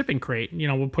shipping crate.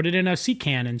 We'll put it in a sea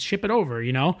can and ship it over,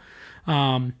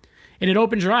 and it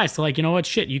opens your eyes to like, what,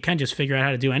 shit, you can just figure out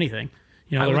how to do anything.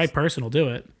 The right person will do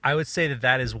it. I would say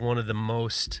that is one of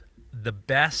the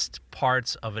best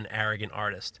parts of an arrogant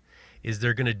artist is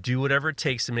they're going to do whatever it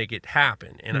takes to make it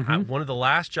happen. And one of the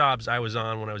last jobs I was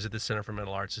on when I was at the Center for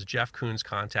Metal Arts is Jeff Koons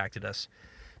contacted us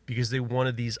because they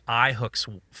wanted these eye hooks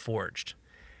forged.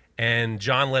 And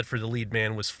John Ledford, the lead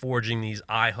man, was forging these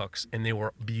eye hooks, and they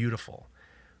were beautiful.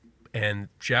 And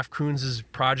Jeff Koons'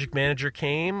 project manager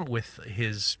came with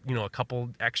his, a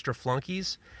couple extra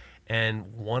flunkies, and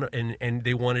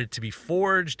they wanted it to be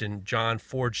forged, and John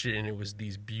forged it, and it was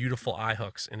these beautiful eye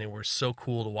hooks, and they were so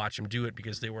cool to watch him do it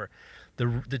because they were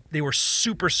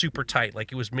super, super tight.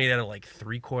 Like, it was made out of like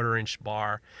 3/4 inch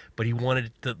bar, but he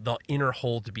wanted the inner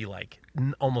hole to be like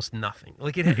almost nothing.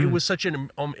 Like it was such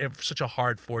a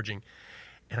hard forging.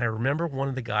 And I remember one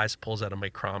of the guys pulls out a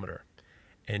micrometer,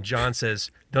 and John says,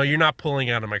 "No, you're not pulling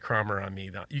out a micrometer on me.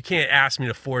 No, you can't ask me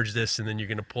to forge this and then you're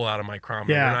going to pull out a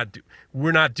micrometer. Yeah.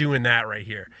 We're not doing that right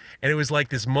here." And it was like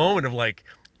this moment of like,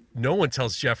 no one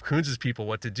tells Jeff Koons' people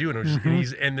what to do,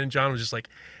 and then John was just like,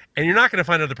 "And you're not going to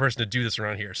find another person to do this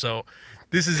around here. So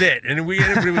this is it." And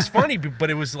it was funny, but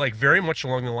it was like very much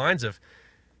along the lines of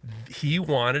he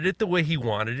wanted it the way he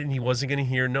wanted it, and he wasn't going to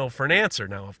hear no for an answer.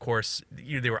 Now, of course,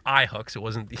 they were eye hooks. It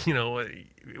wasn't,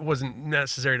 it wasn't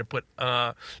necessary to put.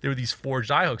 There were these forged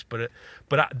eye hooks, but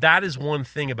that is one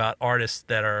thing about artists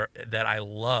that I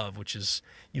love, which is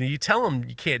you tell them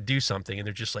you can't do something, and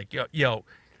they're just like, yo,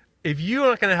 if you're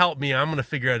not going to help me, I'm going to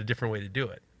figure out a different way to do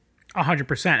it.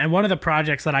 100%. And one of the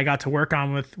projects that I got to work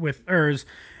on with Urs,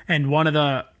 and one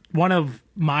of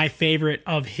my favorite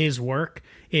of his work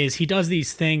is he did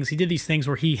these things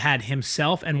where he had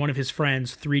himself and one of his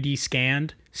friends 3D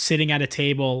scanned sitting at a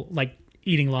table like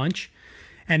eating lunch.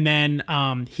 And then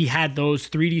he had those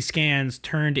 3D scans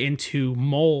turned into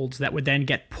molds that would then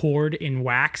get poured in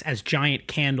wax as giant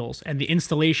candles. And the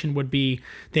installation would be,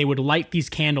 they would light these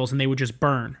candles and they would just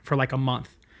burn for like a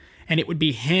month. And it would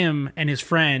be him and his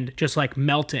friend just like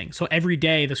melting. So every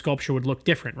day the sculpture would look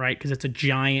different, right? Because it's a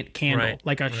giant candle,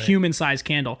 like a human-sized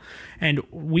candle. And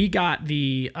we got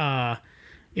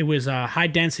it was a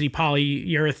high-density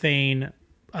polyurethane,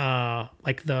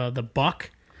 like the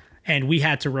buck. And we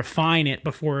had to refine it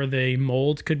before the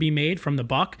mold could be made from the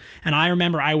buck. And I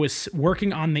remember I was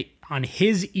working on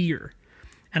his ear,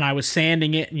 and I was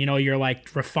sanding it, and you're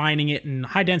like refining it, and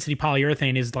high density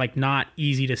polyurethane is like not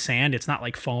easy to sand. It's not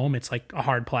like foam, it's like a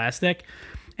hard plastic.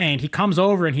 And he comes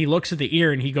over and he looks at the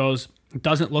ear and he goes, "It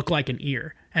doesn't look like an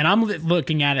ear." And I'm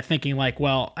looking at it thinking like,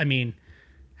 well, I mean,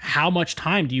 how much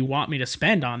time do you want me to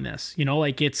spend on this? You know,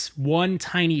 like it's one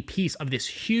tiny piece of this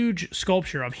huge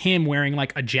sculpture of him wearing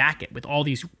like a jacket with all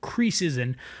these creases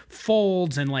and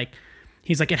folds, and like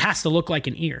he's like, it has to look like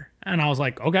an ear. And I was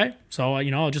like, okay, so you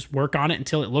know, I'll just work on it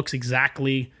until it looks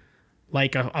exactly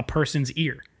like a person's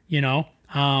ear, you know.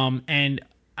 And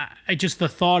I just, the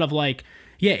thought of like,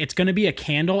 yeah, it's going to be a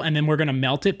candle and then we're going to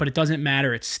melt it, but it doesn't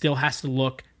matter. It still has to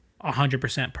look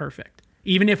 100% perfect,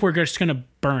 even if we're just going to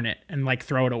burn it and like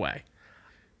throw it away.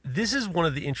 This is one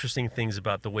of the interesting things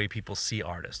about the way people see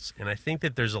artists. And I think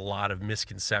that there's a lot of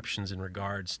misconceptions in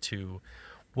regards to,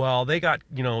 well, they got,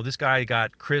 you know, this guy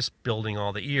got Chris building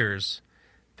all the ears,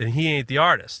 then he ain't the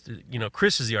artist. You know,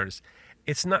 Chris is the artist.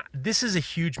 It's not. This is a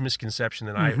huge misconception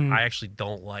that I actually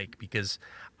don't like, because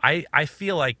I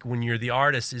feel like when you're the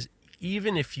artist, is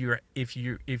even if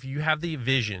you have the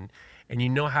vision and you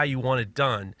know how you want it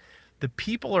done, the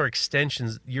people are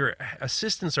extensions. Your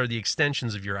assistants are the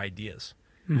extensions of your ideas.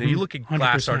 You know, you look at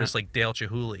glass 100%. artists like Dale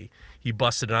Chihuly. He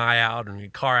busted an eye out in a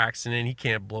car accident. He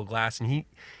can't blow glass, and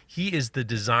he is the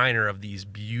designer of these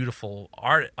beautiful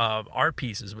art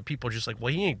pieces. But people are just like,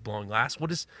 well, he ain't blowing glass. What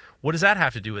does that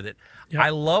have to do with it? Yep. I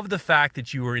love the fact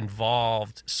that you were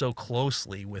involved so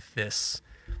closely with this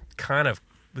kind of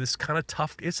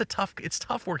tough. It's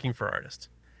tough working for artists,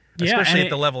 especially at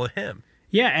the level of him.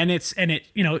 Yeah, and it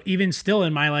you know, even still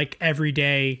in my like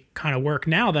everyday kind of work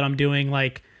now that I'm doing,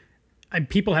 like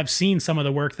people have seen some of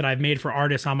the work that I've made for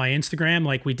artists on my Instagram.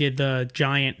 Like we did the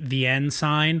giant "The End"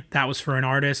 sign, that was for an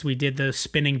artist. We did the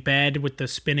spinning bed with the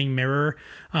spinning mirror,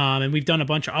 and we've done a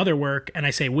bunch of other work. And I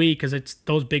say we because it's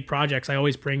those big projects. I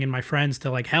always bring in my friends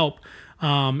to like help,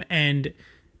 and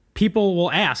people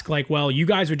will ask like, well, you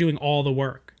guys are doing all the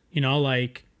work, you know,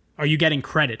 like, are you getting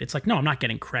credit? It's like, no, I'm not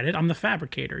getting credit. I'm the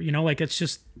fabricator, you know, like it's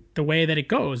just the way that it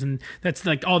goes. And that's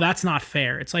like, oh, that's not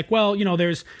fair. It's like, well, you know,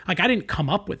 there's like, I didn't come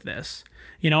up with this,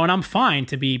 you know, and I'm fine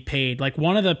to be paid. Like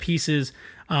one of the pieces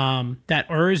that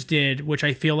Urs did, which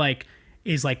I feel like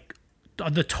is like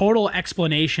the total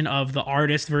explanation of the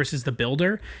artist versus the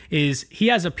builder, is he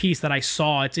has a piece that I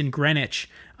saw, it's in Greenwich,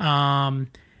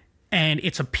 and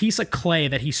it's a piece of clay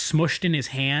that he smushed in his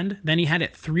hand. Then he had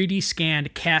it 3D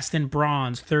scanned, cast in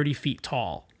bronze, 30 feet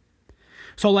tall.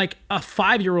 So like a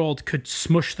 5-year-old could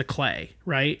smush the clay,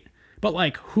 right? But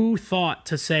like who thought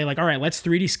to say like, all right, let's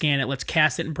 3D scan it, let's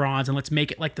cast it in bronze, and let's make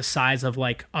it like the size of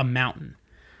like a mountain.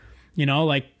 You know,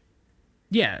 like,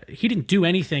 yeah, he didn't do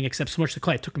anything except smush the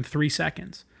clay. It took him 3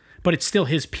 seconds. But it's still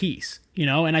his piece, you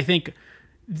know? And I think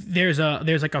there's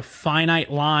like a finite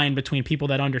line between people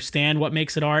that understand what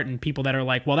makes it art and people that are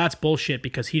like, well, that's bullshit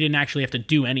because he didn't actually have to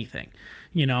do anything,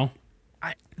 you know?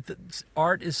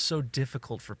 Art is so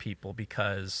difficult for people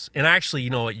because, and actually, you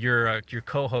know, your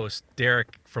co-host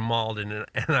Derek from Malden and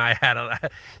I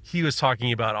he was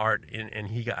talking about art and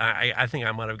he got, I think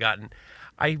I might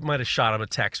have shot him a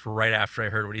text right after I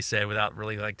heard what he said without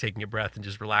really like taking a breath and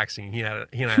just relaxing. He and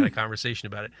I had a conversation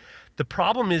about it. The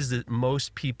problem is that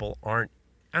most people aren't,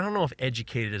 I don't know if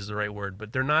educated is the right word,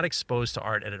 but they're not exposed to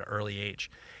art at an early age.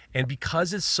 And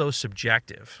because it's so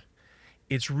subjective,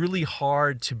 it's really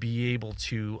hard to be able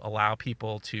to allow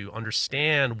people to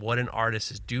understand what an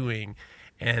artist is doing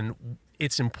and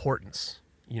its importance,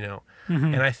 you know?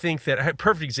 Mm-hmm. And I think that a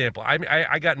perfect example,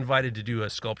 I got invited to do a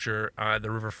sculpture, the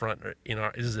riverfront, this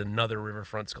is another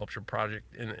riverfront sculpture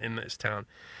project in this town.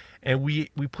 And we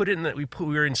put it in we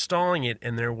were installing it,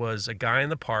 and there was a guy in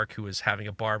the park who was having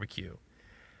a barbecue.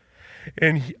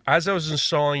 And as I was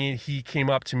installing it, he came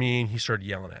up to me and he started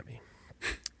yelling at me.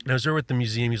 And I was there with the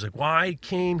museum. He's like, well, I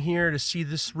came here to see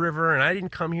this river, and I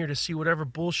didn't come here to see whatever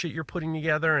bullshit you're putting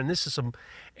together. And this is some,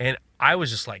 and I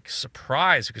was just like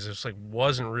surprised because I was like,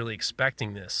 wasn't really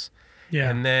expecting this.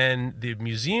 Yeah. And then the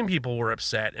museum people were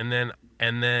upset. And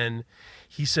then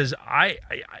he says,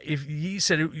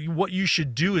 what you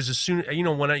should do is as soon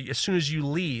as you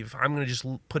leave, I'm going to just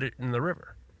put it in the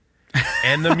river.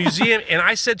 And the museum, and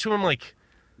I said to him like,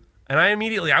 and I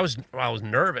immediately, I was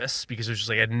nervous because it was just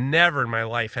like, I'd never in my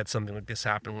life had something like this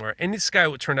happen where, and this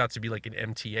guy turned out to be like an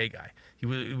MTA guy. He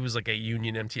was like a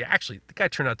union MTA. Actually, the guy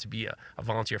turned out to be a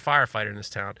volunteer firefighter in this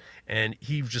town. And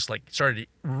he just like started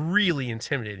really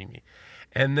intimidating me.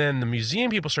 And then the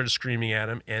museum people started screaming at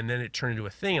him, and then it turned into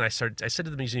a thing. And I said to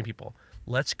the museum people,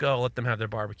 let's go, let them have their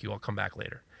barbecue. I'll come back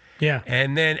later. Yeah.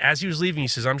 And then as he was leaving, he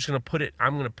says, I'm going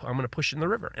to push it in the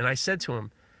river. And I said to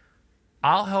him,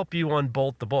 I'll help you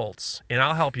unbolt the bolts and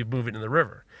I'll help you move it in the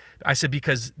river. I said,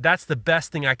 because that's the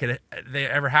best thing that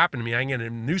ever happened to me. I can get it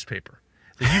in a newspaper.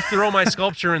 If you throw my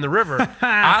sculpture in the river,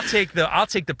 I'll take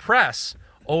the press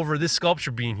over this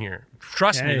sculpture being here.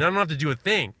 Trust me, I don't have to do a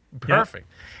thing. Perfect.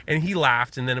 Yep. And he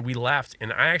laughed, and then we left.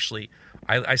 And I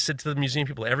I said to the museum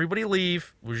people, everybody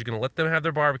leave. We're just going to let them have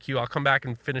their barbecue. I'll come back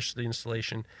and finish the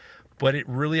installation. But it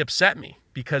really upset me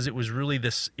because it was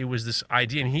this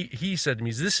idea. And he said to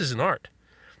me, this isn't art.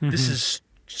 This is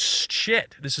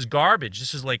shit. This is garbage.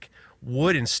 This is like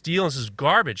wood and steel. This is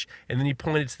garbage. And then he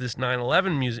pointed to this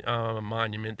 9/11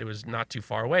 monument that was not too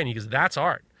far away. And he goes, that's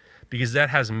art. Because that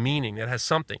has meaning, that has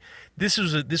something. This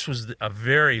was a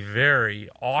very, very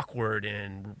awkward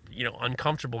and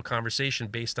uncomfortable conversation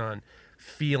based on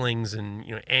feelings and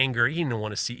anger. He didn't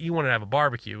want to see. He wanted to have a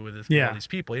barbecue with all these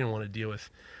people. He didn't want to deal with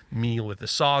me with the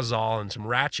sawzall and some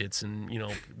ratchets and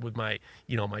with my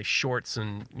my shorts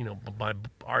and my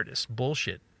artist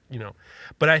bullshit.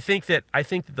 But I think that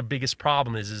the biggest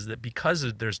problem is that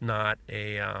because there's not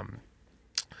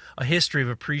a history of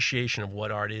appreciation of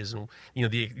what art is, and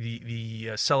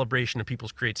the celebration of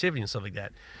people's creativity and stuff like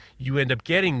that, you end up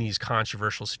getting these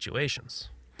controversial situations.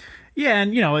 Yeah,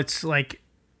 and it's like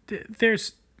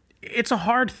it's a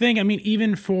hard thing. I mean,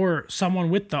 even for someone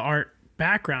with the art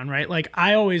background, right? Like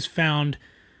I always found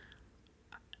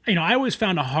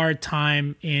a hard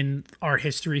time in art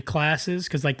history classes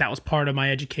because like that was part of my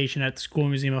education at the School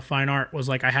Museum of Fine Art was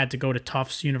like I had to go to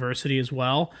Tufts University as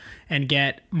well and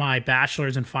get my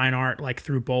bachelor's in fine art like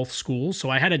through both schools. So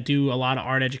I had to do a lot of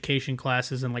art education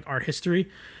classes and like art history.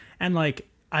 And like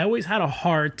I always had a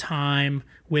hard time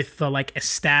with the like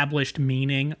established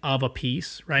meaning of a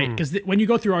piece, right? Because when you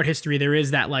go through art history, there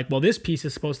is that like, well, this piece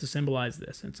is supposed to symbolize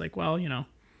this. And it's like, well,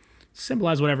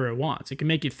 symbolize whatever it wants. It can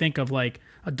make you think of like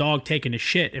a dog taking a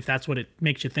shit if that's what it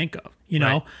makes you think of,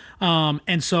 know?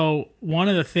 And so one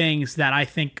of the things that I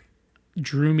think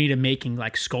drew me to making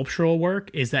like sculptural work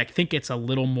is that I think it's a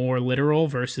little more literal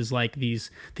versus like the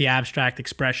abstract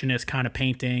expressionist kind of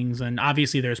paintings. And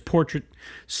obviously there's portrait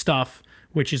stuff,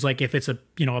 which is like if it's a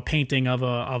painting of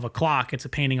a clock, it's a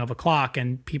painting of a clock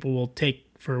and people will take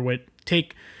from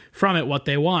it what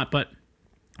they want. But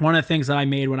one of the things that I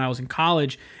made when I was in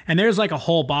college, and there's like a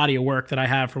whole body of work that I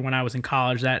have from when I was in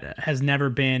college that has never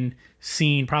been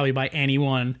seen probably by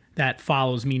anyone that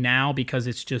follows me now because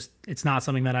it's not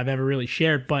something that I've ever really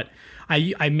shared. But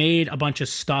I made a bunch of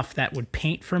stuff that would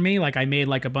paint for me. Like I made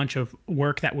like a bunch of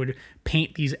work that would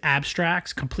paint these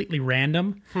abstracts completely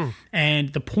random.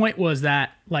 And the point was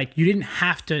that like you didn't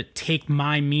have to take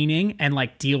my meaning and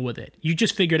like deal with it. You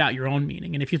just figured out your own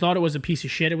meaning. And if you thought it was a piece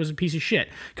of shit, it was a piece of shit.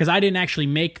 Because I didn't actually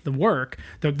make the work.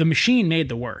 The machine made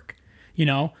the work.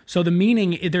 So the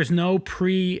meaning, there's no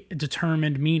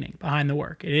predetermined meaning behind the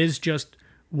work. It is just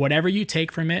whatever you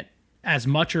take from it, as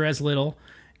much or as little,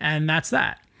 and that's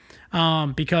that.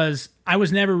 Because I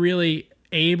was never really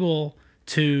able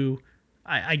to,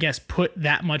 I guess, put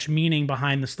that much meaning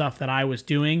behind the stuff that I was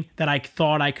doing that I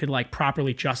thought I could like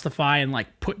properly justify and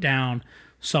like put down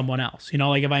someone else.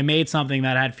 Like if I made something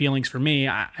that had feelings for me,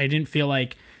 I didn't feel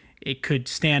like it could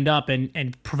stand up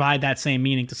and provide that same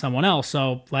meaning to someone else.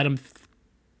 So let them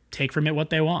take from it what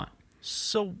they want.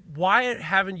 So why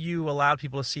haven't you allowed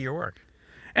people to see your work?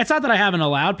 It's not that I haven't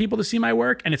allowed people to see my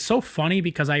work, and it's so funny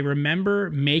because I remember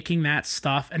making that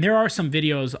stuff, and there are some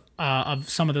videos of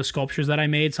some of the sculptures that I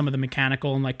made, some of the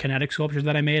mechanical and like kinetic sculptures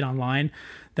that I made online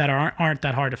that aren't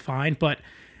that hard to find, but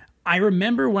I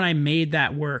remember when I made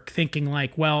that work thinking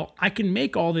like, well, I can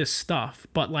make all this stuff,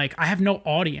 but like I have no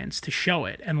audience to show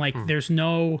it, and like there's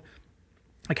no,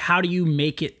 like how do you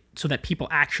make it so that people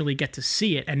actually get to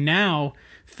see it? And now,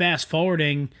 fast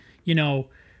forwarding,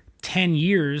 10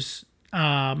 years,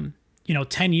 10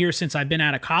 years since I've been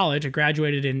out of college, I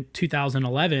graduated in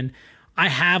 2011, I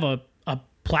have a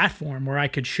platform where I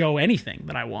could show anything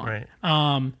that I want.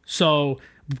 Right. So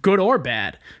good or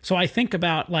bad. So I think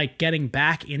about like getting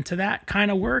back into that kind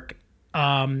of work,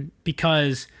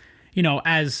 because,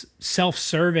 as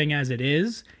self-serving as it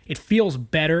is, it feels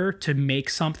better to make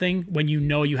something when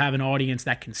you have an audience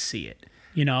that can see it,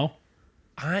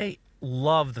 I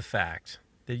love the fact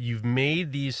that you've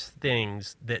made these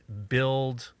things that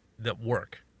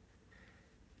work,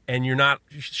 and you're not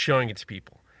showing it to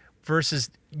people, versus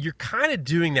you're kind of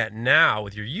doing that now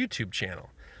with your YouTube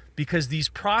channel, because these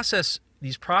process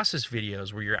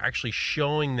videos where you're actually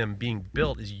showing them being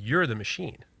built is you're the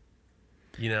machine,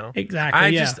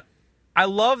 Exactly. I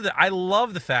love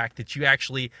the fact that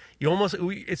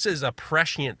it's as a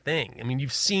prescient thing. I mean,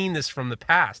 you've seen this from the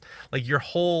past, like your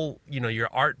whole, your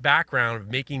art background of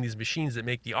making these machines that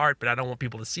make the art, but I don't want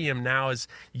people to see them now is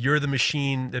you're the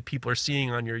machine that people are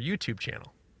seeing on your YouTube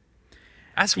channel.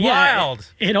 That's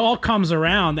wild. It all comes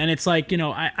around, and it's like,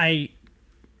 I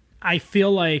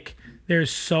feel like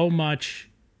there's so much,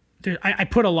 I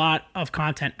put a lot of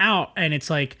content out, and it's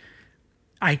like,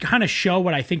 I kind of show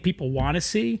what I think people want to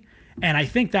see. And I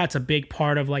think that's a big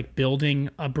part of like building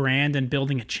a brand and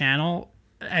building a channel,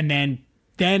 and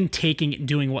then taking it and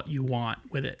doing what you want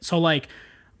with it. So like,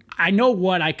 I know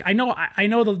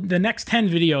the next 10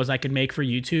 videos I could make for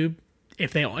YouTube,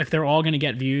 if they're all going to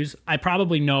get views, I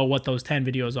probably know what those 10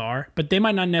 videos are, but they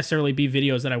might not necessarily be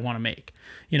videos that I want to make.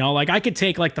 You know, like I could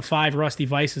take like the 5 rusty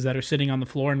vices that are sitting on the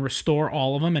floor and restore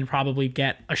all of them and probably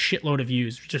get a shitload of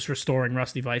views just restoring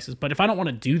rusty vices. But if I don't want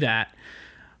to do that,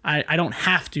 I don't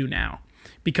have to now,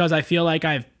 because I feel like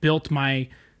I've built my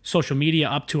social media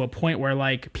up to a point where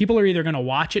like people are either going to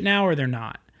watch it now or they're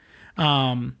not.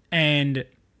 And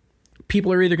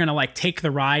people are either going to like take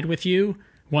the ride with you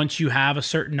once you have a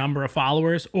certain number of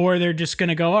followers, or they're just going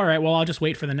to go, all right, well, I'll just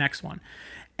wait for the next one.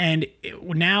 And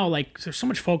now like there's so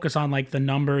much focus on like the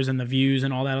numbers and the views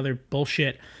and all that other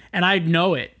bullshit. And I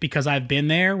know it because I've been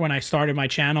there when I started my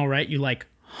channel, right? You like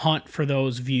hunt for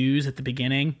those views at the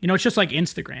beginning. You know, it's just like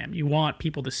Instagram. You want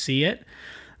people to see it.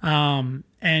 You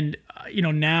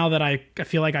know, now that I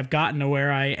feel like I've gotten to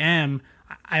where I am,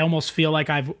 I almost feel like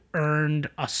I've earned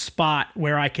a spot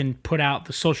where I can put out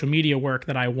the social media work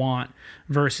that I want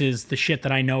versus the shit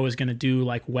that I know is going to do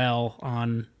like well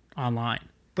online.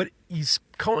 But he's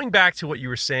going back to what you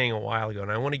were saying a while ago,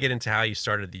 and I want to get into how you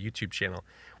started the YouTube channel.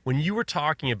 When you were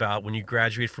talking about when you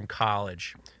graduate from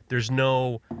college, there's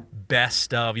no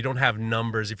best of, you don't have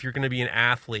numbers. If you're going to be an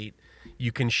athlete,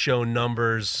 you can show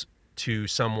numbers to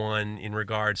someone in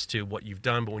regards to what you've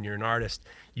done. But when you're an artist,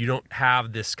 you don't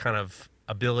have this kind of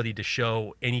ability to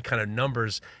show any kind of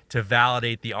numbers to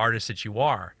validate the artist that you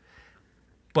are.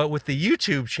 But with the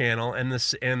YouTube channel and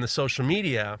the social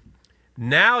media,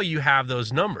 now you have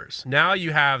those numbers. Now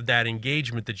you have that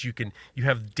engagement that you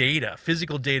have data,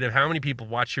 physical data of how many people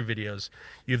watch your videos.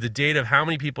 You have the data of how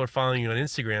many people are following you on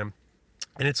Instagram.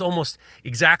 And it's almost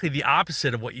exactly the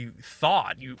opposite of what you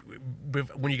thought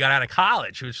when you got out of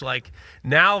college. It was like,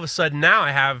 now all of a sudden, now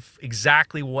I have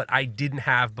exactly what I didn't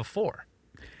have before.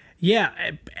 Yeah,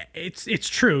 it's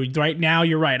true. Right now,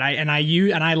 you're right.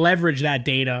 I leverage that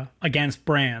data against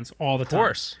brands all the time. Of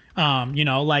course. You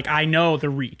know, like I know the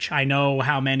reach. I know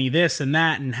how many this and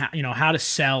that, and how, you know, how to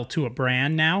sell to a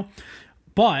brand now.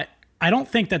 But I don't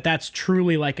think that that's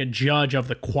truly like a judge of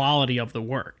the quality of the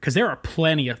work, because there are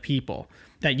plenty of people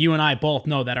that you and I both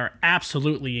know that are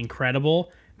absolutely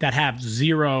incredible that have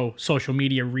zero social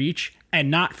media reach,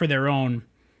 and not for their own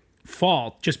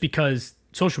fault, just because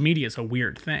social media is a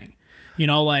weird thing. You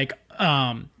know, like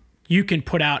you can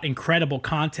put out incredible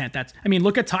content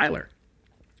look at Tyler.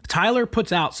 Tyler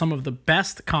puts out some of the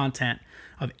best content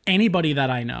of anybody that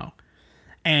I know,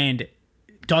 and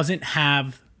doesn't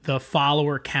have the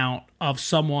follower count of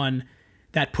someone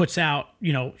that puts out,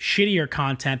 you know, shittier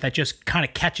content that just kind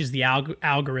of catches the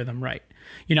algorithm right.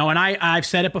 You know, and I've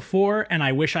said it before, and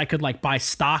I wish I could like buy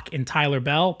stock in Tyler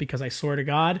Bell, because I swear to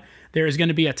God, there is going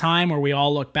to be a time where we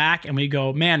all look back and we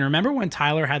go, man, remember when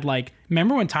Tyler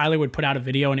would put out a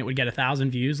video and it would get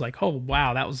 1,000 views? Like, oh,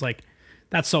 wow,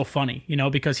 that's so funny, you know,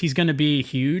 because he's going to be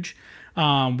huge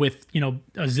with, you know,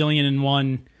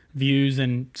 1,000,000,001 views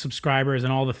and subscribers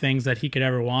and all the things that he could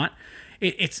ever want.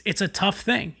 It's a tough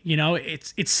thing, you know.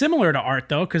 It's similar to art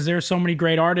though, because there are so many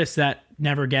great artists that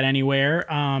never get anywhere,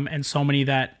 and so many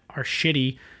that are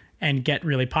shitty and get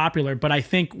really popular. But I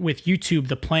think with YouTube,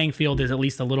 the playing field is at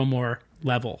least a little more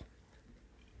level.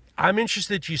 I'm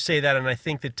interested that you say that, and I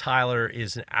think that Tyler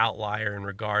is an outlier in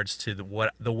regards to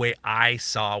the way I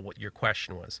saw what your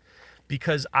question was,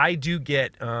 because I do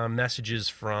get messages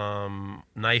from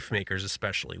knife makers,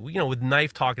 especially. You know, with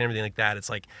Knife Talk and everything like that, it's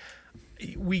like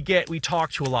we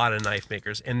talk to a lot of knife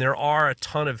makers, and there are a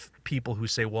ton of people who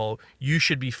say, well, you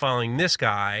should be following this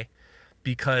guy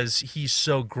because he's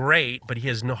so great, but he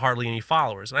has hardly any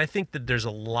followers. And I think that there's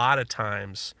a lot of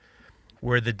times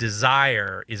where the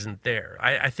desire isn't there.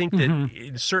 I think that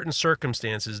in certain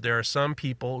circumstances, there are some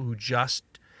people who just,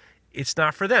 it's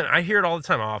not for them. I hear it all the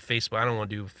time. Oh, Facebook, I don't want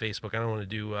to do Facebook. I don't want to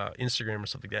do Instagram or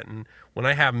something like that. And when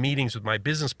I have meetings with my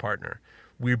business partner,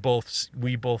 we both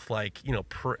like, you know,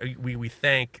 we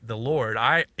thank the Lord,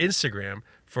 Instagram,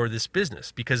 for this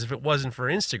business, because if it wasn't for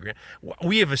Instagram,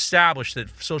 we have established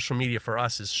that social media for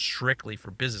us is strictly for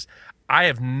business. I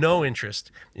have no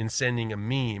interest in sending a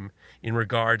meme in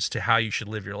regards to how you should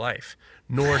live your life,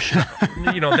 nor should,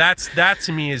 you know, that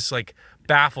to me is like,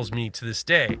 baffles me to this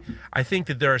day. I think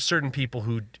that there are certain people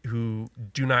who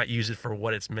do not use it for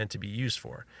what it's meant to be used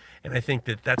for. And I think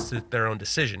that that's their own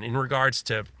decision. In regards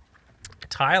to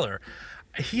Tyler,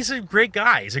 he's a great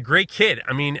guy. He's a great kid.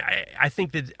 I mean, I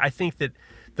think that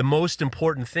the most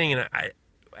important thing, and I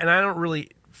don't really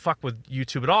fuck with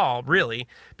YouTube at all, really,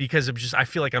 because I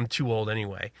feel like I'm too old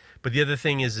anyway. But the other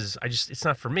thing is it's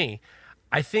not for me.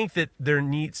 I think that there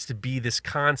needs to be this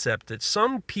concept that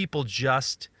some people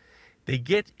just, they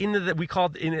get into the, we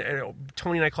call it,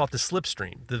 Tony and I call it the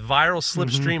slipstream, the viral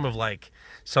slipstream of like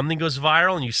something goes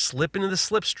viral and you slip into the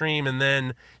slipstream and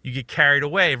then you get carried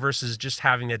away versus just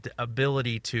having that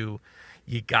ability to,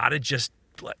 you got to just,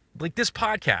 like this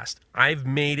podcast, I've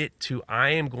made it to, I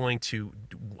am going to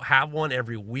have one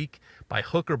every week by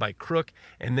hook or by crook,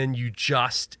 and then you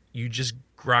just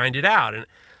grind it out. And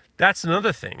that's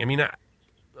another thing. I mean,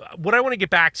 what I want to get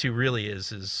back to really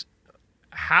is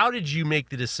how did you make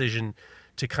the decision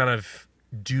to kind of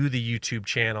do the YouTube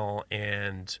channel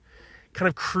and kind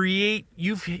of create,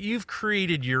 you've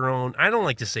created your own, I don't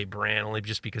like to say brand only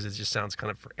just because it just sounds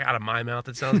kind of out of my mouth,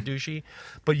 it sounds douchey,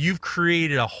 but you've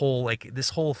created a whole, like this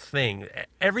whole thing.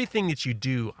 Everything that you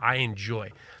do, I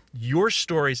enjoy. Your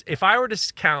stories, if I were to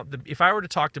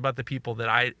talk about the people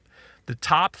that the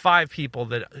top 5 people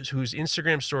whose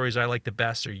Instagram stories I like the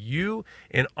best are you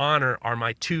and Honor are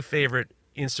my 2 favorite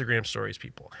Instagram stories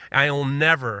people. I'll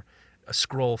never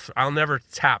I'll never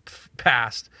tap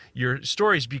past your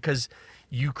stories because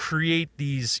you create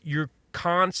these, you're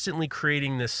constantly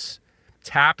creating this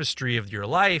tapestry of your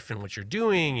life and what you're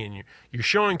doing, and you're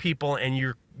showing people, and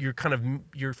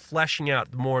you're fleshing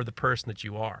out more of the person that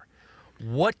you are.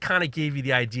 What kind of gave you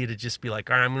the idea to just be like,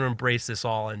 all right, I'm going to embrace this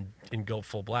all and go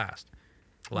full blast?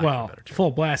 Well,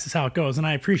 full blast is how it goes, and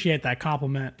I appreciate that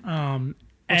compliment.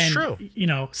 It's true. You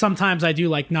know, sometimes I do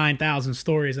like 9,000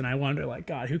 stories and I wonder like,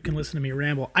 God, who can listen to me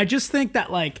ramble? I just think that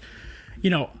like, you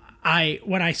know,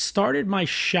 when I started my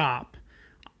shop,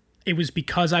 it was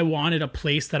because I wanted a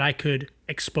place that I could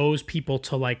expose people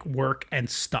to like work and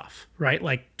stuff, right?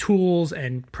 Like tools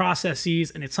and processes.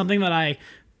 And it's something that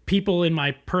people in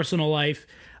my personal life,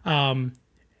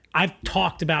 I've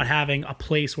talked about having a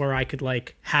place where I could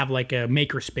like have like a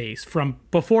makerspace. From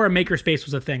before a makerspace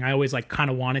was a thing, I always like kind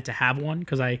of wanted to have one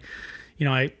because I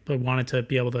wanted to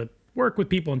be able to work with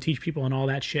people and teach people and all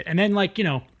that shit. And then like, you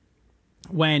know,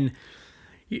 when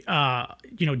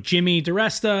Jimmy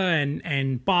DiResta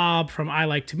and Bob from I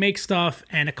Like to Make Stuff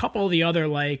and a couple of the other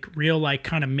like real like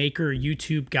kind of maker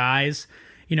YouTube guys,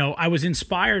 you know, I was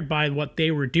inspired by what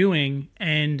they were doing,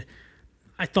 and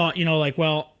I thought, you know, like,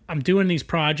 well, I'm doing these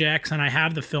projects and I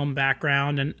have the film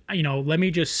background, and, you know, let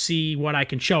me just see what I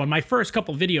can show. And my first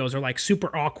couple videos are like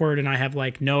super awkward, and I have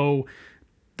no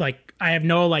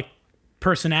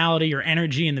personality or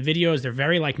energy in the videos. They're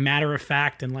very like matter of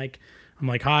fact, and like, I'm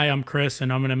like, hi, I'm Chris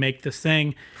and I'm going to make this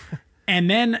thing. And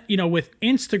then, you know, with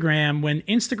Instagram, when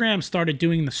Instagram started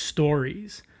doing the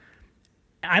stories,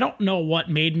 I don't know what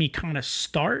made me kind of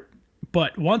start,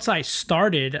 but once I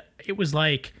started, it was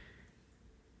like,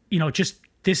 you know, just,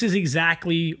 this is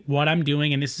exactly what I'm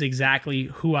doing and this is exactly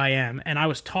who I am. And I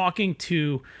was talking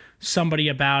to somebody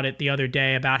about it the other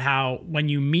day, about how when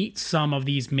you meet some of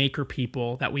these maker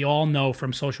people that we all know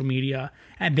from social media,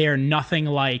 and they're nothing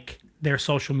like their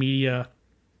social media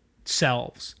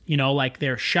selves, you know, like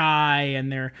they're shy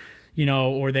and they're, you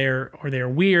know, or they're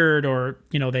weird, or,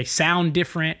 you know, they sound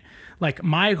different. Like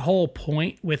my whole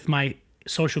point with my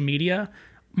social media,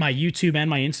 my YouTube and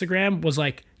my Instagram, was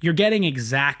like, you're getting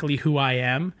exactly who I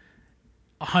am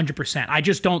 100%. I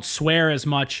just don't swear as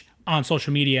much on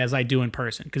social media as I do in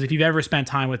person. Because if you've ever spent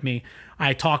time with me,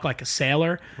 I talk like a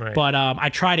sailor. Right. But I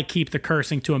try to keep the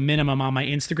cursing to a minimum on my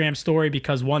Instagram story,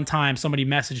 because one time somebody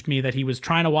messaged me that he was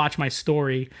trying to watch my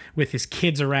story with his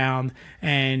kids around,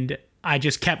 and I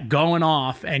just kept going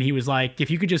off, and he was like, if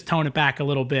you could just tone it back a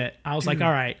little bit. I was like,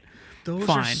 all right. Those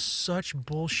fine. Are such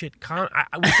bullshit. We got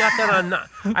that on.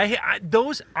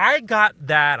 I got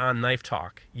that on Knife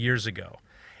Talk years ago,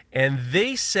 and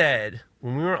they said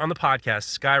when we were on the podcast,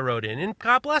 this guy wrote in, and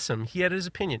God bless him, he had his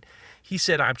opinion. He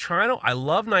said, I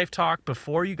love Knife Talk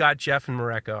before you got Jeff and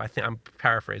Mareko. I think I'm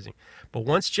paraphrasing, but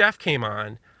once Jeff came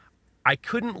on, I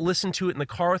couldn't listen to it in the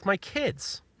car with my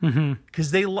kids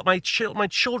because my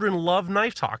children love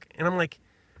Knife Talk, and I'm like,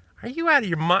 are you out of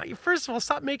your mind? First of all,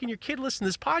 stop making your kid listen to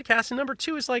this podcast. And number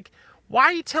 2 is like, why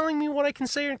are you telling me what I can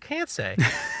say and can't say?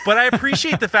 But I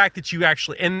appreciate the fact that you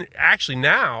actually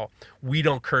now we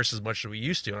don't curse as much as we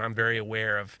used to. And I'm very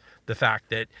aware of the fact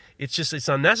that it's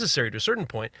unnecessary to a certain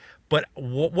point. But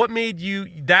what made you,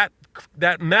 that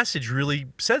message really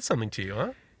said something to you,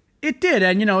 huh? It did.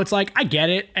 And, you know, it's like, I get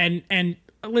it. And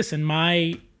listen,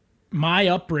 my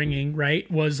upbringing, right,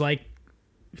 was like,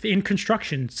 in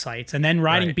construction sites and then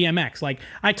riding BMX. Like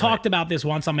I talked about this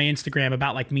once on my Instagram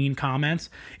about like mean comments,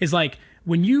 is like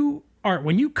when you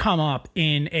come up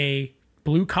in a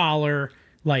blue collar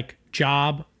like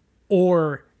job,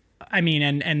 or I mean,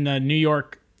 and the New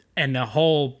York and the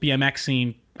whole BMX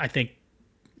scene, I think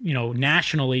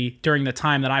nationally during the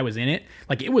time that I was in it.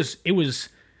 Like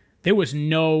there was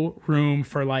no room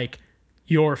for like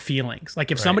your feelings. Like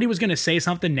if somebody was going to say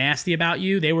something nasty about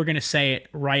you, they were going to say it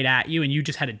right at you and you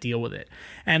just had to deal with it.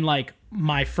 And like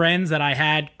my friends that I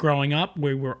had growing up,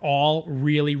 we were all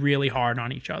really, really hard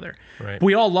on each other. Right.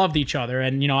 We all loved each other.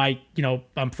 And,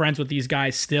 I'm friends with these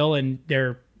guys still, and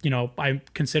they're, I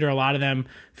consider a lot of them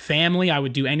family. I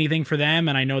would do anything for them,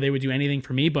 and I know they would do anything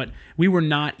for me, but we were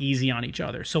not easy on each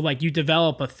other. So like you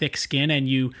develop a thick skin and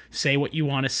you say what you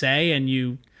want to say, and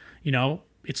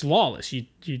it's lawless. You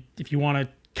if you want to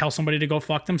tell somebody to go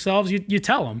fuck themselves, you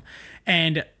tell them.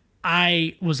 And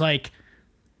I was like,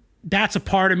 that's a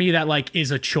part of me that like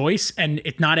is a choice, and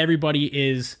not everybody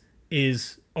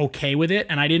is okay with it.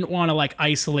 And I didn't want to like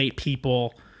isolate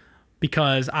people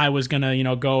because I was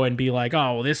gonna go and be like,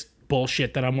 oh, well, this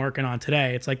bullshit that I'm working on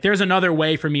today. It's like there's another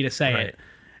way for me to say it.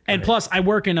 And plus, I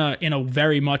work in a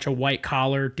very much a white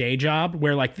collar day job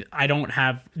where like I don't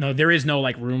have there is no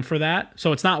like room for that.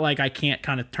 So it's not like I can't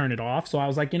kind of turn it off. So I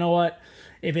was like, you know what,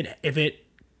 if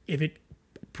it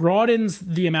broadens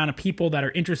the amount of people that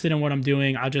are interested in what I'm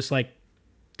doing, I'll just like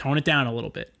tone it down a little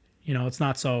bit. It's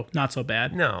not so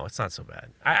bad. No, it's not so bad.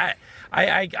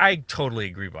 I totally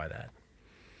agree by that.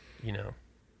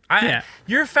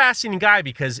 You're a fascinating guy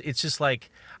because it's just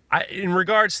like in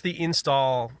regards to the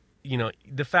install.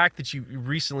 The fact that you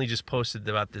recently just posted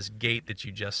about this gate that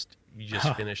you just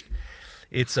finished,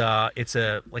 it's a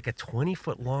like a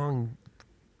 20-foot long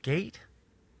gate.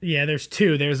 Yeah, there's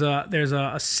two. There's a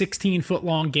 16-foot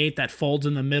long gate that folds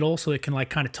in the middle, so it can like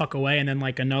kind of tuck away, and then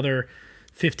like another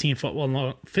 15-foot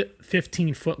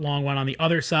long one on the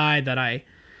other side that I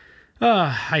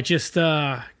just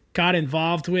got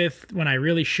involved with when I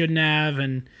really shouldn't have,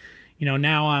 and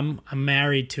now I'm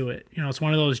married to it. It's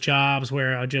one of those jobs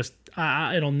where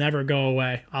it'll never go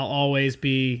away. I'll always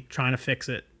be trying to fix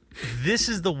it. This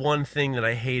is the one thing that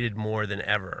I hated more than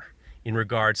ever in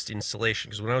regards to installation.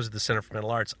 Because when I was at the Center for Metal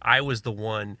Arts, I was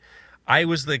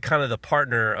the kind of the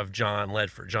partner of John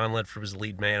Ledford. John Ledford was the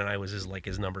lead man, and I was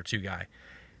his number two guy.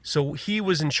 So he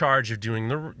was in charge of doing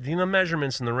the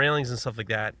measurements and the railings and stuff like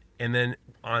that. And then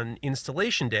on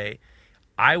installation day,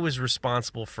 I was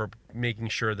responsible for making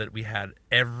sure that we had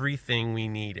everything we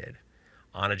needed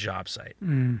on a job site.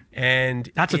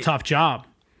 And that's a tough job.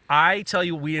 I tell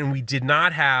you, we did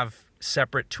not have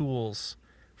separate tools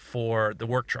for the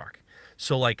work truck.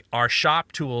 So like our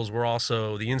shop tools were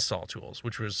also the install tools,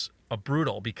 which was a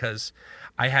brutal because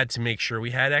I had to make sure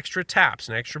we had extra taps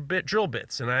and extra drill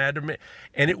bits, and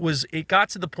it got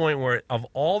to the point where of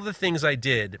all the things I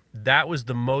did, that was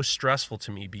the most stressful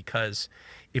to me because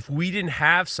if we didn't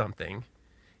have something,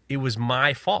 it was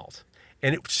my fault.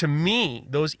 And to me,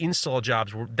 those install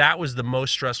jobs that was the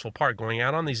most stressful part, going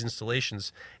out on these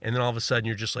installations, and then all of a sudden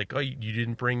you're just like, oh, you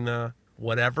didn't bring the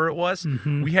whatever it was.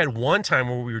 Mm-hmm. We had one time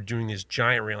where we were doing this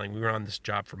giant railing. We were on this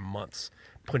job for months,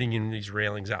 putting in these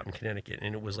railings out in Connecticut,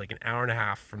 and it was like an hour and a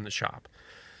half from the shop.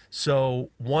 So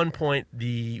one point,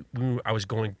 I was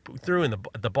going through, and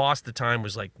the boss at the time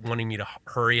was like wanting me to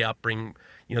hurry up, bring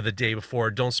the day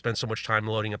before, don't spend so much time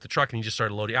loading up the truck, and he just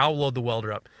started loading. I'll load the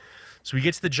welder up. So we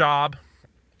get to the job,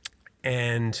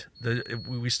 and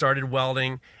we started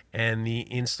welding, and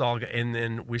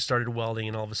then we started welding,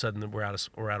 and all of a sudden we're out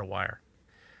of wire.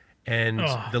 And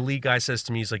the lead guy says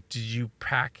to me, he's like, "Did you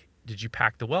pack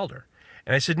the welder?"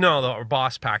 And I said, "No, our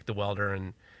boss packed the welder,"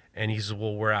 and he says,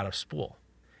 "Well, we're out of spool."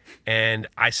 And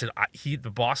I said,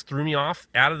 the boss threw me out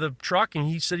of the truck, and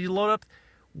he said he'd load up.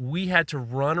 We had to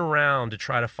run around to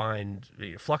try to find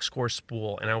a flux core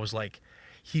spool, and I was like,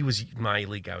 my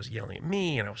lead guy was yelling at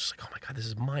me, and I was like, oh my God, this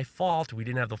is my fault. We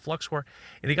didn't have the flux core.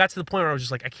 And it got to the point where I was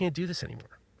just like, I can't do this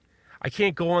anymore. I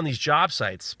can't go on these job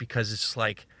sites because it's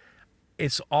like,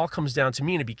 it's all comes down to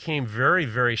me, and it became very,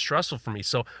 very stressful for me.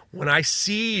 So when I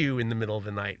see you in the middle of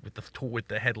the night with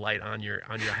the headlight on your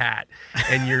hat,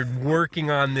 and you're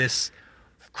working on this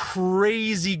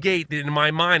crazy gate, that in my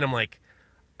mind I'm like,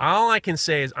 all I can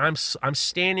say is I'm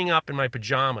standing up in my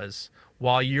pajamas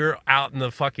while you're out in the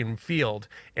fucking field,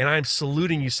 and I'm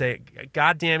saluting you, say,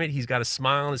 God damn it, he's got a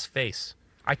smile on his face.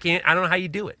 I don't know how you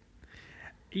do it.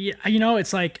 Yeah,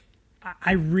 it's like,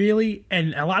 I really,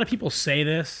 and a lot of people say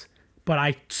this, but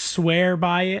I swear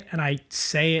by it, and I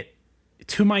say it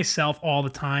to myself all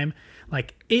the time.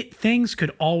 Like, things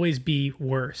could always be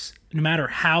worse, no matter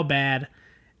how bad,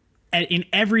 in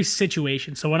every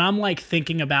situation. So when I'm like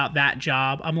thinking about that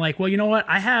job, I'm like, well, you know what?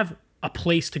 I have a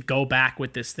place to go back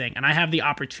with this thing, and I have the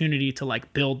opportunity to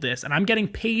like build this, and I'm getting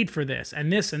paid for this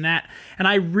and this and that. And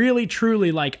I really,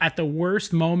 truly, like, at the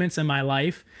worst moments in my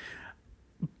life,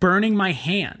 burning my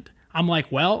hand, I'm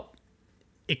like, well,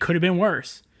 it could have been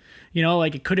worse. You know,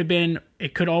 like it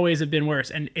could always have been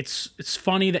worse. And it's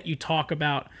funny that you talk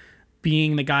about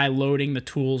being the guy loading the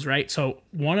tools, right? So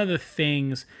one of the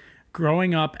things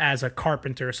growing up as a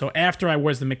carpenter, so after I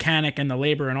was the mechanic and the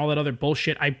labor and all that other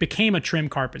bullshit, I became a trim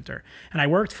carpenter. And I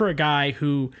worked for a guy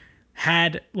who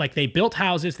had, like, they built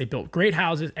houses, they built great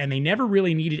houses, and they never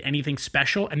really needed anything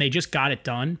special, and they just got it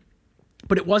done.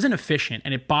 But it wasn't efficient,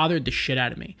 and it bothered the shit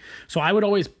out of me. So I would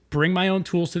always bring my own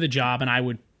tools to the job, and I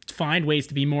would find ways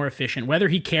to be more efficient. Whether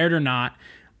he cared or not,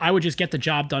 I would just get the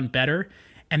job done better.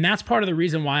 And that's part of the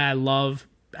reason why I love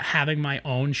having my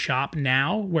own shop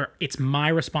now, where it's my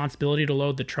responsibility to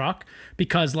load the truck,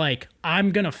 because like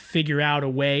I'm going to figure out a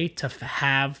way to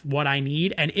have what I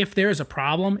need. And if there's a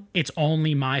problem, it's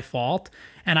only my fault.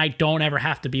 And I don't ever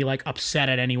have to be like upset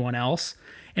at anyone else.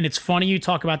 And it's funny you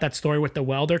talk about that story with the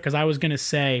welder, because I was going to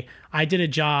say, I did a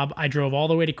job. I drove all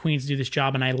the way to Queens to do this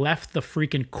job, and I left the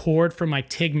freaking cord for my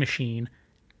TIG machine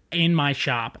in my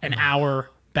shop an hour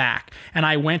back. And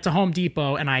I went to Home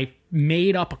Depot and I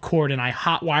made up a cord and I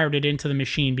hot wired it into the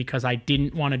machine because I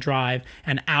didn't want to drive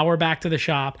an hour back to the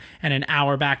shop and an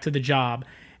hour back to the job.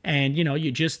 And, you know,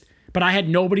 but I had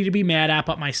nobody to be mad at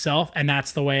but myself. And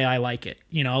that's the way I like it.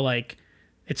 You know, like,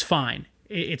 it's fine.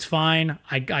 It's fine.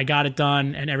 I got it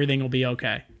done and everything will be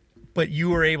okay. But you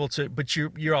were able to, but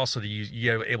you're also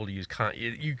you're able to use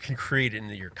you can create it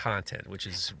into your content, which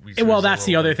is well, that's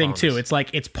the other thing too. It's like,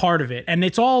 it's part of it, and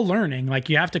it's all learning. Like,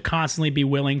 you have to constantly be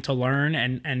willing to learn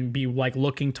and be like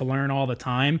looking to learn all the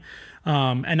time.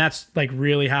 And that's like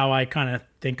really how I kind of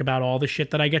think about all the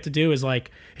shit that I get to do, is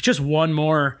like, it's just one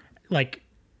more, like,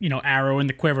 you know, arrow in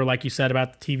the quiver, like you said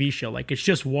about the TV show. Like, it's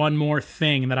just one more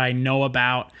thing that I know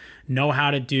about, know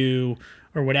how to do,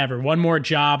 or whatever. One more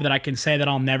job that I can say that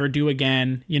I'll never do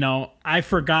again. You know, I've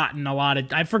forgotten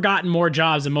more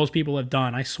jobs than most people have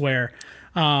done, I swear.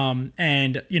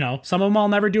 And, you know, some of them I'll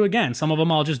never do again. Some of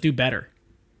them I'll just do better.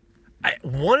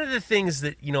 One of the things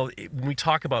that, you know, when we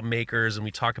talk about makers and we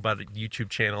talk about YouTube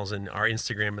channels and our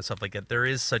Instagram and stuff like that, there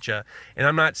is such a, and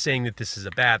I'm not saying that this is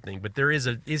a bad thing, but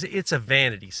it's a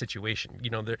vanity situation. You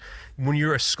know, when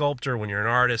you're a sculptor, when you're an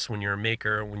artist, when you're a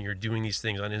maker, when you're doing these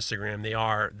things on Instagram, they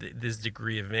are this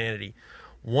degree of vanity.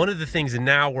 One of the things, and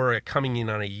now we're coming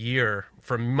in on a year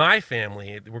from my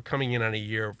family, we're coming in on a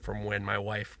year from when my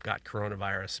wife got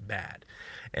coronavirus bad.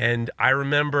 And I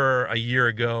remember a year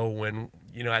ago when,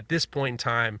 you know, at this point in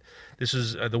time, this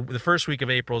was the first week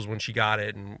of April is when she got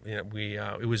it, and you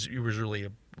know, it was really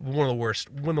one of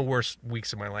the worst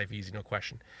weeks of my life, easy, no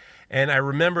question. And I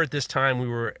remember at this time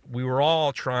we were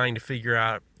all trying to figure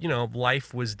out, you know,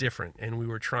 life was different, and we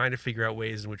were trying to figure out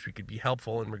ways in which we could be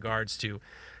helpful in regards to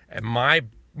my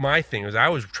thing was I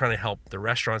was trying to help the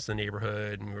restaurants in the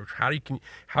neighborhood, and we were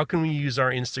how can we use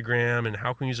our Instagram and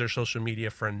how can we use our social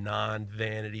media for a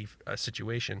non-vanity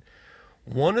situation.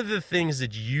 One of the things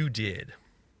that you did,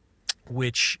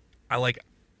 which I like,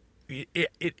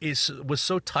 was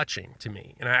so touching to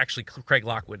me, and actually Craig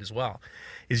Lockwood as well,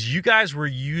 is you guys were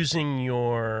using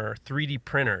your 3D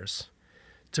printers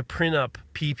to print up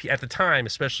PPE. At the time,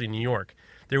 especially in New York,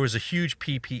 there was a huge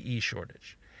PPE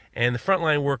shortage. And the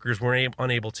frontline workers were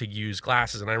unable to use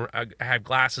glasses, and I had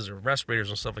glasses or respirators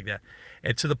and stuff like that.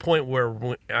 And to the point where,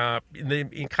 in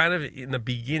the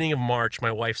beginning of March,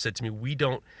 my wife said to me,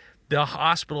 the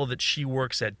hospital that she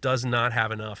works at does not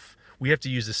have enough. We have to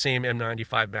use the same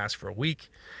N95 mask for a week,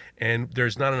 and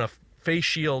there's not enough face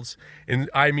shields. And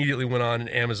I immediately went on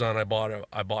Amazon. I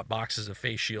bought boxes of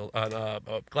face shield,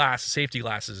 safety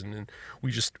glasses, and then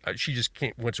she just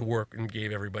went to work and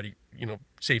gave everybody, you know,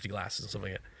 safety glasses and stuff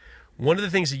like that. One of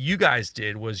the things that you guys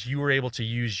did was you were able to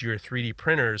use your 3D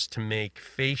printers to make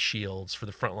face shields for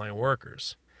the frontline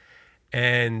workers.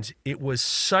 And it was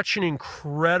such an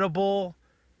incredible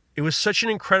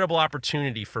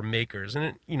opportunity for makers,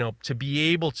 and you know, to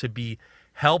be able to be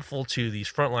helpful to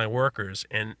these frontline workers.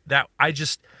 And that I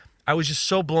was just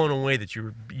so blown away that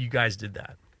you guys did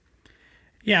that.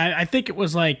 Yeah, I think it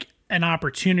was like an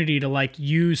opportunity to like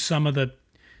use some of the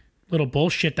little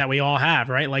bullshit that we all have,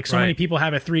 right? Like so many people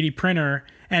have a 3D printer,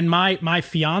 and my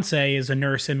fiance is a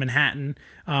nurse in Manhattan.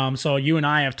 So you and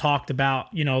I have talked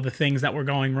about, you know, the things that were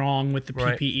going wrong with the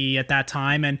PPE at that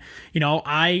time. And, you know,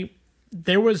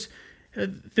 there was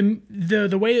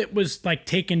the way it was like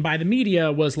taken by the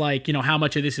media was like, you know, how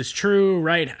much of this is true,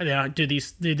 right? Do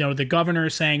these, you know, the governor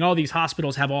saying, oh, these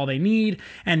hospitals have all they need.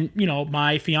 And, you know,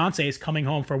 my fiance is coming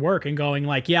home from work and going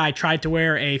like, yeah, I tried to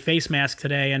wear a face mask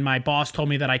today and my boss told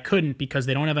me that I couldn't because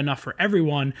they don't have enough for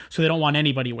everyone. So they don't want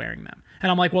anybody wearing them.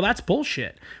 And I'm like, well, that's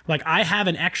bullshit. Like, I have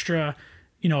an extra,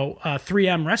 you know,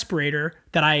 3M respirator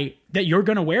that you're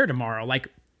going to wear tomorrow. Like,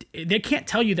 they can't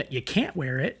tell you that you can't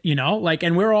wear it, you know, like,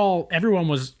 and everyone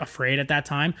was afraid at that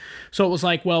time. So it was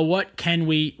like, well, what can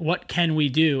we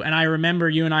do? And I remember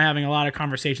you and I having a lot of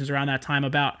conversations around that time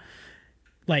about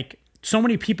like so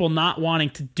many people not wanting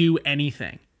to do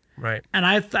anything. Right.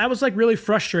 And that was like really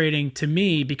frustrating to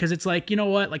me because it's like, you know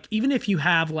what, like even if you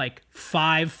have like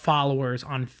 5 followers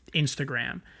on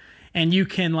Instagram and you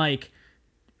can like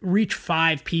reach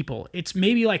 5 people, it's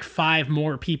maybe like 5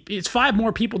 more people. It's 5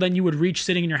 more people than you would reach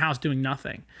sitting in your house doing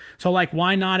nothing. So like,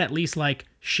 why not at least like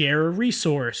share a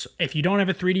resource? If you don't have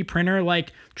a 3D printer,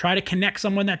 like try to connect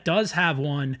someone that does have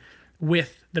one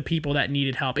with the people that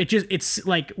needed help. It's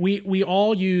like we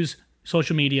all use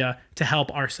social media to help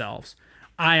ourselves.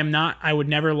 I would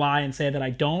never lie and say that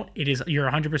I don't. You're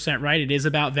 100% right. It is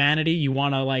about vanity. You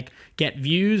want to like get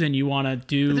views and you want to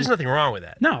do. But there's nothing wrong with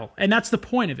that. No. And that's the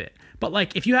point of it. But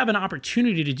like, if you have an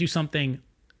opportunity to do something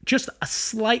just a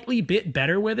slightly bit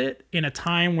better with it in a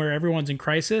time where everyone's in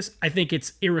crisis, I think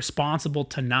it's irresponsible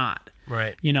to not.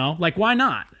 Right. You know, like why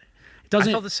not? It I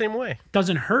felt the same way.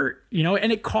 Doesn't hurt, you know,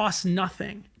 and it costs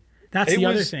nothing. That's the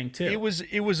other thing too. It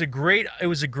was a great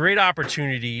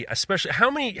opportunity, especially how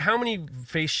many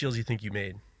face shields do you think you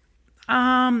made?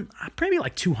 Maybe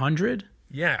like 200.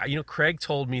 Yeah, you know, Craig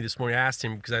told me this morning. I asked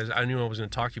him because I knew I was going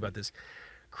to talk to you about this.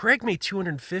 Craig made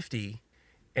 250,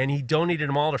 and he donated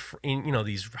them all to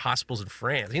these hospitals in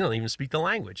France. He don't even speak the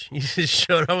language. He just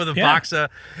showed up with a box of.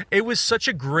 It was such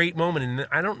a great moment, and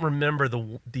I don't remember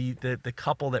the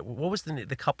couple that. What was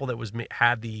the couple that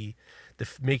had the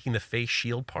making the face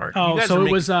shield part? Oh, so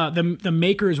it was the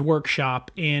Makers Workshop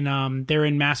they're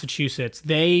in Massachusetts.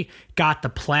 They got the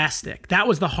plastic. That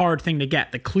was the hard thing to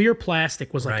get. The clear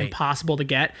plastic was like impossible to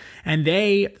get, and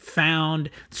they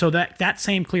found that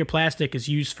same clear plastic is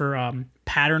used for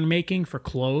pattern making for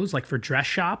clothes, like for dress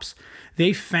shops.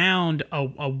 They found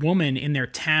a woman in their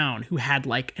town who had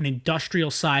like an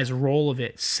industrial size roll of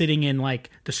it sitting in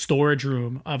like the storage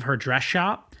room of her dress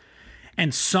shop.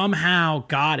 And somehow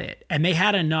got it. And they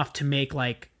had enough to make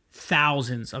like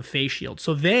thousands of face shields.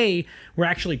 So they were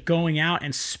actually going out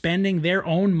and spending their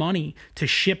own money to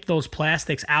ship those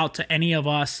plastics out to any of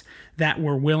us that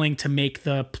were willing to make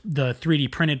the 3D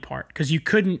printed part. Because you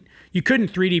couldn't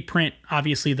 3D print,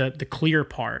 obviously, the clear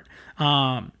part.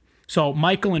 So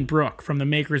Michael and Brooke from the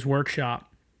Makers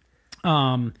Workshop,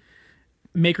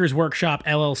 Makers Workshop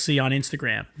LLC on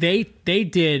Instagram,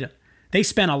 they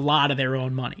spent a lot of their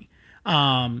own money.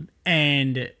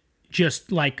 And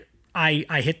just like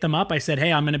I hit them up, I said,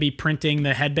 hey, I'm going to be printing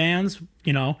the headbands.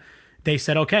 You know, they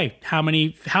said, okay, how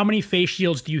many face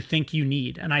shields do you think you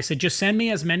need? And I said, just send me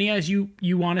as many as you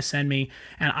want to send me,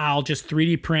 and I'll just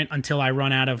 3D print until I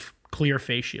run out of clear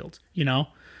face shields, you know?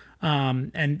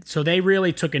 And so they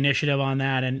really took initiative on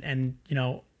that. And, you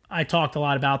know, I talked a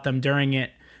lot about them during it,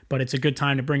 but it's a good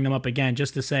time to bring them up again,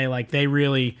 just to say like, they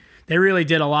really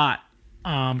did a lot,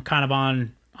 kind of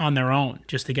on their own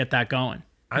just to get that going.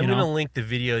 I'm going to link the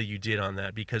video you did on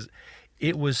that because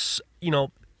it was, you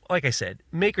know, like I said,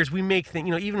 makers, we make things,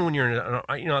 you know, even when you're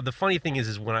in the funny thing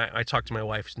is when I talk to my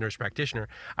wife, who's a nurse practitioner,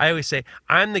 I always say,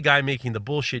 I'm the guy making the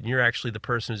bullshit and you're actually the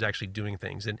person who's actually doing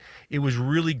things. And it was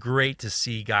really great to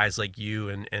see guys like you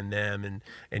and them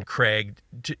and Craig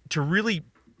to really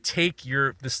take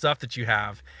the stuff that you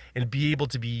have and be able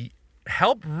to be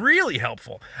really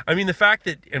helpful. I mean, the fact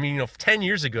that, 10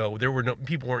 years ago,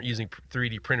 people weren't using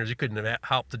 3D printers. It couldn't have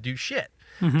helped to do shit.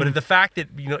 Mm-hmm. But the fact that,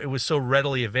 it was so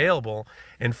readily available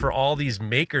and for all these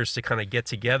makers to kind of get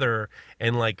together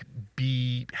and like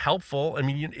be helpful. I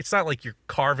mean, it's not like you're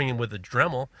carving them with a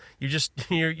Dremel.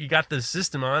 You got the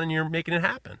system on and you're making it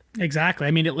happen. Exactly.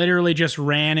 I mean, it literally just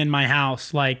ran in my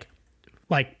house like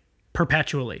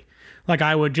perpetually. Like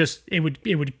it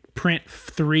would print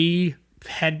 3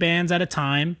 headbands at a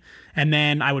time, and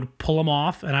then I would pull them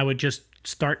off and I would just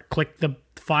click the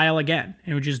file again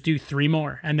and would just do 3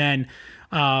 more. And then,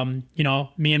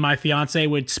 me and my fiance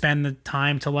would spend the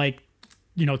time to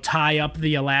tie up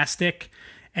the elastic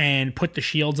and put the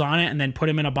shields on it and then put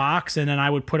them in a box. And then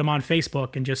I would put them on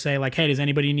Facebook and just say like, hey, does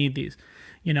anybody need these?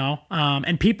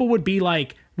 And people would be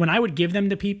like, when I would give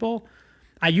them to people,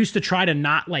 I used to try to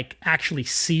not like actually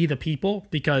see the people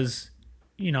because,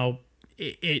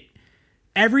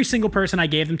 every single person I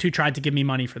gave them to tried to give me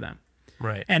money for them.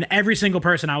 Right. And every single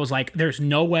person I was like, there's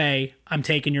no way I'm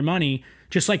taking your money.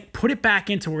 Just like put it back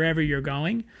into wherever you're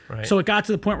going. Right. So it got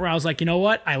to the point where I was like, you know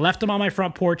what? I left them on my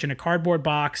front porch in a cardboard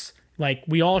box. Like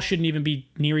we all shouldn't even be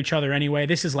near each other anyway.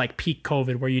 This is like peak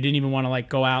COVID where you didn't even want to like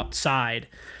go outside.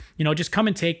 Just come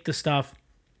and take the stuff.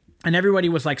 And everybody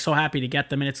was like so happy to get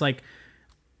them. And it's like,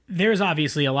 there's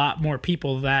obviously a lot more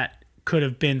people that could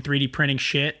have been 3D printing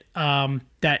shit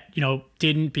that, you know,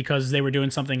 didn't because they were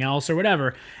doing something else or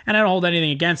whatever. And I don't hold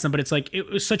anything against them, but it's like, it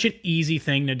was such an easy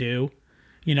thing to do,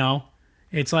 you know?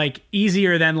 It's like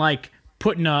easier than like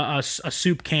putting a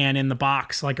soup can in the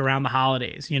box like around the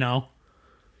holidays, you know?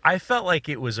 I felt like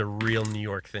it was a real New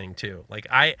York thing too. Like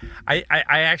I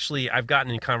actually, I've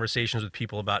gotten in conversations with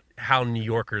people about how New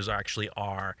Yorkers actually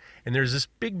are. And there's this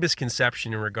big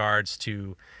misconception in regards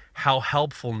to how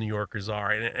helpful New Yorkers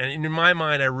are. And in my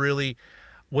mind,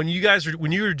 when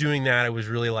you were doing that, it was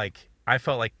really like, I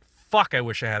felt like, fuck, I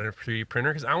wish I had a 3D printer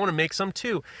because I want to make some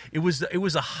too. It was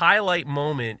a highlight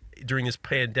moment during this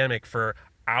pandemic for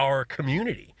our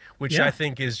community, which I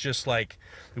think is just like,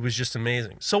 it was just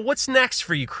amazing. So what's next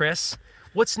for you, Chris?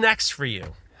 What's next for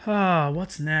you?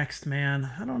 What's next, man?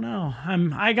 I don't know.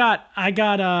 I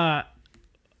got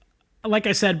like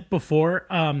I said before,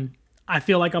 I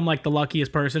feel like I'm like the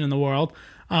luckiest person in the world.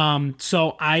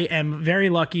 So I am very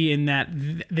lucky in that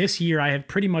this year I have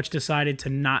pretty much decided to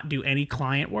not do any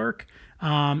client work,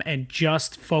 and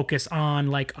just focus on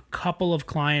like a couple of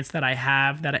clients that I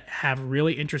have that have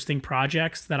really interesting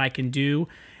projects that I can do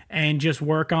and just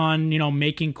work on, you know,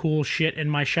 making cool shit in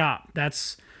my shop.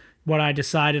 That's what I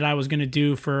decided I was going to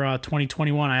do for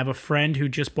 2021. I have a friend who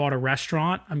just bought a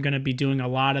restaurant. I'm going to be doing a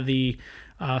lot of the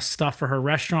stuff for her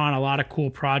restaurant, a lot of cool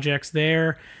projects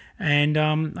there. And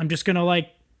I'm just going to like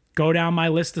go down my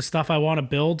list of stuff I want to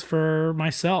build for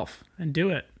myself and do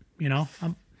it, you know?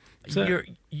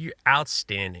 You're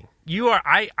outstanding. You are.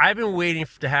 I've been waiting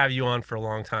to have you on for a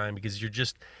long time because you're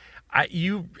just,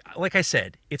 like I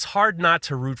said, it's hard not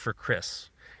to root for Chris.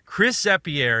 Chris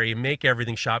Zeppieri, Make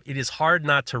Everything Shop. It is hard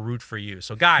not to root for you.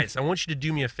 So guys, I want you to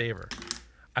do me a favor.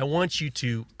 I want you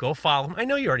to go follow him. I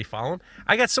know you already follow him.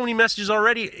 I got so many messages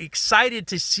already. Excited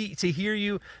to hear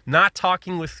you not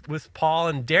talking with Paul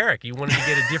and Derek. You wanted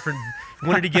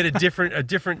to get a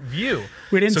different view.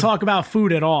 We didn't talk about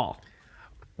food at all.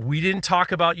 We didn't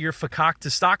talk about your Fakakta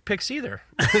stock picks either.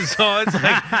 So it's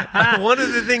like one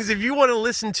of the things, if you want to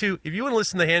listen to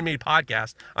the Handmade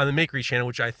podcast on the Makery channel,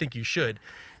 which I think you should,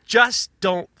 just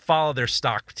don't follow their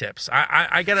stock tips.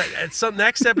 I gotta, at some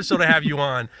next episode I have you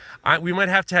on, we might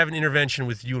have to have an intervention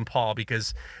with you and Paul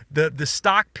because the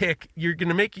stock pick, you're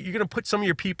gonna put some of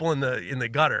your people in the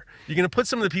gutter. You're gonna put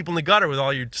some of the people in the gutter with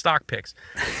all your stock picks.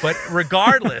 But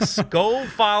regardless, go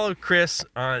follow Chris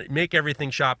on Make Everything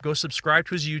Shop. Go subscribe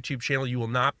to his YouTube channel. You will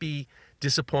not be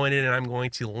disappointed, and I'm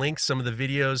going to link some of the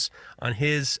videos on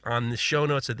the show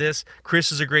notes of this. Chris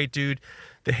is a great dude.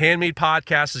 The Handmade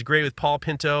podcast is great with Paul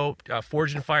Pinto,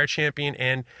 Forge and Fire champion,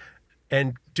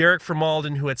 and Derek from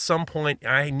Malden, who at some point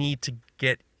I need to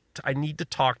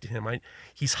talk to him.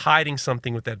 He's hiding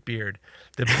something with that beard.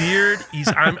 The beard,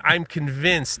 I'm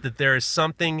convinced that there is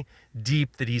something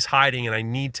deep that he's hiding, and I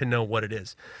need to know what it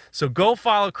is. So go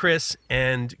follow Chris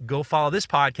and go follow this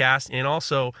podcast, and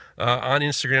also on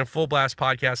Instagram, Full Blast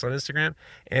Podcast on Instagram.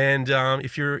 And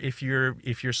if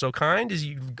you're so kind as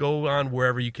you go on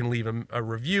wherever you can leave a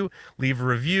review, leave a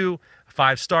review.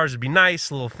 5 stars would be nice.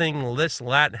 A little thing, a little this, a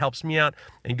little that, it helps me out.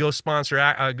 And go sponsor,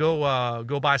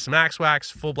 go buy some Axe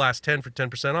Wax, Full Blast 10 for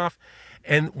 10% off.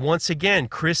 And once again,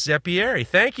 Chris Zeppieri,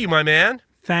 thank you, my man.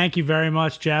 Thank you very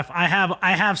much, Jeff. I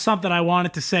have something I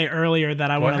wanted to say earlier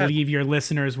that I want to leave your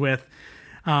listeners with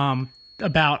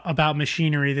about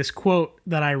machinery. This quote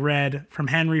that I read from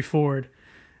Henry Ford,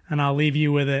 and I'll leave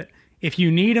you with it. If you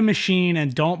need a machine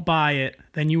and don't buy it,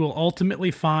 then you will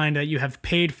ultimately find that you have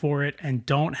paid for it and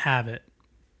don't have it.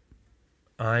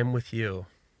 I'm with you.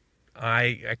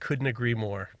 I couldn't agree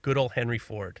more. Good old Henry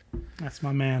Ford. That's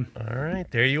my man. All right,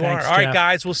 there you Thanks, are. All right, Jeff.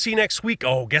 guys, we'll see you next week.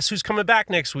 Oh, guess who's coming back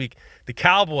next week? The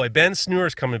Cowboy, Ben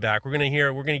Snewer's coming back. We're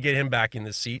gonna get him back in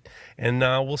the seat, and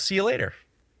we'll see you later.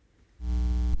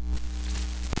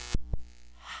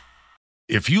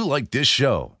 If you like this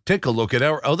show, take a look at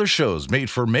our other shows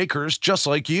made for makers just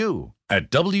like you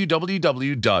at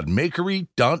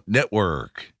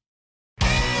www.makery.network.